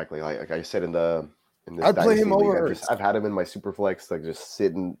 yeah, exactly. Like I said in this I'd play him dynasty over league, Hurts. I've had him in my super flex, like just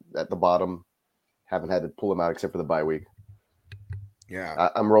sitting at the bottom. Haven't had to pull him out except for the bye week. Yeah.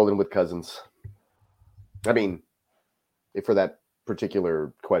 I'm rolling with Cousins. I mean, for that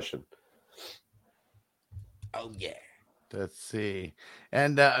particular question. Oh yeah. Let's see.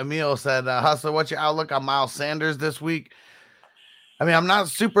 And Emil said, Hustler, what's your outlook on Miles Sanders this week? I mean, I'm not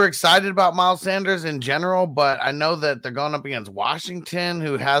super excited about Miles Sanders in general, but I know that they're going up against Washington,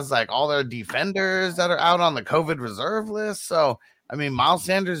 who has like all their defenders that are out on the COVID reserve list. So, I mean, Miles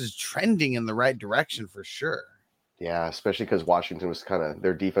Sanders is trending in the right direction for sure. Yeah, especially because Washington was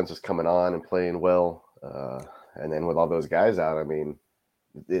their defense was coming on and playing well. And then with all those guys out, I mean,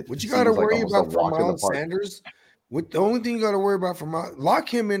 What you got to worry almost a about for walk in the Miles park. Sanders? The only thing you got to worry about for Miles, lock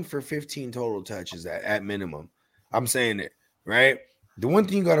him in for 15 total touches at minimum. I'm saying it, right? The one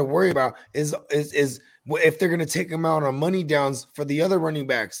thing you got to worry about is if they're going to take him out on money downs for the other running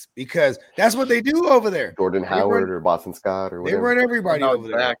backs, because that's what they do over there. Jordan Howard or Boston Scott or They whatever. run everybody No, over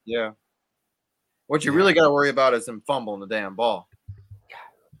there. back, yeah. What you really got to worry about is him fumbling the damn ball.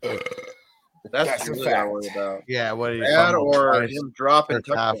 That's That's what a you really got to fact. worry about. Yeah, what do you That or him dropping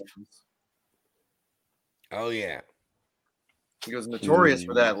First half. touchdowns. Oh yeah. He was notorious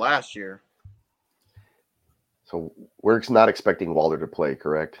for that last year. So we're not expecting Waller to play,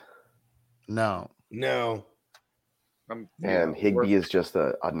 correct? No. No. And Higbee is just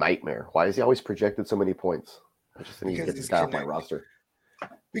a nightmare. Why is he always projected so many points? I just need to Because get this he's guy off my connected. roster.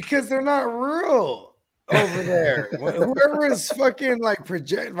 Because they're not real over there. Whoever is fucking like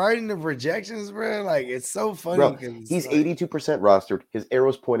writing the projections, bro, like it's so funny. Bro, 'cause it's he's like, 82% rostered. His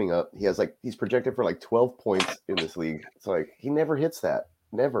arrow's pointing up. He's projected for like 12 points in this league. It's like he never hits that.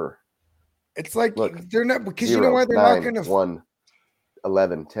 Never. It's like Look, they're not, because 0, you know why they're 9, not going to. 1,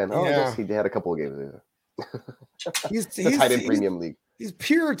 11, 10. Oh, I Yeah. guess he had a couple of games. He's It's a tight end premium league. he's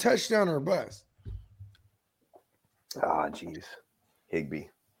pure touchdown or bust. Ah, jeez. Higbee.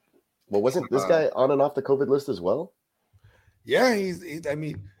 Well, wasn't this guy on and off the COVID list as well? Yeah, I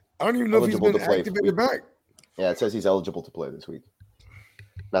mean, I don't even know if he's Eligible been to play. activated back. Yeah, it says he's eligible to play this week.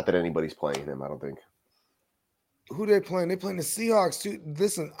 Not that anybody's playing him, I don't think. Who they playing? They playing the Seahawks too.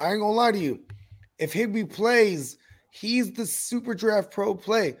 Listen, I ain't gonna lie to you. If Higbee plays, he's the super draft pro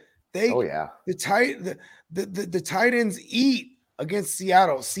play. Oh yeah. The tight ends eat against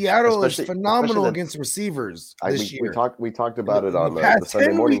Seattle. Seattle is Especially phenomenal that- against receivers this year. We talked about it In on the the past Sunday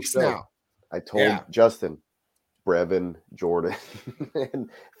 10 morning weeks show. now. I told Yeah. Justin, Brevin, Jordan, and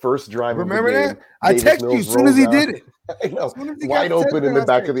first drive. Remember of the game, that? I Davis texted you Mills as soon as he rolls did out. it. I know, As soon as he wide got open in touchdown, the I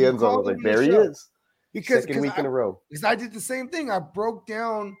back said, of the "You end zone. I called was him like, on there the he show." is. Because Second week in a row. Because I did the same thing. I broke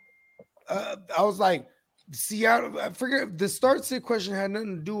down. I was like, Seattle. I forget the start sit question had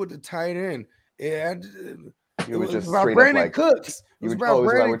nothing to do with the tight end. It It was just about straight up Brandon like Cooks. It you was were, about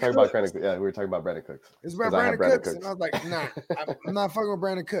we're Brandon talking about Cooks. Brandon. Yeah, we were talking about Brandon Cooks. It's about 'Cause I have Brandon Brandon Cooks. And I was like, nah, I'm not fucking with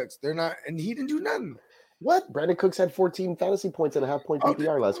Brandon Cooks. They're not, and he didn't do nothing. What? Brandon Cooks had 14 fantasy points and a half-point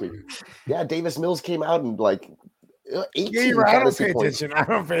PPR last week. Yeah, Davis Mills came out and like 18 Yeah, you're right. I don't fantasy pay points. attention. I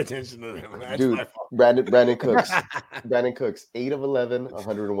don't pay attention to them. That's Dude, my fault. Brandon Cooks, 8 of 11,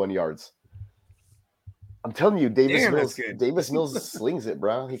 101 yards. I'm telling you, Davis Damn, that's Mills. good. Davis Mills slings it,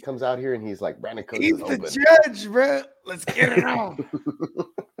 bro. He comes out here and he's like, Brandon Cooks He's is the open. judge, bro. Let's get it on.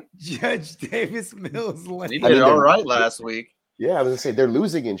 Judge Davis Mills. He I did mean, all they're- right last week. Yeah, I was gonna say they're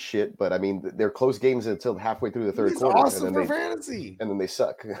losing in shit, but I mean they're close games until halfway through the third He's quarter, awesome and for then fantasy. they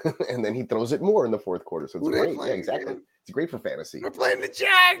suck, and then he throws it more in the fourth quarter. So it's Who they great. Yeah, playing exactly. again? It's great for fantasy. We're playing the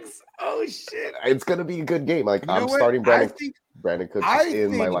Jags. Oh shit! It's gonna be a good game. Like You know I'm what? starting I Brandon Cooks I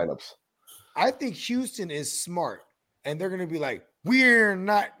in my think- lineups. I think Houston is smart, and they're gonna be like, we're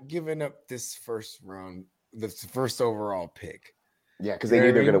not giving up this first round, this first overall pick. Yeah, because they You know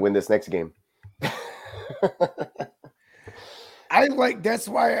knew what I they're gonna mean? win this next game. I like that's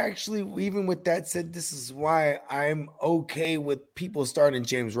why actually, even with that said, this is why I'm okay with people starting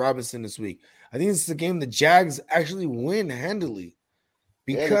James Robinson this week. I think this is a game the Jags actually win handily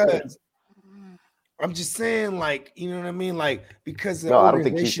Yeah, they could. because I'm just saying, like, you know what I mean? Like, because the No, I don't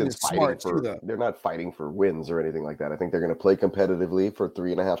think organization Houston's is fighting smart for. too, though. They're not fighting for wins or anything like that. I think they're gonna play competitively for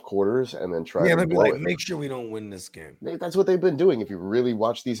 3.5 quarters and then try Yeah, to they'll be blow like, it. make sure we don't win this game. That's what they've been doing. If you really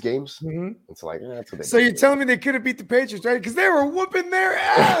watch these games, Mhm. it's like that's what they. So you're telling me they could have beat the Patriots, right? Because they were whooping their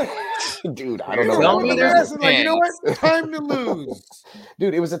ass. Dude, I They don't know. were Tell about me whooping that. their there's ass and like, you know what? chance. Time to lose.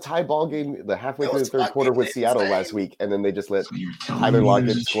 Dude, it was a tie ball game the halfway It through the was third quarter with fucking Seattle insane. last week, and then they just let Tyler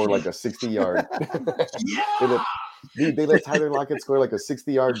Lockett score like a 60-yard. They let Tyler Lockett score like a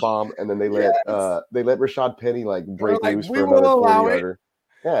 60-yard bomb, and then they let Rashad Penny like break like, loose "We for will another allow 40-yarder.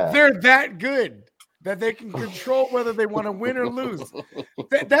 Yeah. They're that good that they can control whether they want to win or lose.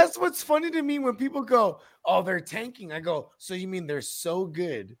 That's what's funny to me when people go, "Oh, they're tanking." I go, "So you mean they're so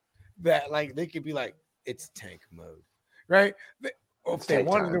good that like they could be like, it's tank mode, right?" Or if they tank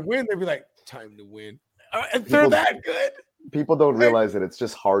wanted to time. win, they'd be like, "Time to win." If they're People- that good. People don't realize that it's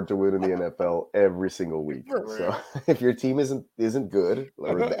just hard to win in the NFL every single week. For So if your team isn't good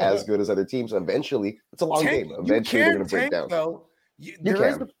or as good as other teams, eventually it's a long Tank- game. you Eventually they're can going to break tank, down. though. You There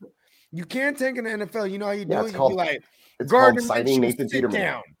is can. you can tank in the NFL. You know how you do Yeah, it? it's You called- be like, It's Gardner called signing Minshew, Nathan sit Peterman.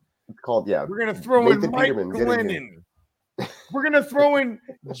 down. It's called We're gonna throw Nathan in Mike Peterman, get in here. Glennon. We're gonna throw in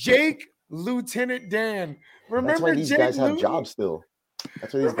Jake Lieutenant Dan. Remember That's why these Jake guys have Luton? jobs still.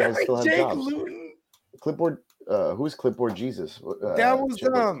 That's why these Remember guys still have Jake jobs. Luton? Clipboard. Who's Clipboard Jesus? That was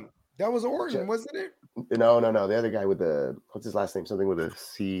Chip- that was Oregon, Chip- wasn't it? No. The other guy with the what's his last name? Something with a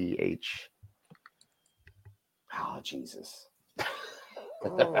CH. Oh Jesus.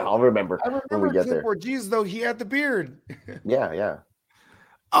 Oh, I'll remember I when we remember get there. Clipboard Jesus though. He had the beard. Yeah.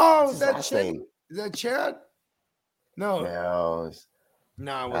 Oh, What's is his that last Chad? name? Is that Chad? No, No, it's-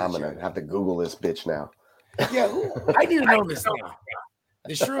 no, it I'm wasn't gonna Chad. have to Google this bitch now. Yeah, I need to know this now.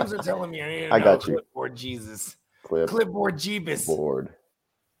 The shrooms are telling me I need to I know got you. Clipboard Jesus. Clipboard Clipboard Jeebus.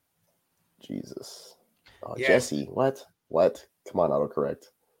 Jesus. Oh, Yeah. Jesse. What? Come on, autocorrect.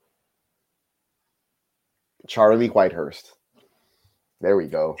 Charlie Whitehurst. There we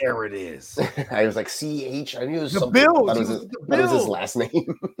go. There it is. I was like CH. I knew it was The something. Bills. I thought it He was, was his, the thought it was his Bills. last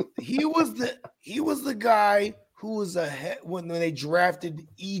name. He was the guy who was ahead when they drafted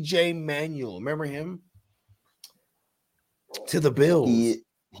EJ Manuel. Remember him? To the Bills.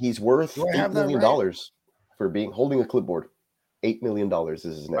 He's worth Do I $8 have that million right? for holding a clipboard. $8 million is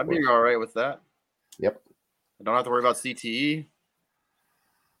his net I'd worth. be all right with that. Yep. I don't have to worry about CTE.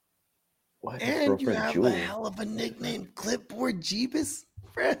 What? His And you girlfriend have Julie. a hell of a nickname, Clipboard Jeebus.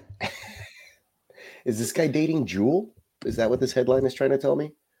 Fred. Is this guy dating Jewel? Is that what this headline is trying to tell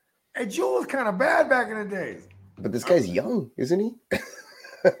me? Hey, Jewel was kind of bad back in the days. But this guy's young, isn't he?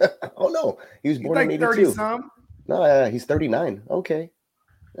 Oh no, he was He's born like in 30 '82. some. No, he's 39. Okay,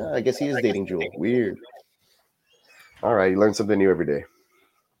 I guess he is dating Jewel. Weird. All right, you learn something new every day.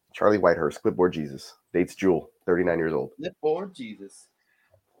 Charlie Whitehurst, Clipboard Jesus, dates Jewel, 39 years old. Lord Jesus.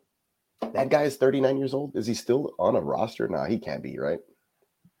 That guy is 39 years old. Is he still on a roster? Nah, he can't be, right?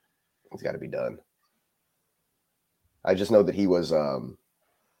 He's got to be done. I just know that he was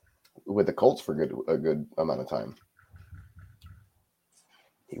with the Colts for a good amount of time.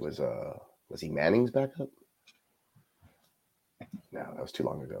 He was he Manning's backup? No, that was too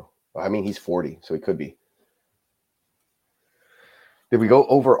long ago. I mean, he's 40, so he could be. Did we go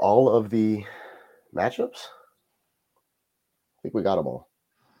over all of the matchups? I think we got them all.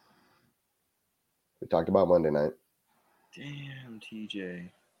 We talked about Monday night. Damn, TJ.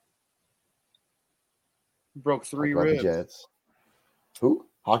 Broke Talked three about the ribs. Jets. Who?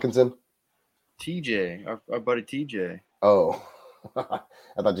 Hawkinson? TJ, our buddy TJ. Oh, I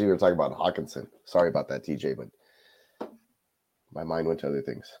thought you were talking about Hawkinson. Sorry about that, TJ, but my mind went to other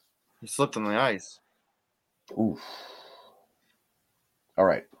things. He slipped on the ice. Oof. All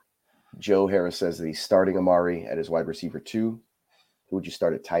right. Joe Harris says that he's starting Amari at his wide receiver 2. Who would you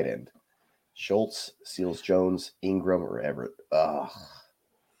start at tight end? Schultz, Seals Jones, Ingram, or Everett? Ugh.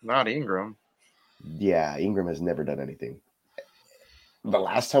 Not Ingram. Yeah, Ingram has never done anything. The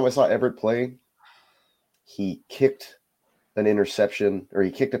last time I saw Everett play, he kicked an interception, or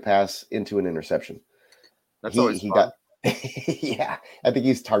he kicked a pass into an interception. That's always fun. Yeah, I think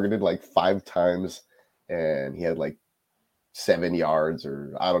he's targeted like 5 times, and he had like 7 yards,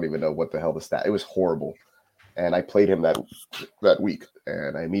 or I don't even know what the hell the stat. It was horrible, and I played him that week,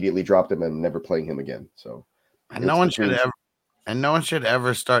 and I immediately dropped him and never playing him again. So, and no one should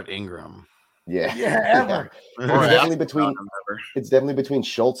ever start Ingram. Yeah, ever. It's definitely between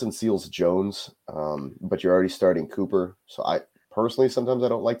Schultz and Seals Jones, but you're already starting Cooper. So I personally sometimes I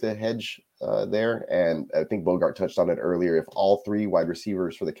don't like to hedge there, and I think Bogart touched on it earlier. If all 3 wide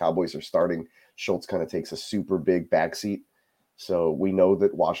receivers for the Cowboys are starting, Schultz kind of takes a super big backseat. So we know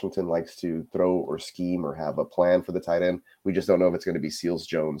that Washington likes to throw or scheme or have a plan for the tight end. We just don't know if it's going to be Seals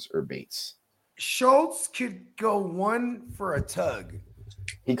Jones or Bates. Schultz could go 1 for a tug.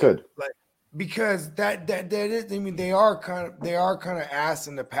 He could. Because that is, I mean, they are kind of ass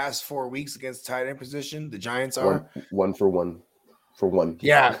in the past 4 weeks against tight end position. The Giants are one for one.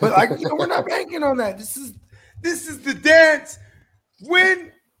 Yeah, but we're not banking on that. This is the dance.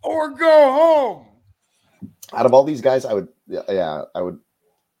 Win or go home. Out of all these guys, I would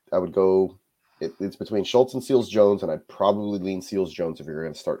go. It's between Schultz and Seals Jones, and I'd probably lean Seals Jones if you're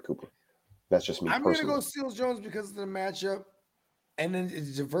going to start Cooper. That's just me. I'm going to go Seals Jones because of the matchup. And then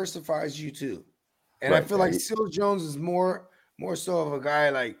it diversifies you too. And right. I feel like Seals Jones is more so of a guy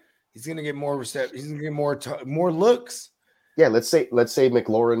like he's gonna get more reception, he's gonna get more looks. Yeah, let's say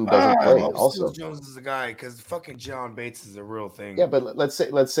McLaurin doesn't play. Also, Seals Jones is a guy because fucking John Bates is a real thing. Yeah, but let's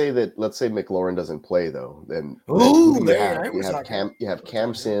say McLaurin doesn't play though. Then you have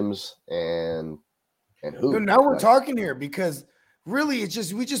Cam Sims and who? Now we're talking here because really it's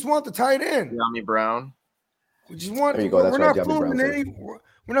just we just want the tight end. Yami Brown. We just want. We're not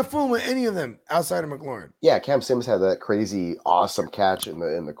fooling with any of them outside of McLaurin. Yeah, Cam Sims had that crazy, awesome catch in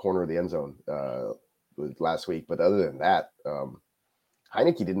the corner of the end zone last week. But other than that,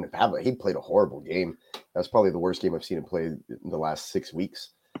 Heineke didn't have it. He played a horrible game. That's probably the worst game I've seen him play in the last 6 weeks.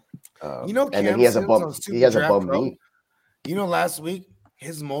 And then he has a bum. He has a bum knee. You know, last week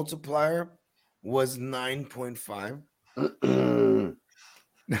his multiplier was 9.5.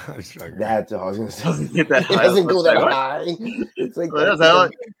 No, I was going to say it doesn't go that high. It's like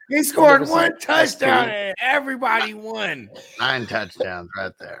he scored 1 touchdown and everybody won. 9 touchdowns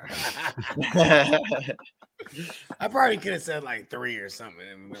right there. I probably could have said like 3 or something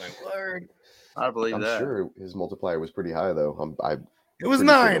and be like, "Word." I believe I'm that. Sure, his multiplier was pretty high though. It was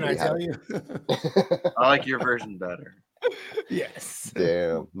 9, I tell you. I like your version better. Yes.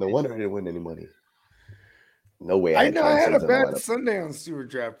 Damn. No wonder I didn't win any money. No way. I know I had a bad Sunday on Super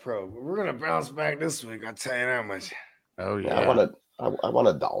Draft Pro, but we're gonna bounce back this week. I'll tell you that much. Oh yeah. I want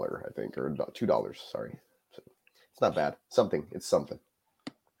 $1, I think, or $2. Sorry, so it's not bad. It's something.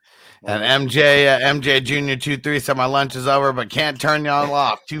 And MJ Junior 23 said my lunch is over, but can't turn y'all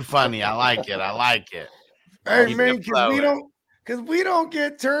off. Too funny. I like it. Hey man, because we don't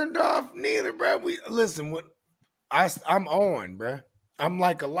get turned off neither, bro. I'm on, bro. I'm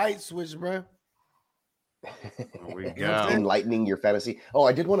like a light switch, bro. There we go. Enlightening your fantasy. Oh,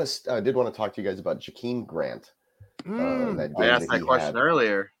 I did want to talk to you guys about Jakeem Grant. I asked that question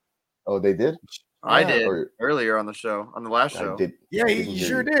earlier. Oh, they did? I did earlier on the last show. Yeah, you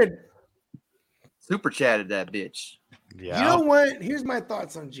sure did. Super chatted that bitch. Yeah. You know what? Here's my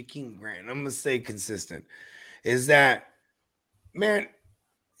thoughts on Jakeem Grant. I'm gonna stay consistent. Is that, man,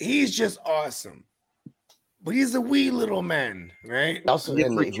 he's just awesome. But he's a wee little man, right? Also, the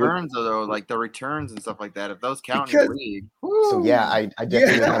returns, though, like the returns and stuff like that, if those count in the league. So, yeah, I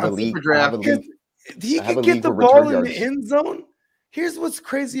definitely have a league. He can get the ball in the end zone. Here's what's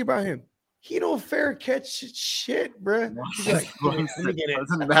crazy about him. He don't fair catch shit, bro. Like,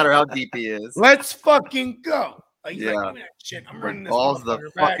 doesn't matter how deep he is. Let's fucking go. Like, yeah. Like, give me that shit. I'm running this balls the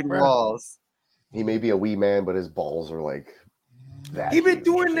fucking walls. He may be a wee man, but his balls are like that. He been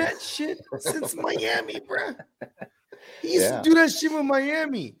doing that shit since Miami, bro. He used to do that shit with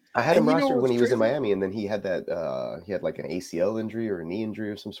Miami. I had him rostered when he was in Miami, and then he had that he had like an ACL injury or a knee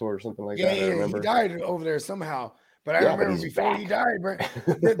injury of some sort or something like that. I remember. He died over there somehow. But I remember before he died, bro,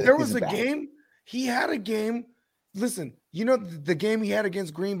 there was a game. He had a game. Listen, you know the game he had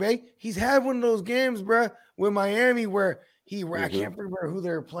against Green Bay? He's had one of those games, bro, with Miami where I can't remember who they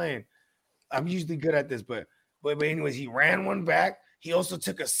were playing. I'm usually good at this, but anyways, he ran one back. He also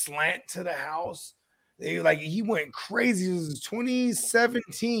took a slant to the house. He went crazy. It was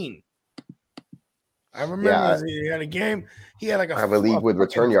 2017. I remember he had a game. He had like I have a league with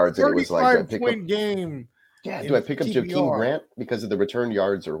return yards, and it was like a point game. Yeah, do I pick up Jakeem Grant because of the return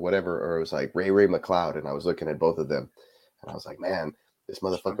yards or whatever? Or it was like Ray McLeod, and I was looking at both of them, and I was like, man, this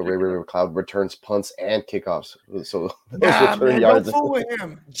motherfucker Ray McLeod returns punts and kickoffs. So return yards. Don't fool with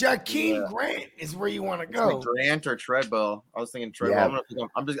him. Jakeem Grant is where you want to go. Like Grant or Treadwell. I was thinking Treadwell. Yeah.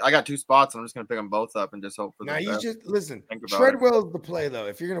 I got 2 spots, and I'm just gonna pick them both up and just hope for. Now you just listen. Treadwell's the play though.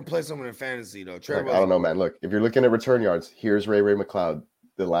 If you're gonna play someone in fantasy though, Treadwell. I don't know, man. Look, if you're looking at return yards, here's Ray McLeod.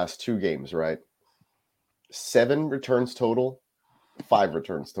 The last 2 games, right? 7 returns total, 5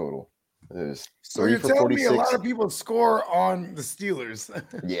 returns total. So you're telling me a lot of people score on the Steelers.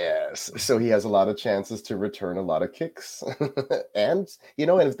 Yes. So he has a lot of chances to return a lot of kicks. and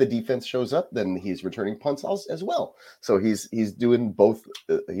if the defense shows up, then he's returning punts as well. So he's doing both.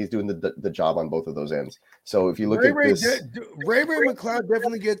 He's doing the job on both of those ends. So if you look at this, Ray McLeod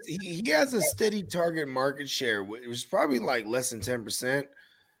definitely gets. He has a steady target market share. It was probably like less than 10%.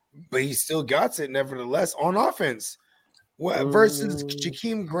 But he still got it, nevertheless, on offense. Versus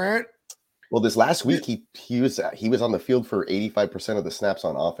Jakeem Grant. Well, this last week he was on the field for 85% of the snaps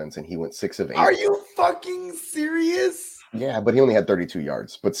on offense, and he went 6 of 8. Are you fucking serious? Yeah, but he only had 32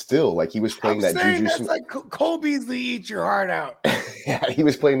 yards. But still, like he was playing that Juju. That's like Cole Beasley, eat your heart out. Yeah, he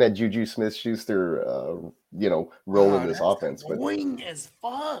was playing that Juju Smith-Schuster, role in this offense. Annoying as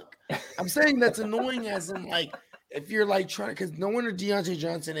fuck. I'm saying that's annoying as in like. If you're like trying, because no wonder Deontay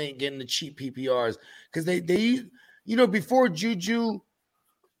Johnson ain't getting the cheap PPRs because they before Juju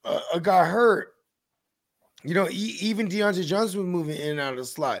got hurt, even Deontay Johnson was moving in and out of the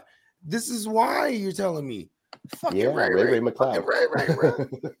slot. This is why you're telling me, Ray McLeod, Ray.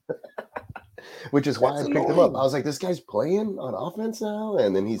 Which is why I picked him up. I was like, this guy's playing on offense now,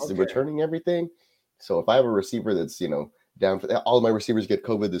 and then he's returning everything. So if I have a receiver that's down for that, all of my receivers get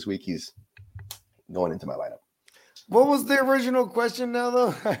COVID this week, he's going into my lineup. What was the original question now,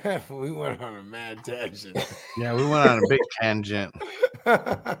 though? We went on a mad tangent. Yeah, we went on a big tangent.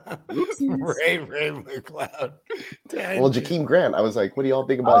 Ray McLeod. Well, Jakeem Grant. I was like, what do y'all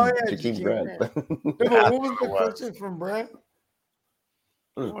think about Jakeem Grant? What was the question from Brad?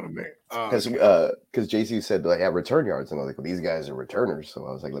 Because JC said like return yards, and I was like, well, these guys are returners. So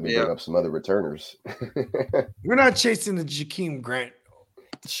I was like, let me bring up some other returners. We're not chasing the Jakeem Grant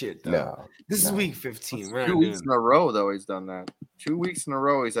shit, though. No, this is week 15. 2 weeks in a row, though. He's done that. 2 weeks in a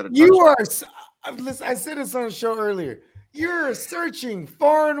row, he's had a. You are. Listen, I said this on the show earlier. You're searching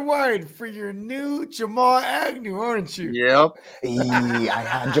far and wide for your new Jamal Agnew, aren't you? Yep. I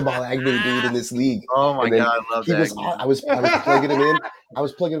had Jamal Agnew, dude, in this league. Oh my god, I love that. I was plugging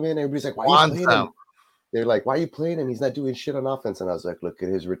him in. Everybody's like, "Why are you playing him?" They're like, "Why are you playing him? He's not doing shit on offense." And I was like, "Look at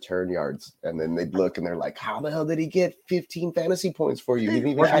his return yards." And then they'd look and they're like, "How the hell did he get 15 fantasy points for you? He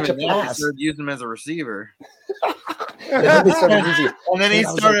didn't even catch a pass." Use him as a receiver. And then he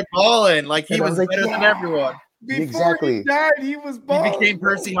started balling like he was better than everyone. Before he died, he was balling. He became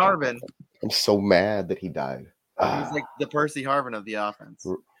Percy Harvin. I'm so mad that he died. He's like the Percy Harvin of the offense.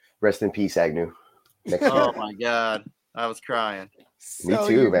 Rest in peace, Agnew. Oh my god, I was crying. Me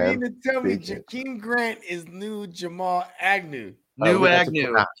too, man. You mean to tell me Jakeem Grant is new Jamal Agnew? New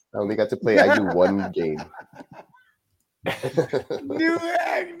Agnew. I only got to play Agnew one game. New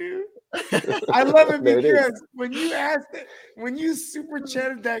Agnew. I love it because when you super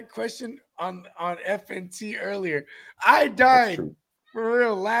chatted that question on FNT earlier, I died for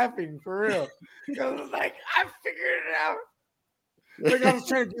real, laughing for real. I was like, I figured it out. Like I was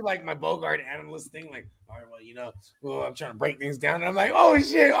trying to do like my Bogart analyst thing, like, all right, well, I'm trying to break things down. And I'm like, oh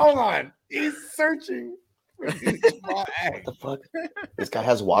shit, hold on. He's searching for Jamal Agnew. What the fuck? This guy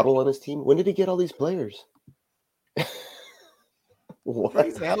has Waddle on his team. When did he get all these players? What?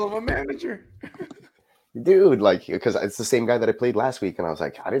 He's a hell of a manager. Dude, like, because it's the same guy that I played last week, and I was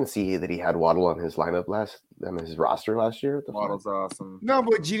like, I didn't see that he had Waddle on his lineup his roster last year. Waddle's awesome. No,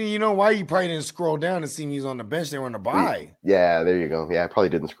 but you know why? You probably didn't scroll down to see me. He's on the bench. They were on the bye. Yeah, there you go. Yeah, I probably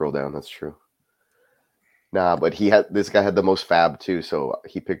didn't scroll down. That's true. Nah, but this guy had the most fab too, so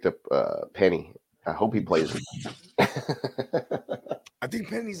he picked up Penny. I hope he plays it. I think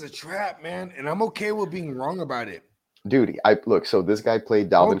Penny's a trap, man, and I'm okay with being wrong about it. Dude, so this guy played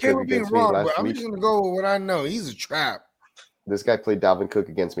Dalvin Cook against me last week. I'm just gonna go with what I know. He's a trap. This guy played Dalvin Cook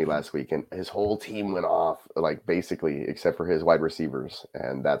against me last week, and his whole team went off, like basically, except for his wide receivers,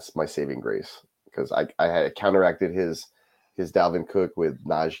 and that's my saving grace because I had counteracted his his Dalvin Cook with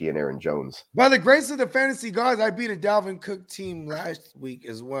Najee and Aaron Jones. By the grace of the fantasy gods, I beat a Dalvin Cook team last week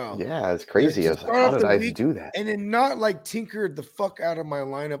as well. Yeah, it's crazy. I was like, Start how off did the I week do that? And then not like tinkered the fuck out of my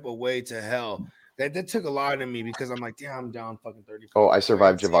lineup away to hell. That took a lot of me because I'm like, damn, I'm down fucking 30. Oh, I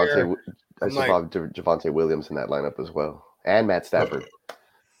survived Here. Javonte Williams in that lineup as well, and Matt Stafford.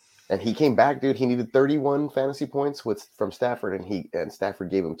 And he came back, dude. He needed 31 fantasy points from Stafford, and Stafford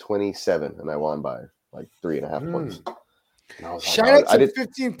gave him 27, and I won by like 3.5 points. And I was like, Shout out to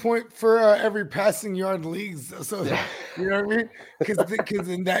 15 point for every passing yard leagues. So you know what I mean? Because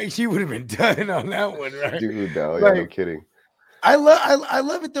in that he would have been done on that one, right? Dude, no, Like, no kidding. I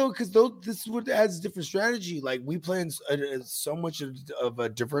love it though, because this is what adds different strategy. Like we play in so much of a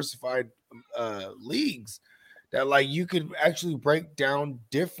diversified leagues that like you could actually break down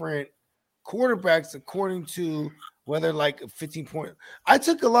different quarterbacks according to whether like a 15 point. I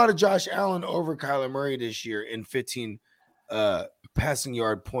took a lot of Josh Allen over Kyler Murray this year in 15 passing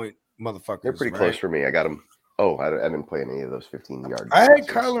yard point motherfuckers. They're pretty right? close for me. I got him. Oh, I didn't play any of those 15-yard. I had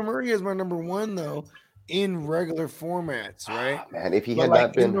Kyler Murray as my number one though in regular formats, right? Man, if he But had like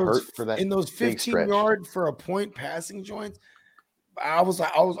not been in those, hurt for that in those big 15 stretch. yard for a point passing joints, I was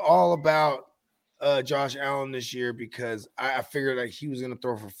all about Josh Allen this year because I figured like he was gonna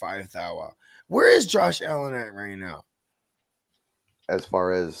throw for 5,000. Where is Josh Allen at right now? As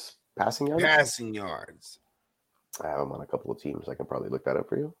far as passing yards, Passing yards. I have him on a couple of teams. I can probably look that up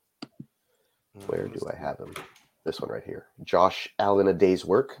for you. Where do I have him? This one right here. Josh Allen, a day's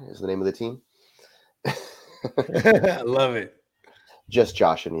work is the name of the team. I love it. Just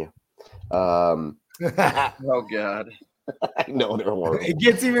Josh and you. Oh God. I know they're horrible. It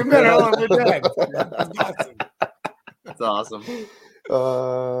gets even better. Hold on, we're done. That's awesome. That's awesome.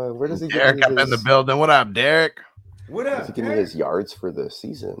 Where does he get Derek up in the building. What up, Derek? What Does up? he give me Derek? his yards for the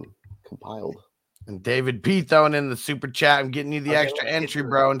season compiled? And David P throwing in the super chat. I'm getting you the Okay, extra let's get entry, to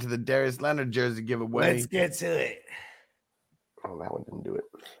bro, into the Darius Leonard jersey giveaway. Let's get to it. Oh, that one didn't do it.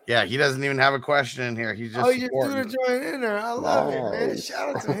 Yeah, he doesn't even have a question in here. He's just You're supporting. doing a joint in there. I love it, man. Nice.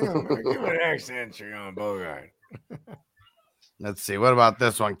 Shout out to him. Man. Give it an extra entry on Bogart. Let's see. What about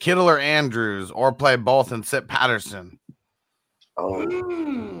this one? Kittle or Andrews, or play both and sit Patterson. Oh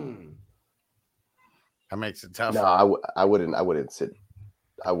That makes it tough. no, I wouldn't sit.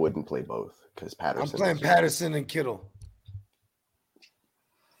 I wouldn't play both because I'm Patterson. playing is- Patterson and Kittle.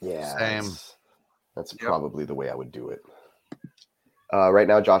 Yeah, Same. That's probably the way I would do it. Right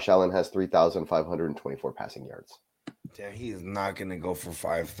now, Josh Allen has 3,524 passing yards Damn, he is not going to go for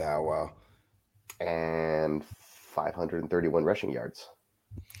 5,000. Wow. and 531 rushing yards.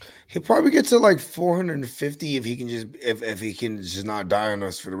 He'll probably get to like 450 if he can just if he can just not die on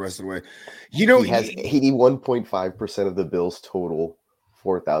us for the rest of the way. You know, He has 81.5% of the Bills' total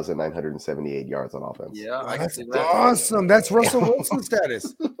 4,978 yards on offense. Yeah, I can that's see that. awesome. That's Russell Wilson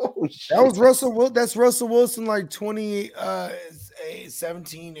status. Oh, That was Russell Wilson. That's Russell Wilson like 17,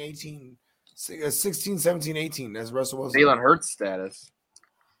 18, 16, 17, 18. That's Russell Wilson. Jalen Hurts status.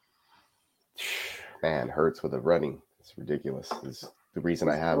 Man, Hurts with the running. It's ridiculous. It's the reason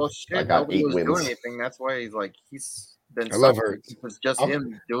I have. Well, shit, I got nobody 8 was doing wins. anything. That's why he's been. I love sucking. Hurts. It was just I'm-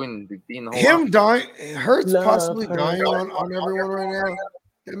 him being the whole. Him dying, Hurts Love possibly Hurts. dying on everyone right now.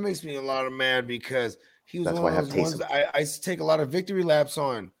 That makes me a lot of mad because he was That's one why I of have those ones Taysom. that I used to take a lot of victory laps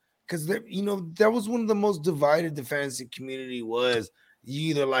on because that was one of the most divided the fantasy community was. You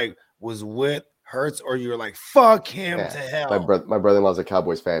either like was with Hurts or you're like fuck him Yeah. to hell. My brother-in-law's a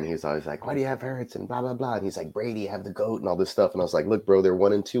Cowboys fan. He's always like, "Why do you have Hurts?" and blah blah blah. And he's like, "Brady, have the GOAT," and all this stuff. And I was like, "Look, bro, they're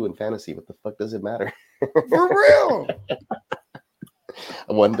 1 and 2 in fantasy. What the fuck does it matter? For real.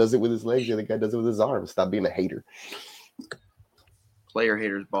 One does it with his legs, the other guy does it with his arms. Stop being a hater." player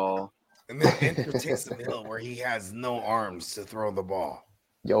haters ball. And then enter Taysom Hill where he has no arms to throw the ball.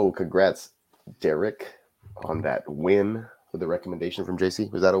 Yo, congrats, Derek, on that win with the recommendation from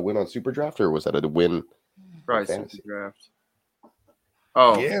JC. Was that a win on Super Draft or was that a win? Probably Fantasy. super draft.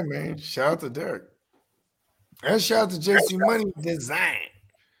 Oh, Yeah, man. Shout out to Derek. And shout out to JC Money Design.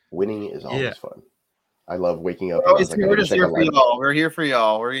 Winning is always Yeah. fun. I love waking up. Oh, and I was like, I we're gotta just check here my for lineup. y'all. We're here for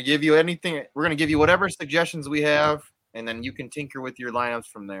y'all. We're gonna give you anything. We're gonna give you whatever suggestions we have, and then you can tinker with your lineups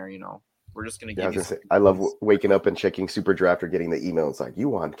from there. We're just gonna Yeah, I give was you. gonna say, I love waking up and checking Super Draft or getting the email. It's like, you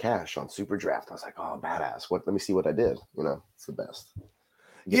won cash on Super Draft. I was like, oh, badass. Let me see what I did. It's the best.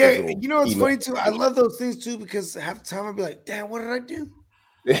 Get Yeah, those little you know what's email- funny too? I love those things too because half the time I'll be like, damn, what did I do?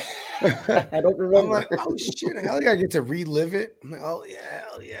 I don't I'm remember. like, oh shit, hell yeah, I get to relive it. I'm like, oh yeah,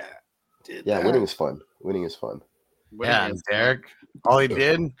 hell yeah. Did Yeah, that. winning is fun. Winning is fun. Yeah, and Derek, all he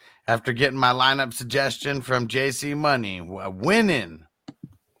did after getting my lineup suggestion from JC Money, winning.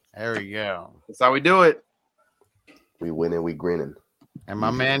 There we go. That's how we do it. We winning, we grinning. And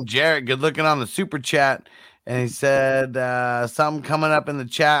my man Jarrett, good looking on the super chat. And he said something coming up in the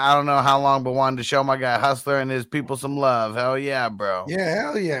chat. I don't know how long, but wanted to show my guy Hustler and his people some love. Hell yeah, bro. Yeah,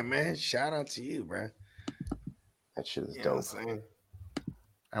 hell yeah, man. Shout out to you, bro. That shit is You know dope. what I'm saying?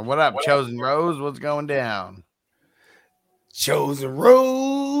 And what up, Chosen Rose? What's going down? Chosen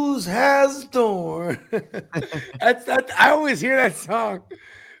Rose has a thorn. I always hear that song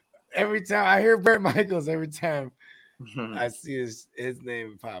every time. I hear Bret Michaels every time I see his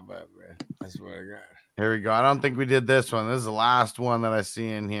name pop up, man. That's what I got. Here we go. I don't think we did this one. This is the last one that I see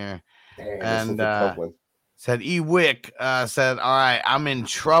in here. Damn, this is And the tough one. said Wick said, all right, I'm in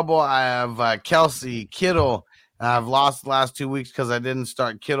trouble. I have Kelsey, Kittle. I've lost the last 2 weeks because I didn't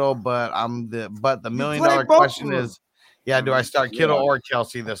start Kittle, but the $1 million played both question of them. is, do I start Kittle or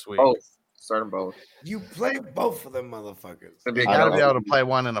Kelsey this week? Both. Start them both. You play both of them motherfuckers. It'd be a You I got to don't be know. able to play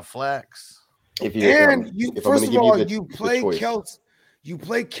one in a flex. If you, And you, if I'm first gonna of give all, the you play choice. Kelsey. You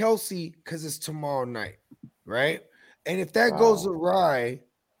play Kelsey because it's tomorrow night, right? And if that goes awry,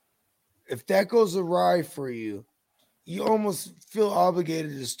 for you, you almost feel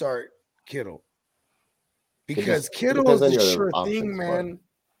obligated to start Kittle because Kittle is depends on a your other sure options, thing, man.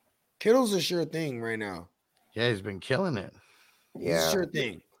 Kittle's a sure thing right now. Yeah, he's been killing it. He's a Yeah. sure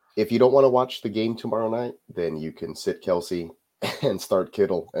thing. If you don't want to watch the game tomorrow night, then you can sit Kelsey and start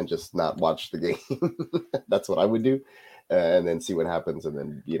Kittle and just not watch the game. That's what I would do. And then see what happens, and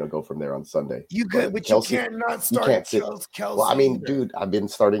then go from there on Sunday. You could, but Kelsey, you can't not start can't sit- Kelsey. Well, I mean, either. dude, I've been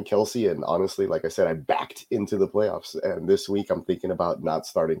starting Kelsey, and honestly, like I said, I backed into the playoffs, and this week I'm thinking about not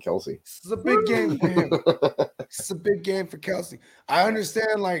starting Kelsey. This is a big game for him. It's a big game for Kelsey. I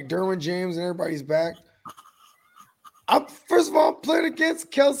understand, like Derwin James and everybody's back. First of all, I'm playing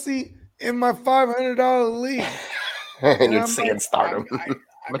against Kelsey in my $500 league. And you're I'm saying like, start him.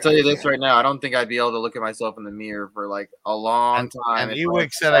 I'm gonna tell you this right now. I don't think I'd be able to look at myself in the mirror for like a long time. And It's Ewick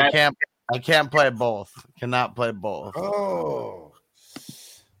like, said I can't play both. Cannot play both. Oh.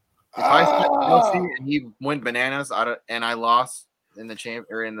 if I start Kelsey and he went bananas, and I lost in the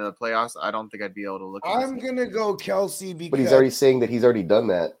in the playoffs, I don't think I'd be able to look. At I'm myself. gonna go Kelsey because But he's already saying that he's already done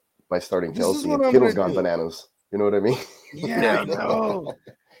that by starting This is Kelsey, what and I'm Kittle's gonna gone do. bananas. You know what I mean? yeah, I know.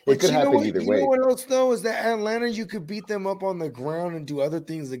 It could you know happen what- either you way. know what else though is that Atlanta, you could beat them up on the ground and do other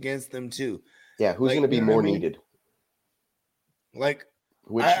things against them too. Yeah, who's Like, going to be you know what more I mean? needed? Like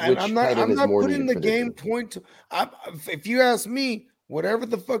Which I'm tight not end is more putting needed the for this game team? point. If you ask me, whatever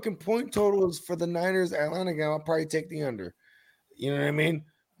the fucking point total is for the Niners Atlanta game, I'll probably take the under. You know what I mean?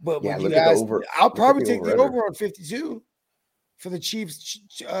 But Yeah, when look you at the ask, over. I'll Look at probably the take the over-under. over on 52 for the Chiefs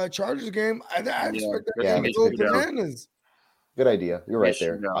Chargers game. I expect that Yeah, game to it's go pretty down. bananas. Good idea. You're right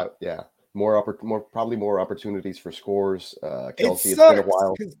there. Yeah. Yeah, probably more opportunities for scores. It Kelsey, it's sucks been a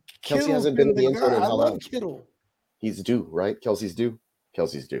while. 'cause Kelsey Kittle's hasn't been in the the end zone guy. in I how love long? Kittle. He's due, right? Kelsey's due.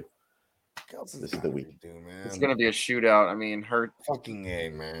 Kelsey's due. Kelsey's This is gotta the week. be due, man. It's gonna be a shootout. I mean, her fucking A,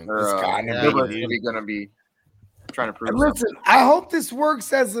 man. her It's gotta be, Gilbert's dude. gonna be trying to prove. And something. listen, I hope this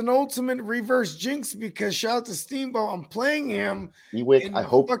works as an ultimate reverse jinx because shout out to Steamboat. I'm playing him. Ewick, In I the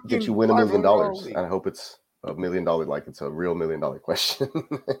hope that fucking you win $1 million. $500 league. And I hope it's $1 million, like it's a real $1 million question.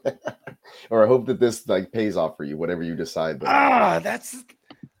 Or I hope that this like pays off for you, whatever you decide. But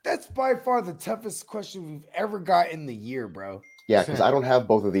That's by far the toughest question we've ever got in the year, bro. yeah, because I don't have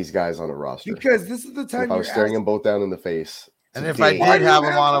both of these guys on a roster. Because this is the time If I was you're staring asking- them both down in the face, And if I today- Why did do you have him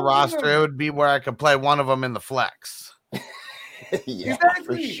have on a both of roster, them? it would be where I could play one of them in the flex. yeah,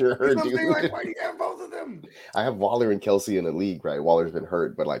 Exactly. for sure, That's what I'm dude. saying, like, why do you have both of them? I have Waller and Kelsey in a league, right? Waller's been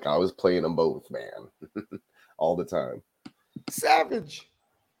hurt, but like I was playing them both, man, all the time. Savage.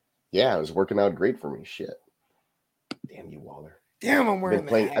 Yeah, it was working out great for me. Shit. Damn you, Waller. Damn, I'm wearing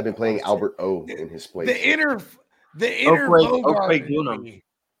I've been playing Albert O in his place. The inner Oakweg Bogart. Dunham.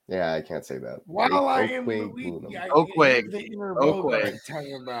 Yeah, I can't say that. While I am Oakweg Luigi, Bunham. Oakweg. the inner Oakweg. Bogart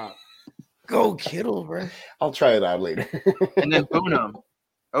talking about. Go Kittle, bro. I'll try it out later. And then Boonham,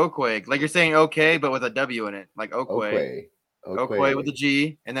 Oakweg, like you're saying okay, but with a W in it, like Oakweg. Oakweg with a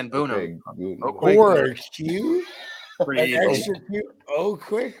G, and then Boonham. Oakweg. Or a Q. Pretty An easy. extra Q. Oh,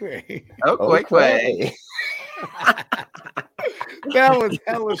 quick. Oakweg. That was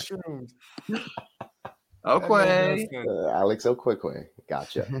hella shroomed. Oakweg. Alex Okwekwe.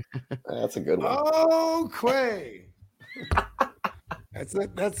 Gotcha. That's a good one. Oh, Quay. That's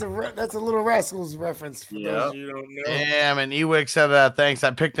a Little Rascals reference for Yeah. those of you who don't know. Damn, and Ewick said thanks.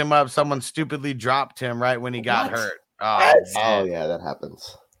 I picked him up. Someone stupidly dropped him right when he got What? hurt. What? Oh yeah, that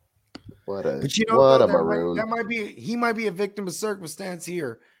happens. What a But you know, what though, a maroon. he might be a victim of circumstance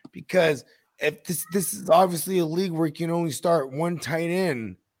here because if this is obviously a league where you can only start one tight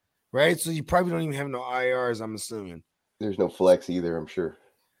end, right? So you probably don't even have no IRs, I'm assuming. There's no flex either, I'm sure.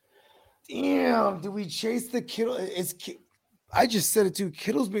 Damn, do we chase the Kittle? I just said it too.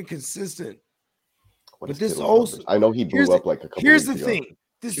 Kittle's been consistent. What But is this Kittle's also- numbers? I know he blew up like a couple Here's the weeks ago. thing.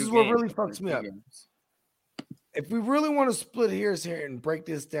 This Two is what games, really fucks me two up. games. If we really want to split hairs here and break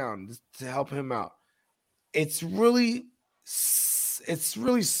this down to help him out, it's really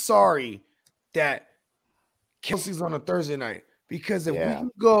sorry that Kelsey's on a Thursday night, because if we Yeah.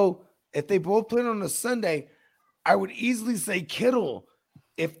 can go, if they both played on a Sunday, I would easily say Kittle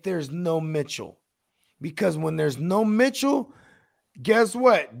if there's no Mitchell, because when there's no Mitchell, guess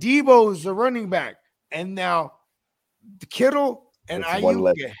what? Debo is the running back, and now Kittle and It's one Ayuk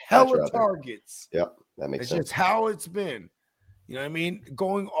less get hella catcher out there. targets. Yep, that makes It's sense. just how it's been. You know what I mean?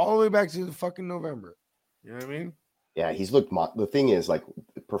 Going all the way back to the fucking November. You know what I mean? Yeah, he's looked. The thing is, like,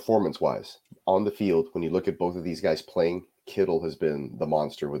 performance-wise, on the field, when you look at both of these guys playing, Kittle has been the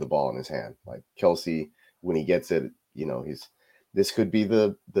monster with the ball in his hand. Like Kelsey, when he gets it, you know, this could be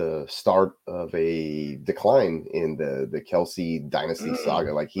the start of a decline in the Kelsey dynasty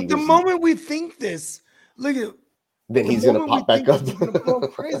saga. Like But the moment we think this, look at then the he's gonna moment pop we back think up. this, he's gonna go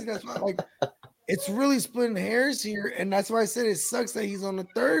crazy. That's why, like, it's really splitting hairs here, and that's why I said it sucks that he's on a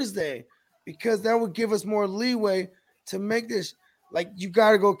Thursday, because that would give us more leeway to make this. Like, you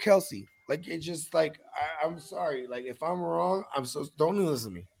got to go Kelsey. Like, it's just like I'm sorry. Like, if I'm wrong, don't even listen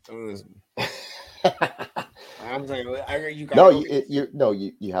to me. Don't even listen to me. I'm saying you got No,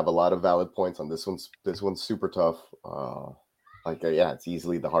 you have a lot of valid points on this one's super tough. Yeah, it's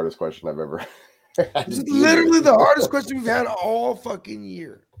easily the hardest question I've ever had. This is literally the hardest question we've had all fucking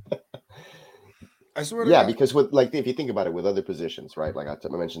year. I swear to Yeah, God. because with, like, if you think about it with other positions, right? Like I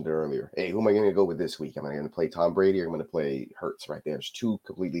mentioned it earlier. Hey, who am I going to go with this week? Am I going to play Tom Brady or am I going to play Hurts? Right? There's two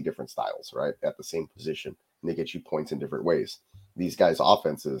completely different styles, right? At the same position, and they get you points in different ways. These guys'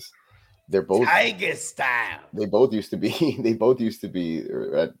 offenses, they're both Tiger style. They both used to be,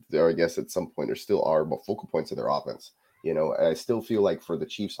 or I guess at some point, or still are, focal points of their offense. You know, and I still feel like for the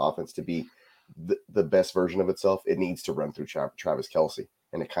Chiefs' offense to be the best version of itself, it needs to run through Travis Kelce.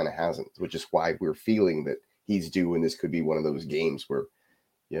 And it kind of hasn't, which is why we're feeling that he's due, and this could be one of those games where,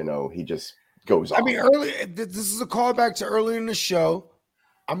 you know, he just goes off. I mean, this is a callback to earlier in the show.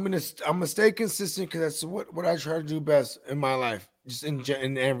 I'm gonna stay consistent because that's what I try to do best in my life, just in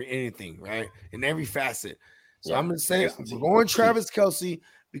anything, right? In every facet. So Yeah, I'm gonna say consistency. we're going Travis Kelce,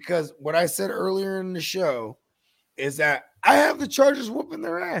 because what I said earlier in the show is that I have the Chargers whooping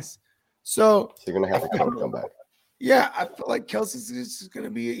their ass. So you're gonna have to come back. yeah, I feel like Kelsey's just gonna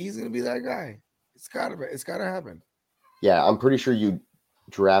be that guy. It's gotta happen. Yeah, I'm pretty sure you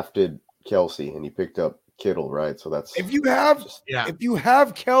drafted Kelce and you picked up Kittle, right? So that's If you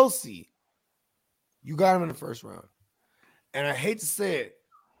have Kelsey, you got him in the first round. And I hate to say it,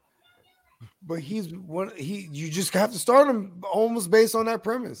 but you just have to start him almost based on that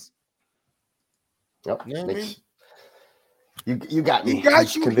premise. Yep. You know what I mean? You got me. He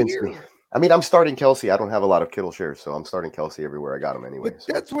got you convinced here. me. I mean, I'm starting Kelsey. I don't have a lot of Kittle shares, so I'm starting Kelsey everywhere I got him anyway. But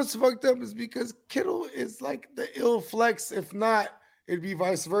So. that's what's fucked up, is because Kittle is like the ill flex. If not, it'd be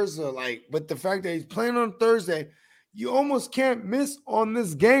vice versa. Like, but the fact that he's playing on Thursday, you almost can't miss on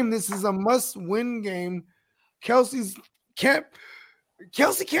this game. This is a must-win game. Kelsey can't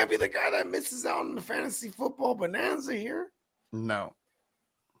be the guy that misses out on the fantasy football bonanza here, No.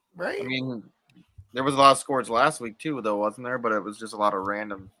 right? I mean, there was a lot of scores last week too, though, wasn't there? But it was just a lot of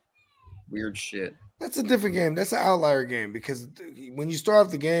random, weird shit. That's a different game. That's an outlier game, because when you start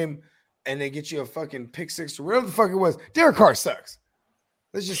off the game and they get you a fucking pick six or whatever the fuck it was, Derek Carr sucks.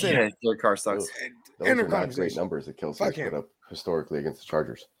 Let's just say Yeah, that. Derek Carr sucks. Those End are of not great conversation. numbers that Kelsey Fuck has put him. up historically against the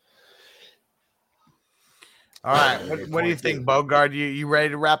Chargers. All right. What do you think, Bogard? You ready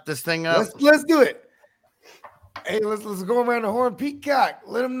to wrap this thing up? Let's do it. Hey, let's go around the horn. Peacock.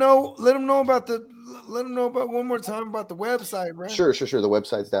 Let them know about one more time about the website, right? Sure. The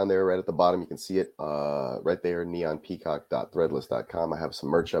website's down there right at the bottom. You can see it right there, neonpeacock.threadless.com. I have some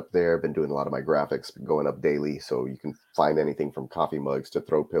merch up there. Been doing a lot of my graphics, been going up daily, so you can find anything from coffee mugs to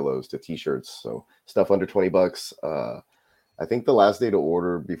throw pillows to t-shirts. So stuff under $20. I think the last day to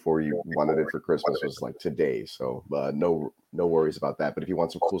order before you wanted it for Christmas was like today. So no worries about that. But if you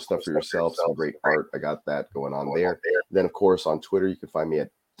want some cool stuff for yourself, some great art, I got that going on there. Then, of course, on Twitter, you can find me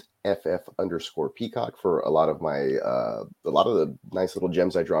at FF_Peacock for a lot of the nice little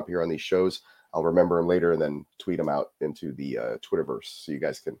gems I drop here on these shows. I'll remember them later and then tweet them out into the Twitterverse, so you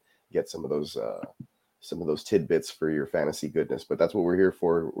guys can get some of those tidbits for your fantasy goodness. But that's what we're here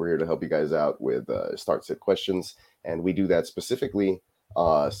for. We're here to help you guys out with start sit questions, and we do that specifically,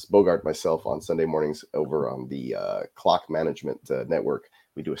 Bogart, myself, on Sunday mornings over on the Clock Management Network.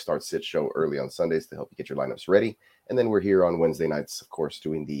 We do a start sit show early on Sundays to help you get your lineups ready. And then we're here on Wednesday nights, of course,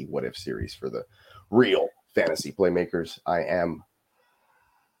 doing the What If series for the real fantasy playmakers. I am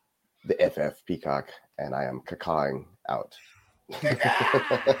the FF Peacock, and I am cacawing out.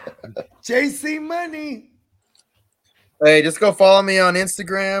 JC Money. Hey, just go follow me on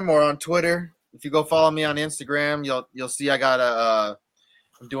Instagram or on Twitter. If you go follow me on Instagram, you'll see I got I'm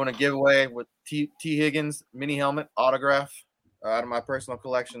doing a giveaway with T Higgins mini helmet autograph out of my personal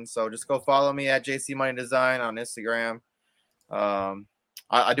collection. So just go follow me at JC Money Design on Instagram. I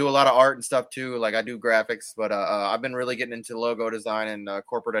do a lot of art and stuff too. Like I do graphics, but I've been really getting into logo design and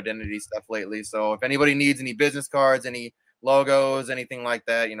corporate identity stuff lately. So if anybody needs any business cards, any logos, anything like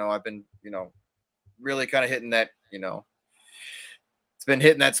that, I've been, really kind of hitting that, it's been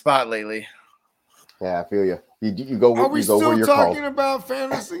hitting that spot lately. Yeah, I feel you. You go. Are we you go still where you're talking called. about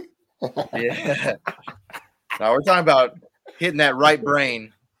fantasy? Yeah. No, we're talking about hitting that right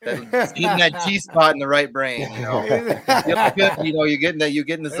brain, hitting that G spot in the right brain. You're getting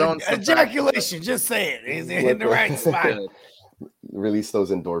the zone. Sometimes. Ejaculation. Just say it. Is it in the right spot? Release those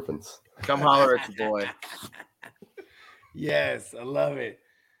endorphins. Come holler at your boy. Yes, I love it.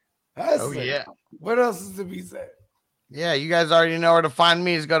 Oh, yeah. What else is to be said? Yeah, you guys already know where to find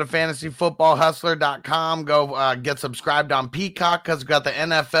me. Is go to fantasyfootballhustler.com. Go get subscribed on Peacock because we got the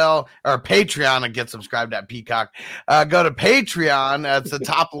NFL or Patreon and get subscribed at Peacock. Go to Patreon. That's the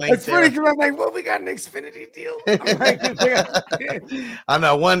top link. It's funny because I'm like, well, we got an Xfinity deal. I'm like, I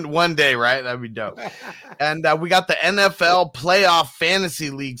know one day, right? That'd be dope. And we got the NFL playoff fantasy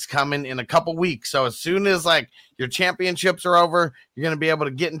leagues coming in a couple weeks. So as soon as like your championships are over, you're going to be able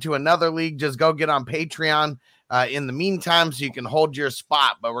to get into another league. Just go get on Patreon. In the meantime, so you can hold your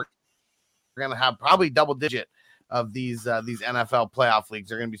spot, but we're going to have probably double digit of these NFL playoff leagues.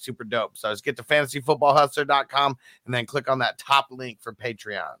 They're going to be super dope. So just get to fantasyfootballhustler.com and then click on that top link for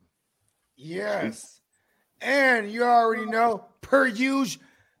Patreon. yes. And you already know, per usual,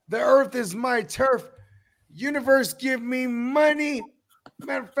 the earth is my turf. Universe, give me money.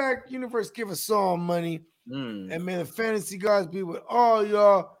 Matter of fact, universe, give us all money. And may the fantasy guys be with all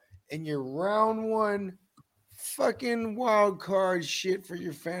y'all in your round one fucking wild card shit for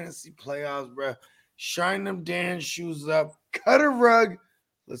your fantasy playoffs, bro. Shine them Dan shoes up, cut a rug.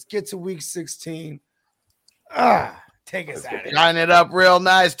 Let's get to week 16. Take us out of here. Line it up real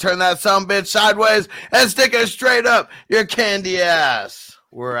nice. Turn that sumbitch sideways and stick it straight up your candy ass.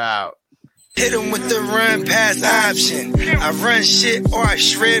 We're out. Hit him with the run pass option. I run shit or I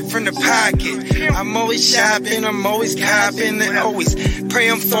shred from the pocket. I'm always shopping, I'm always copping, and always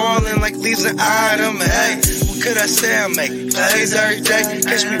pray I'm falling like leaves an item. Hey, what could I say? I make plays every day.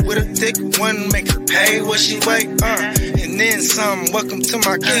 Catch me with a thick one, make her pay what she weigh. And then some. Welcome to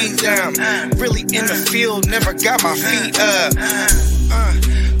my kingdom. Really in the field, never got my feet up.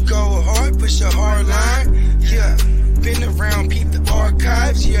 Go hard, push a hard line. Yeah, been around, peep the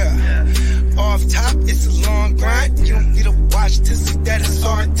archives. Yeah. Off top, it's a long grind. You don't need to watch to see that it's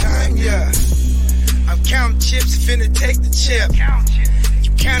hard time, yeah. I'm counting chips, finna take the chip.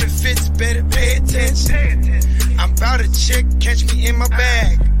 You counterfeits, better pay attention. I'm about a chick, catch me in my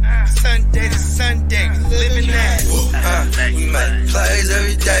bag. Sunday to Sunday, we living that. We make plays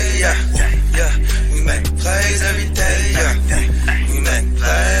every day, yeah. We make plays every day, yeah. We make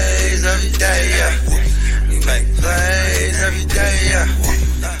plays every day, yeah. We make plays every day, yeah.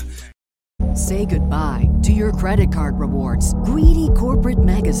 Say goodbye to your credit card rewards. Greedy corporate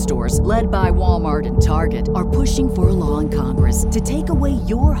mega stores, led by Walmart and Target, are pushing for a law in Congress to take away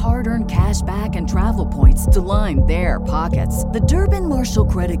your hard-earned cash back and travel points to line their pockets. The Durbin-Marshall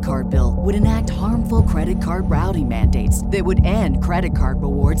credit card bill would enact harmful credit card routing mandates that would end credit card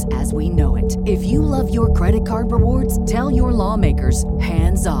rewards as we know it. If you love your credit card rewards, tell your lawmakers,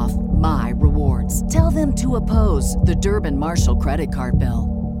 hands off my rewards. Tell them to oppose the Durbin-Marshall credit card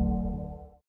bill.